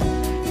mind.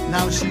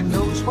 Now she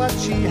knows what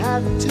she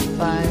had to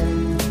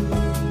find.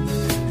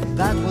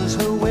 That was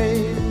her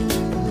way,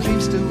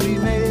 dreams still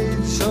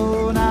remain.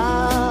 So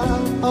now,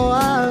 oh,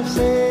 I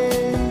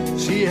say,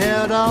 she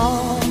held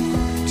on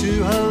to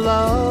her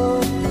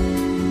love,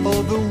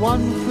 oh, the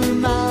one who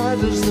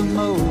matters the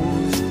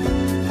most.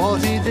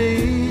 40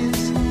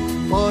 days,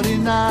 40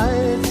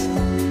 nights,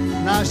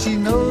 now she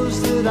knows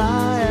that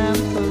I am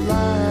for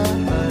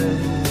life.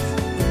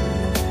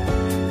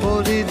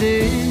 40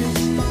 days,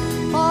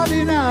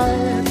 40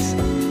 nights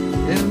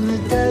in the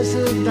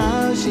desert,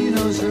 now she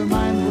knows her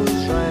mind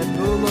was right.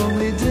 No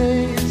lonely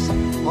days,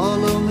 or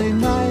lonely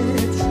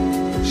nights,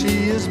 she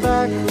is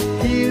back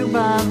here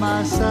by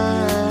my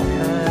side.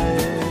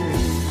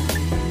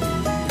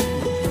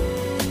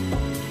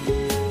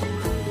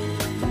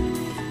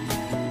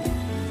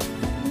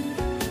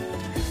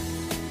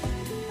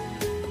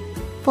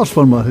 First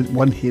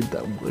one here,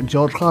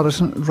 George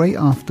Harrison, right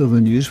after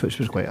the news, which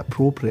was quite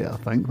appropriate, I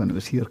think, when it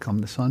was Here Come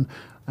the Sun.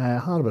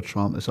 Harbour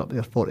Tramp is up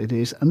there, 40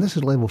 days, and this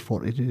is level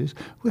 40 days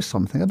with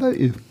Something About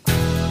You.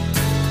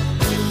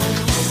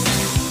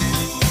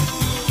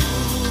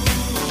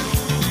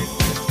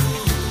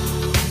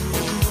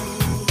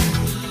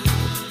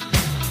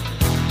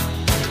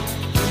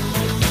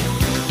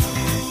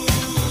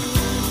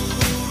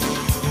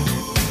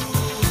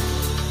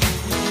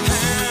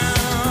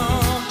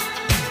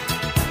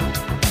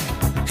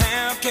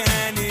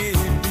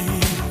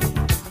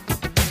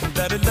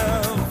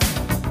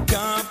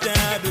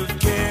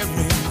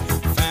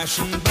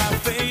 Fashioned by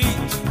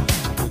fate,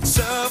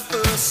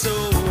 suffer so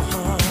hard.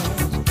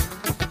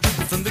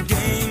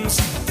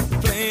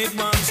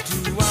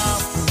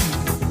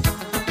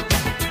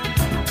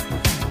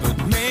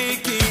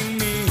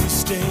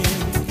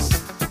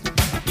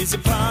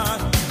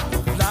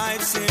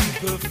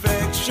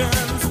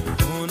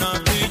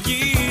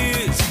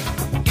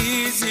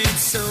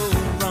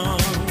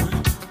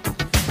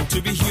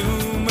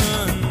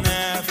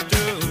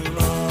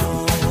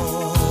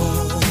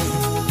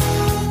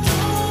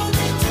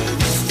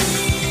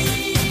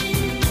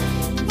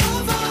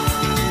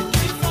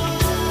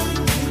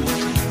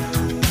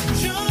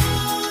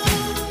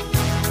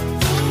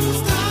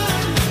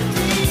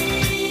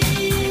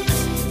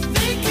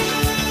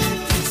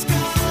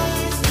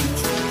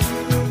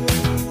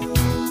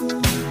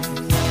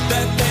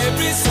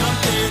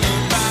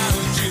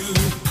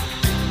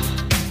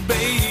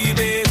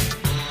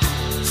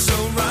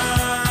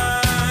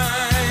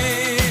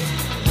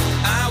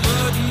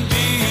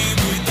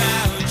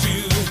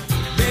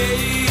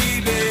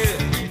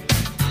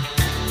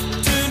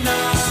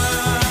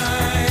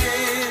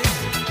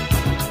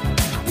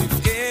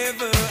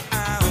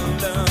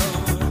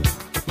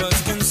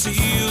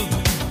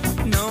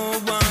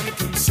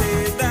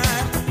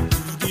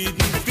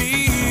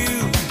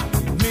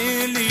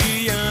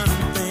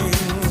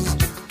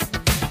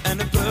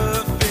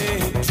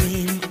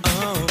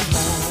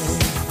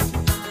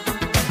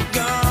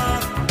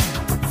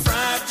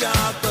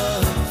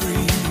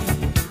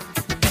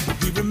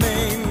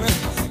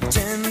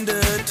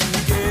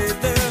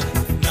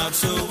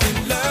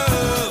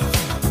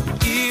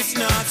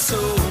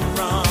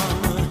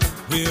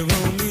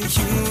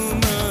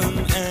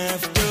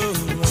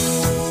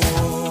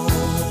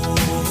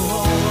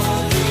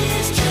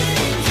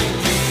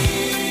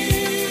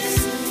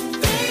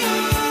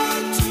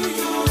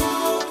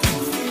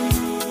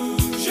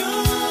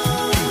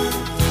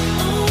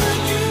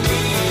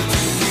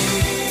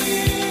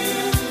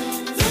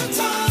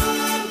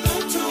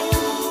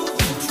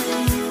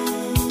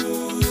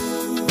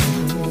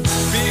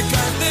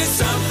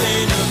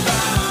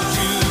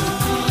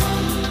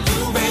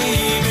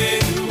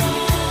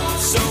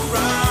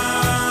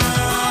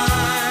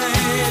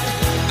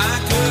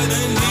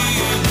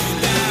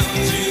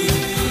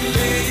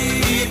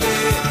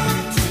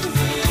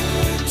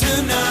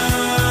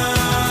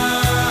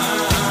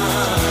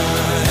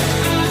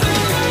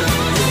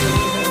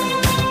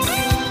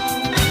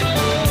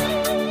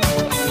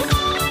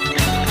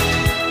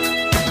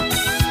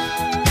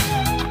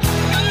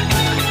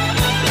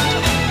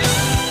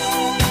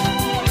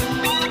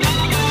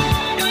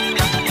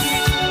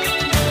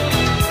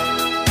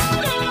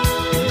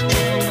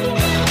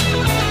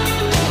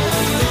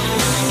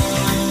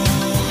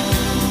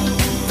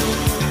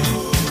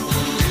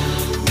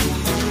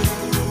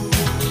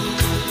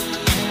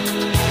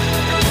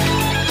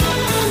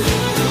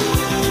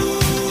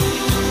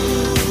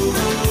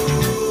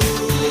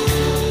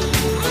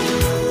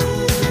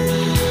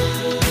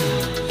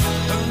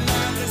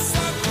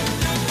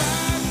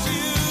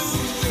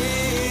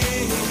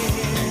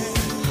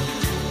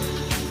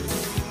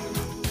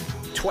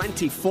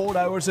 24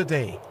 hours a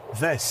day.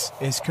 This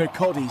is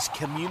Kirkcaldy's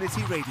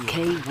Community Radio.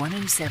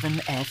 K107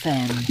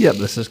 FM. Yep,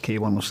 this is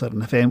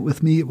K107 FM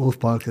with me, Wilf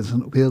Parkinson,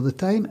 where the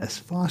time is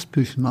fast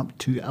pushing up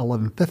to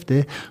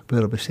 11:50,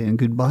 where I'll be saying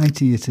goodbye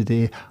to you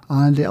today,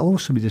 and I'll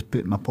also be just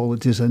putting my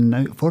apologies in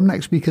now for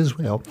next week as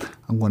well.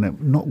 I'm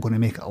not going to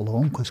make it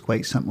along, because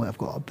quite simply I've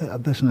got a bit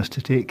of business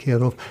to take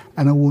care of,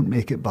 and I won't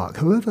make it back.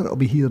 However, I'll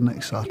be here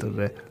next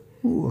Saturday.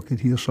 Oh, I could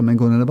hear something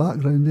going in the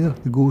background there.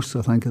 The ghosts,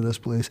 I think, of this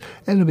place.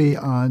 Anyway,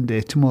 and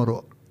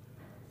tomorrow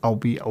I'll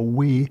be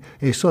away.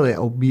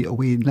 I'll be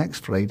away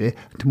next Friday.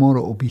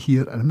 Tomorrow I'll be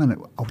here in a minute.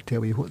 I'll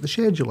tell you what the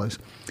schedule is.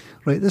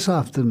 Right, this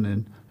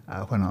afternoon,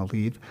 when I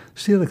leave,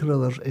 Sarah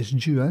Carruthers is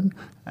due in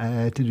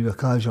to do a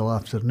casual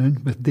afternoon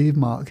with Dave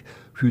Mark,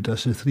 who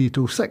does the 3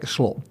 till 6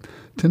 slot.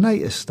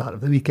 Tonight is start of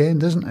the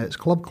weekend, isn't it? It's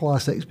Club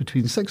Classics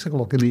between 6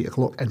 o'clock and 8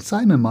 o'clock, and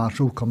Simon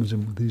Marshall comes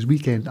in with his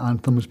weekend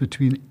anthems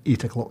between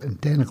 8 o'clock and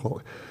 10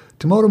 o'clock.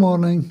 Tomorrow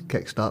morning,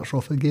 kick starts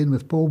off again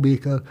with Paul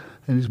Baker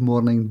and his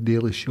morning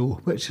daily show,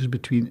 which is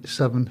between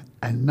 7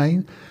 and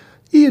 9.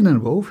 Ian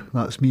and Wilf,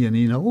 that's me and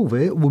Ian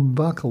Olve, will be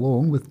back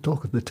along with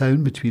Talk of the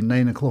Town between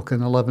 9 o'clock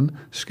and 11.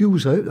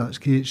 Schools Out, that's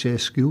KHS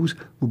Schools,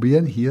 will be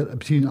in here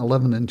between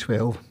 11 and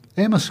 12.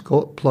 Emma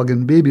Scott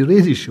plug-in Baby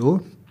Radio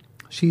Show.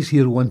 She's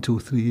here 1 till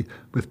 3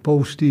 with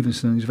Paul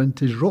Stevenson and his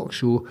Vintage Rock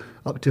Show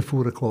up to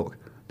 4 o'clock.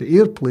 The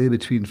Airplay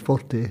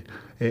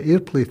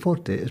Airplay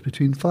 40 is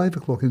between 5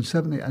 o'clock and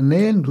 7. And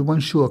then the one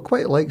show I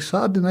quite like,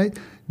 Saturday night,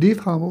 Dave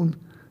Hamilton,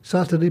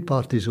 Saturday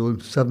Party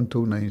Zone, 7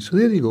 till 9. So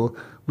there you go.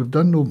 We've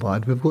done no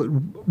bad. We've got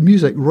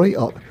music right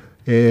up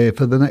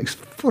for the next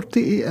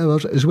 48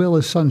 hours, as well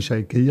as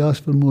sunshine. Can you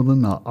ask for more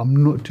than that? I'm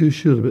not too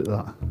sure about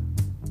that.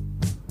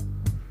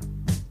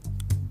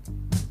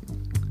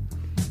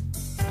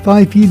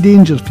 5E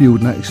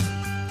Dangerfield next.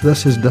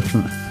 This is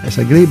different. It's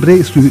a great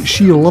breakthrough.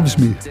 She loves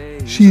me.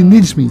 She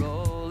needs me.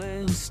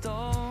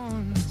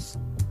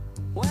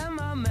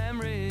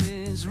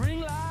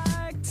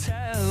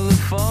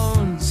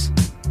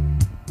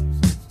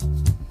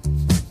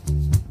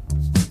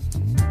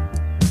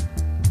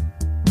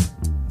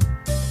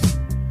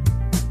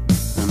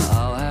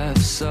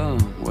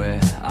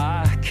 Somewhere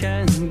I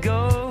can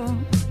go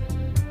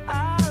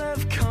out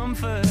of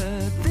comfort.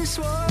 This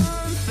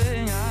one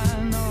thing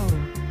I know.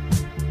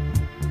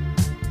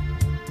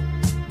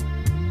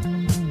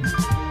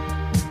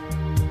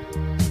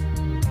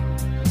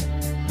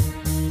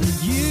 That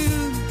you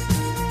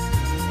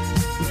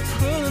would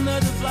pull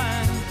another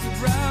blanket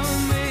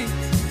around me.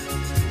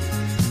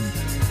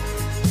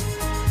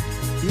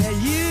 Yeah,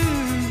 you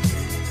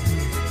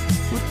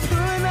would pull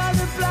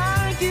another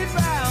blanket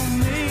around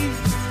me.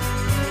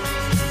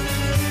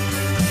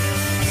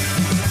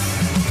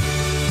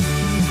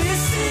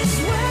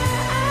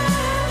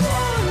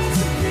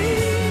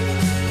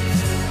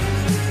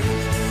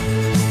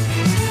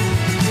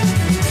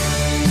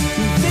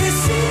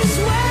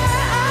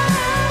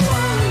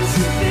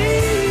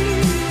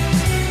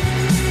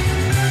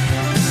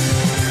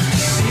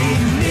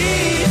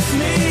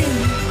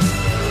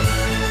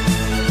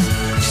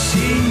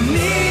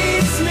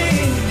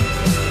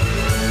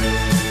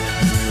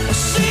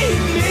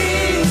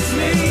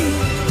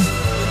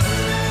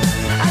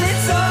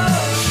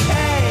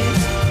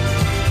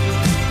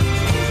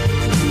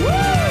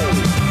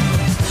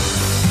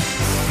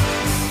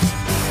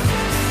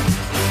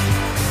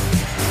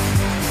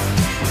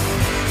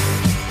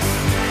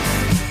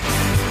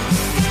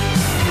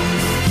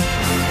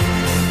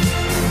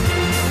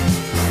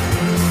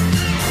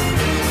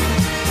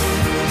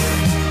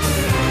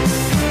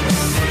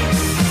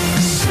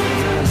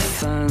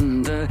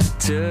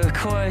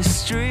 Turquoise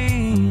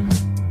stream,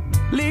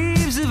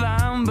 leaves of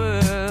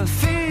amber,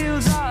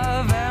 fields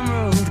of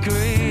emerald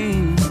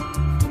green.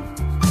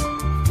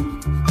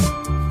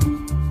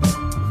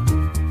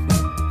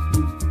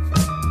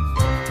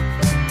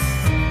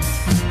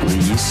 When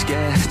you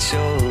sketch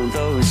all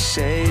those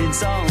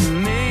shades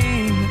on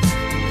me,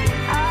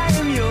 I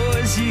am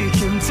yours, you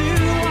can do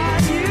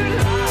what you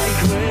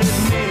like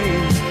with me.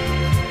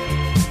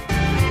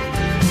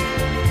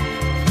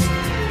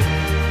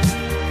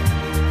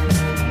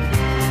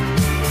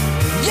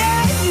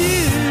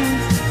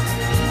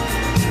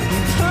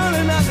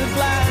 Another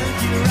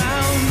blanket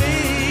around me.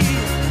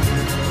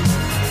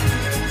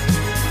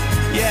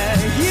 Yeah,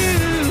 you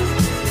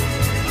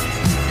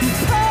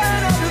put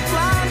another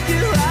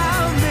blanket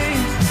around me.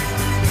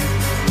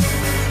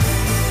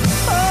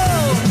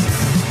 Oh,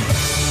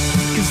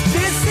 'cause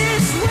this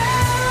is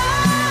where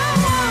I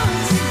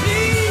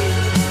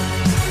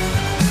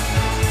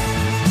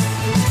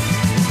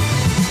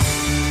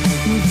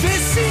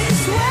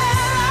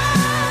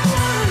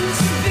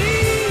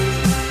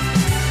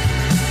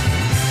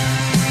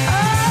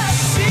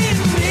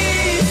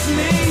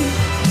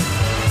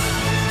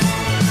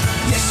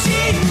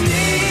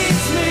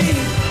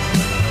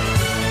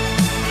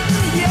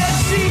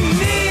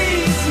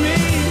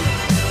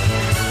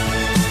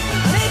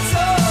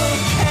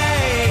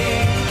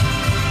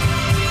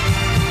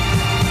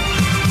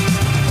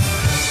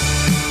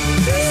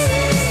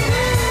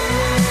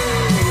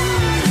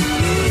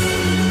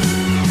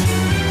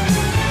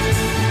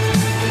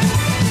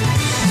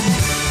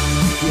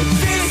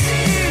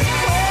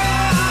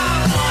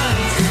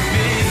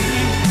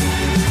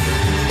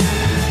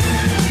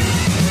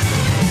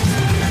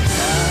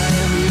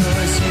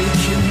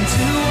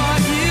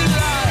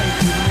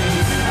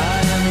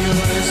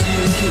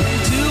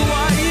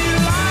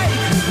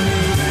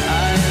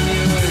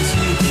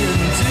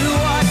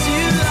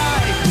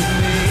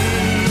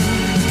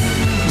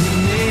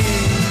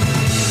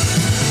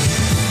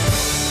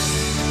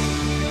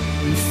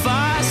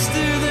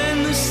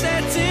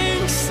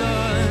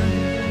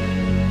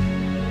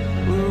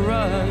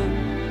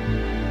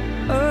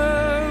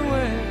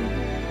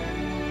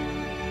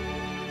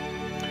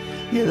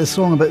Yeah, the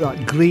song about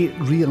that great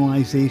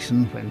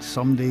realisation when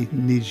somebody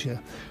needs you.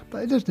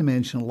 But it doesn't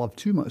mention love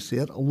too much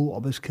there, although I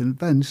was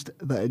convinced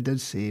that it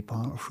did say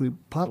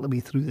partly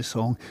way through the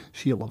song,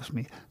 she loves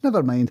me.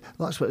 Never mind,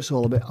 that's what it's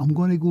all about. I'm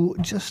going to go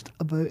just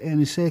about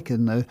any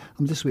second now.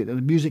 I'm just waiting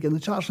for the music and the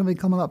charts will be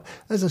coming up.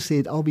 As I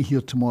said, I'll be here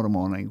tomorrow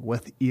morning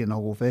with Ian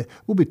Olve.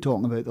 We'll be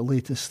talking about the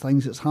latest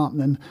things that's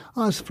happening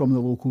as from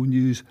the local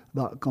news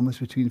that comes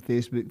between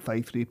Facebook,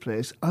 Five Free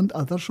Press and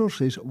other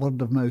sources,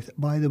 word of mouth.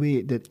 By the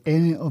way, did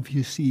any of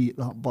you see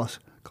that bus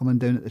coming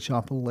down at the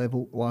chapel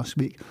level last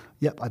week?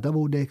 Yep, a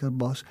double-decker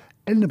bus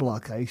in the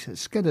black ice. It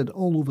skidded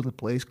all over the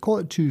place,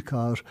 caught 2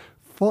 cars.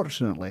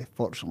 Fortunately,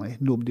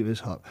 nobody was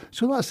hurt.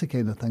 So that's the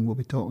kind of thing we'll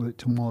be talking about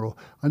tomorrow.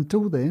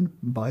 Until then,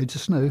 bye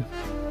just now.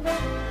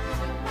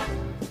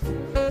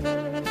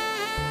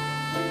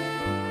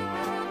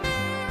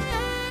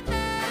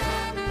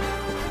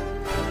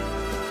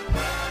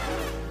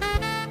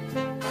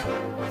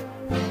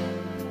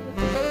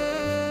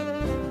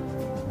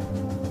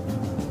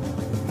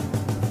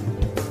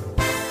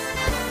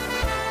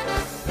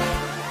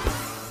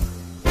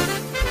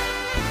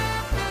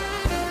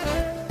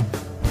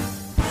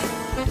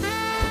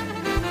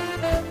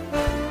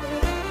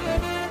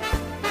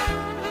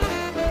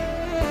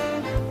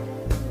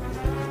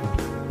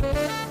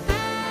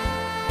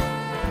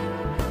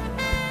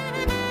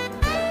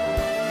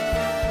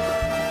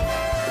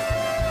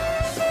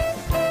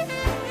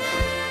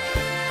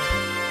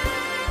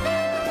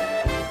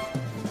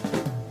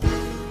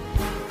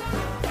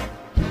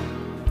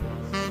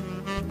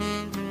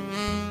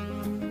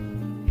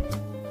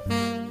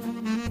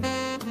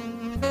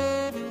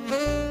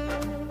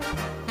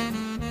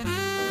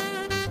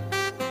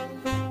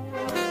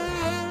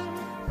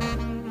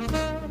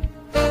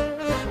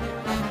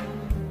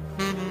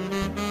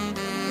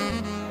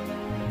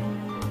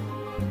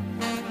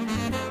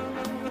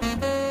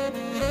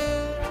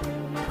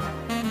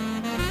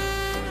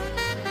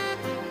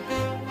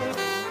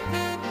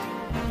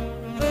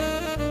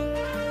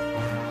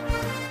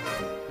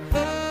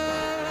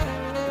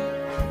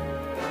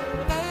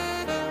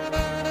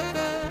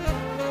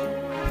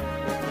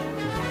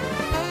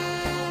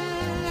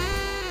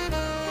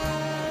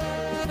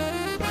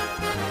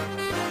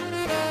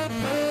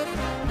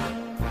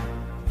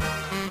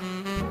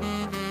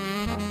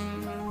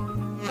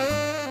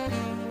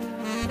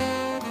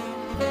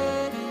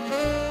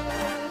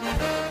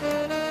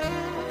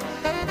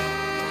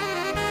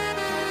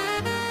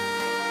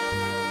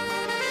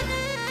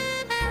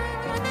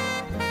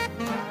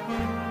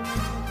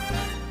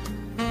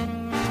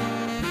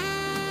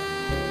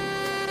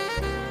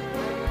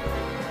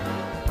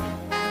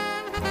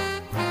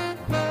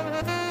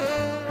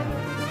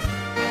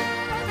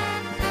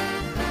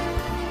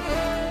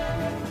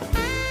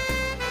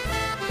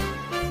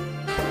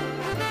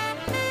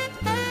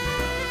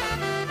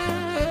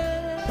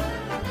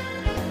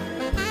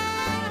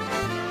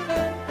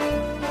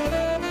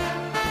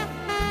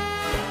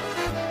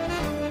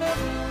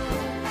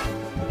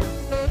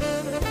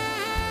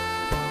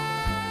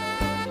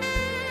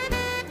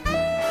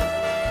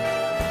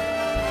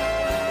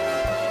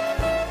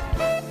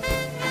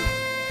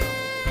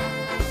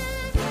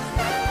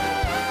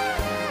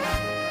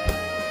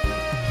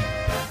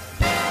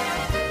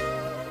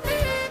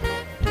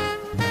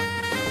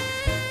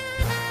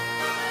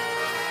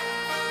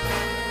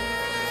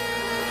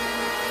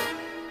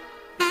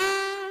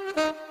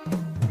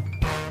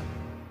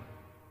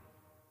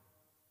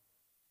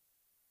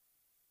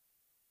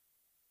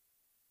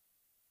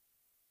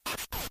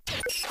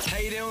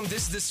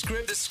 This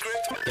is the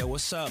script. Yo,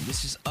 what's up?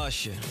 This is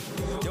Usher.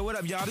 Yo, what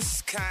up, y'all? This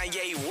is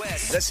Kanye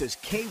West. This is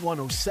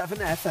K107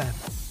 FM.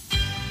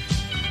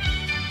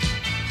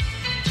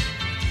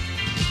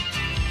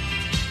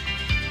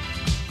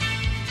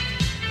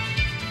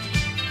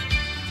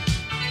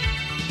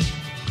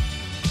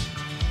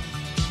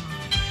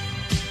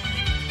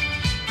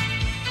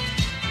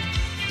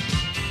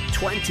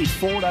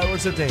 "24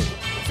 hours a day.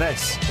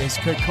 This is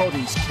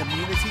Kirkcaldy's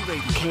Community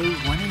Radio.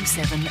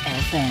 K107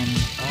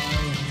 FM.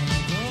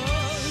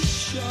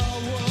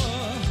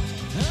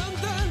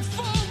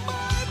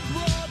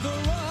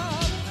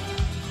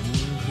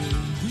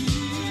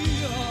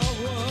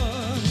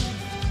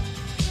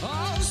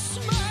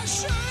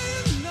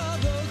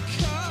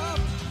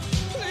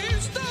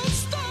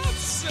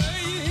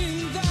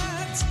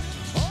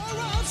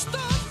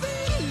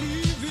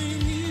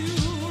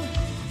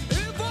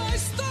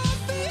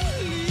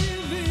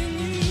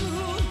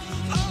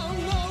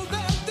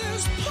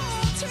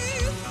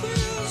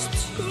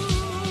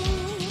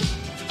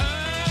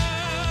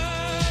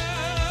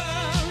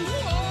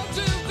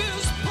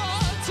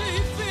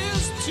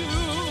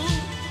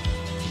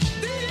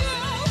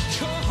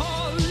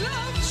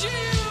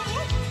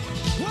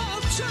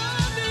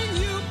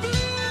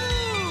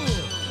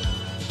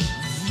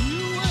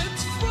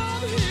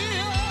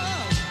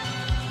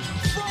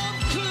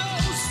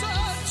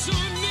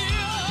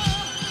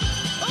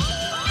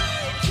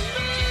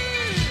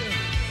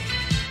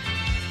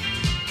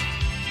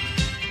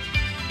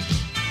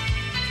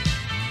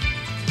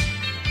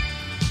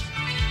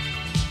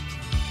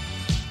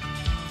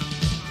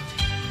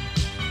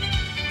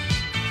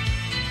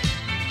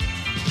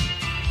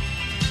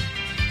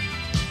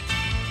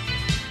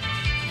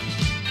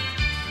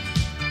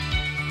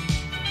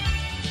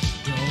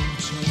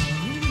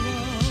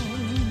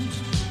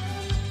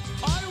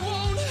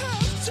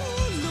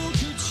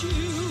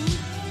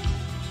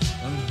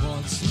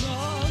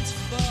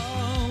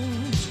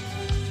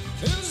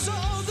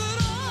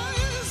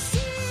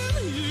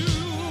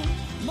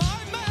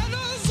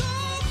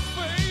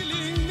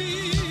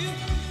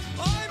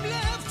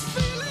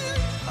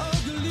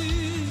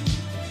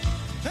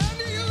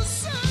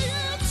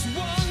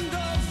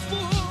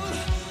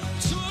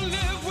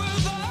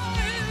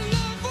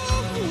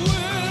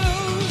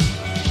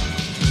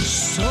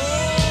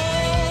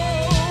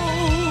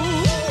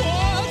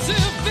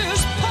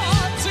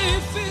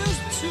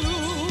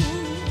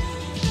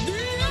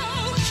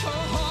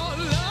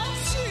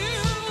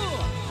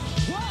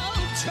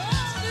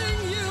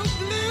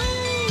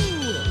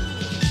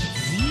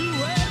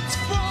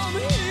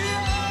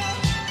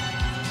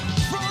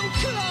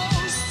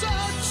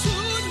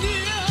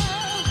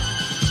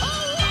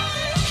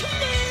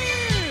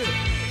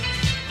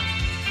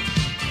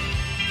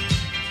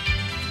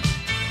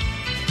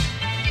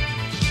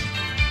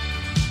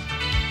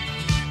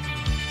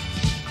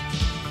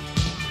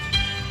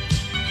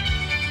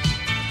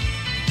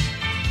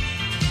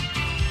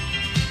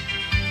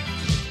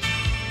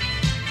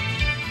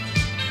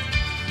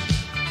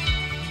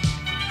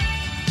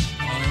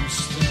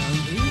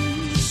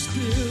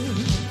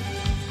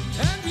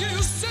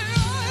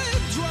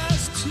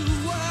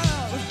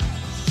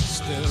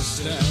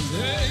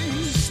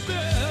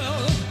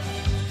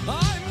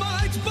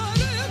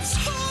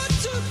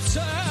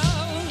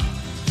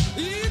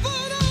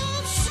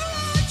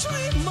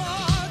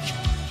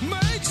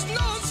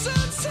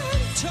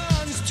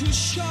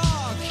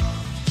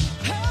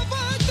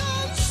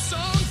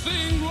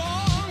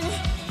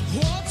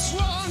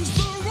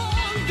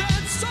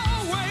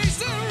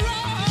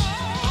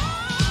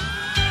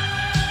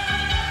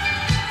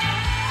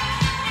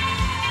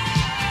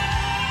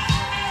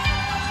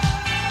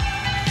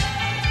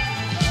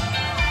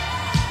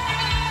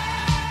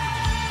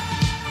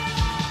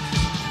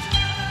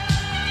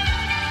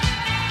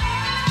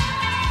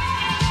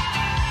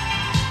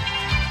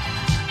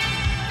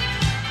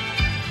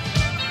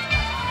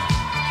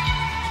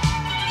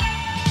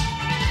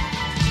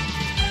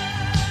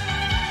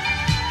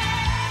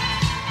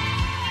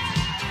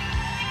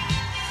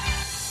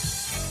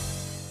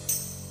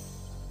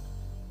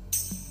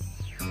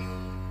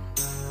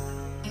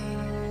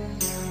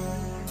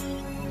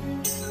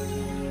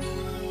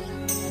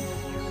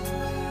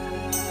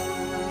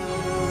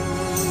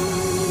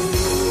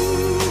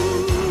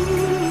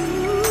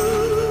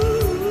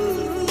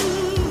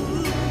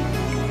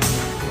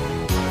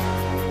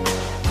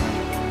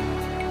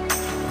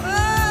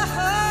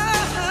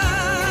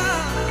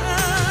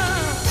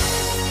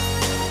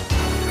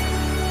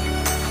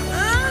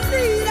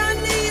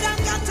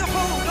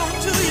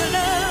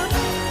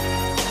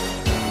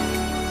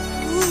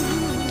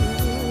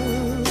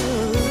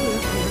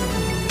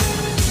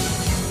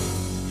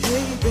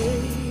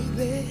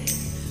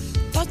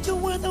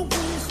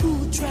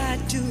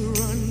 have to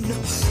run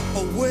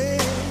away.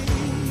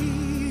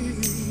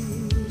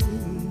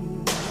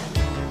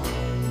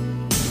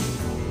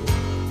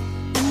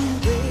 Ooh,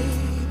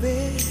 baby,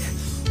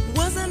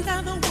 wasn't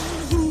I the one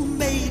who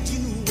made you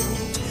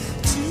want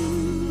to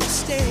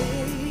stay?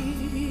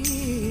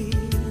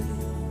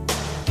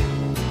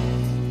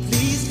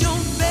 Please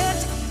don't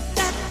bet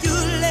that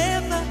you'll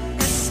ever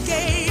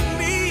escape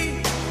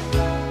me.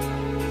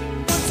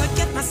 Once I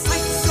get my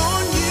sights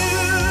on you,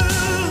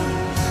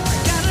 I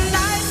got a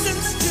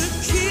license to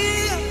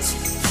kill,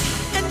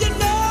 and you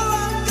know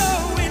I'm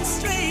going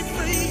straight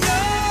for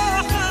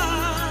your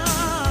heart.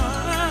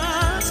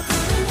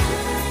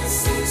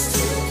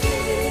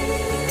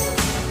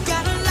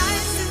 Got a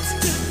license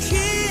to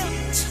kill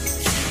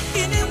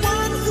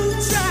anyone who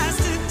tries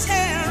to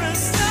tear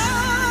us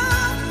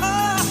apart.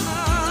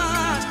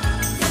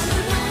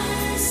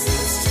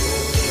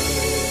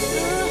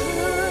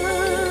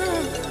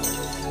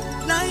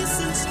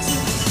 License to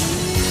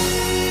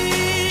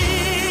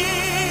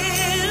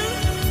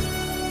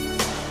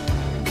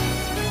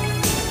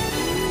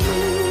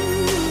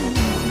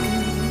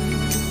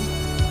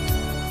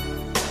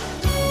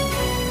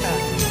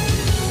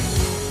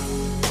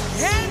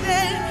Hey,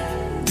 baby,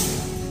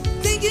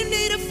 think you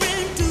need a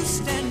friend to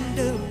stand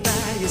up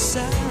by your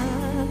side?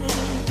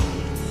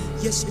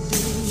 Yes, you do.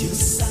 Your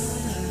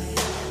side.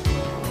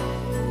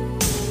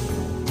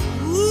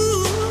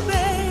 Ooh,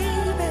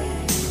 baby,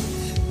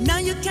 now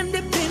you can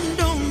depend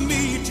on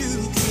me to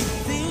keep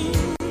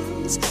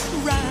things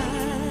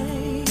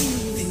right.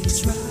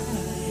 Things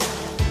right.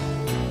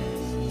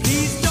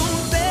 Please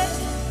don't bet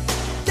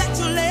that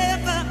you'll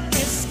ever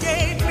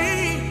escape me.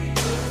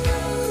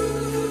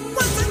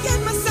 Once I get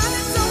my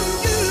sights on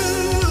you,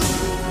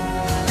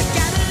 I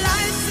got a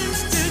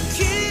license to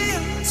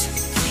kill,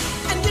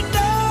 and you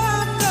know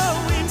I'm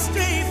going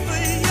straight for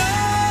your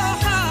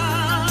heart.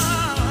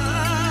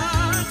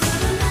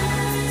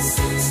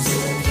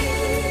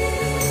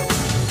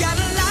 Got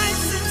a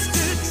license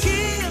to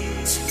kill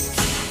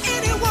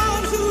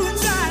anyone who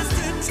tries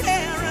to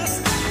tear us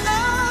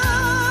apart.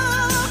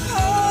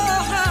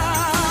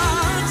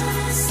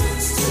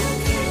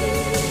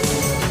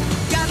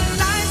 Got a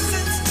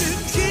license to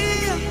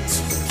kill,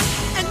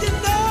 and you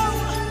know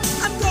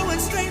I'm going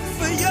straight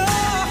for your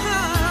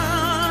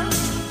heart.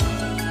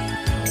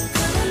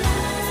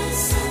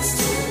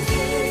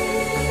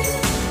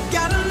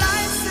 Got a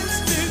license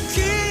to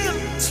kill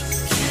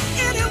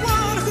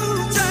anyone who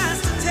tries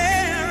to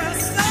tear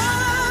us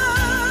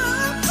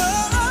apart.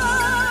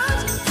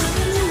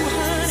 Ooh,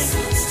 honey.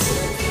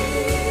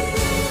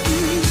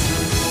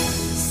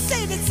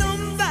 Say that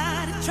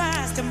somebody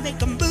tries to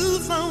make a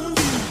move on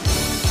you.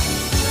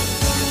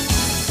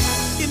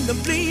 In the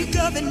blink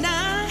of an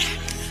eye,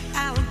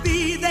 I'll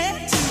be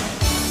there too.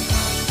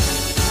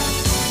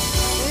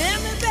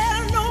 And they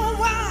better know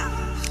why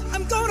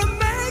I'm gonna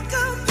make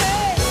them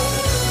pay.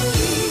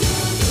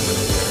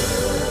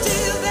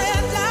 Till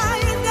their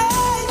dying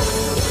day.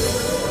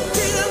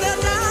 Till their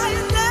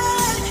dying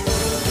day.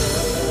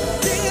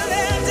 Till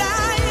their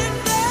dying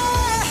day.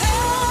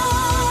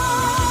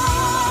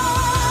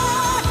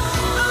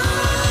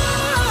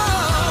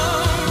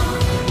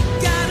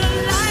 Got a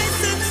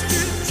license to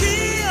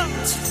kill,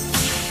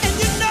 and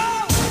you know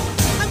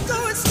I'm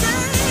going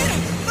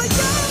straight for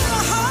your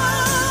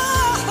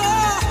heart.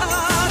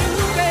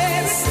 Ooh,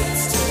 baby.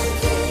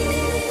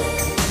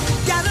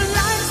 Got a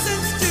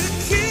license to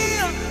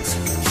kill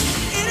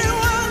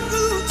anyone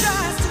who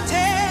tries to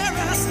tear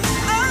us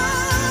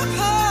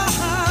apart.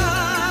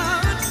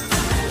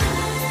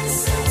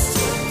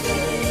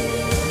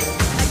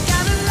 I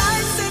got a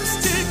license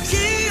to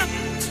kill,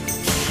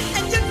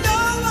 and you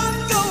know I'm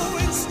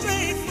going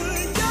straight for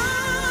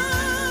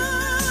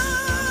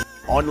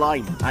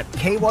Online at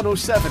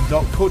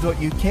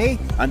k107.co.uk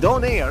and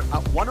on air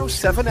at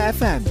 107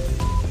 FM.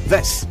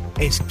 This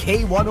is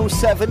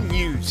K107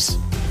 News.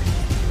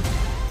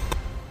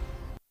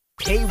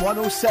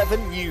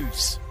 K107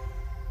 News.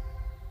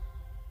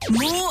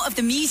 More of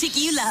the music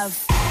you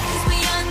love.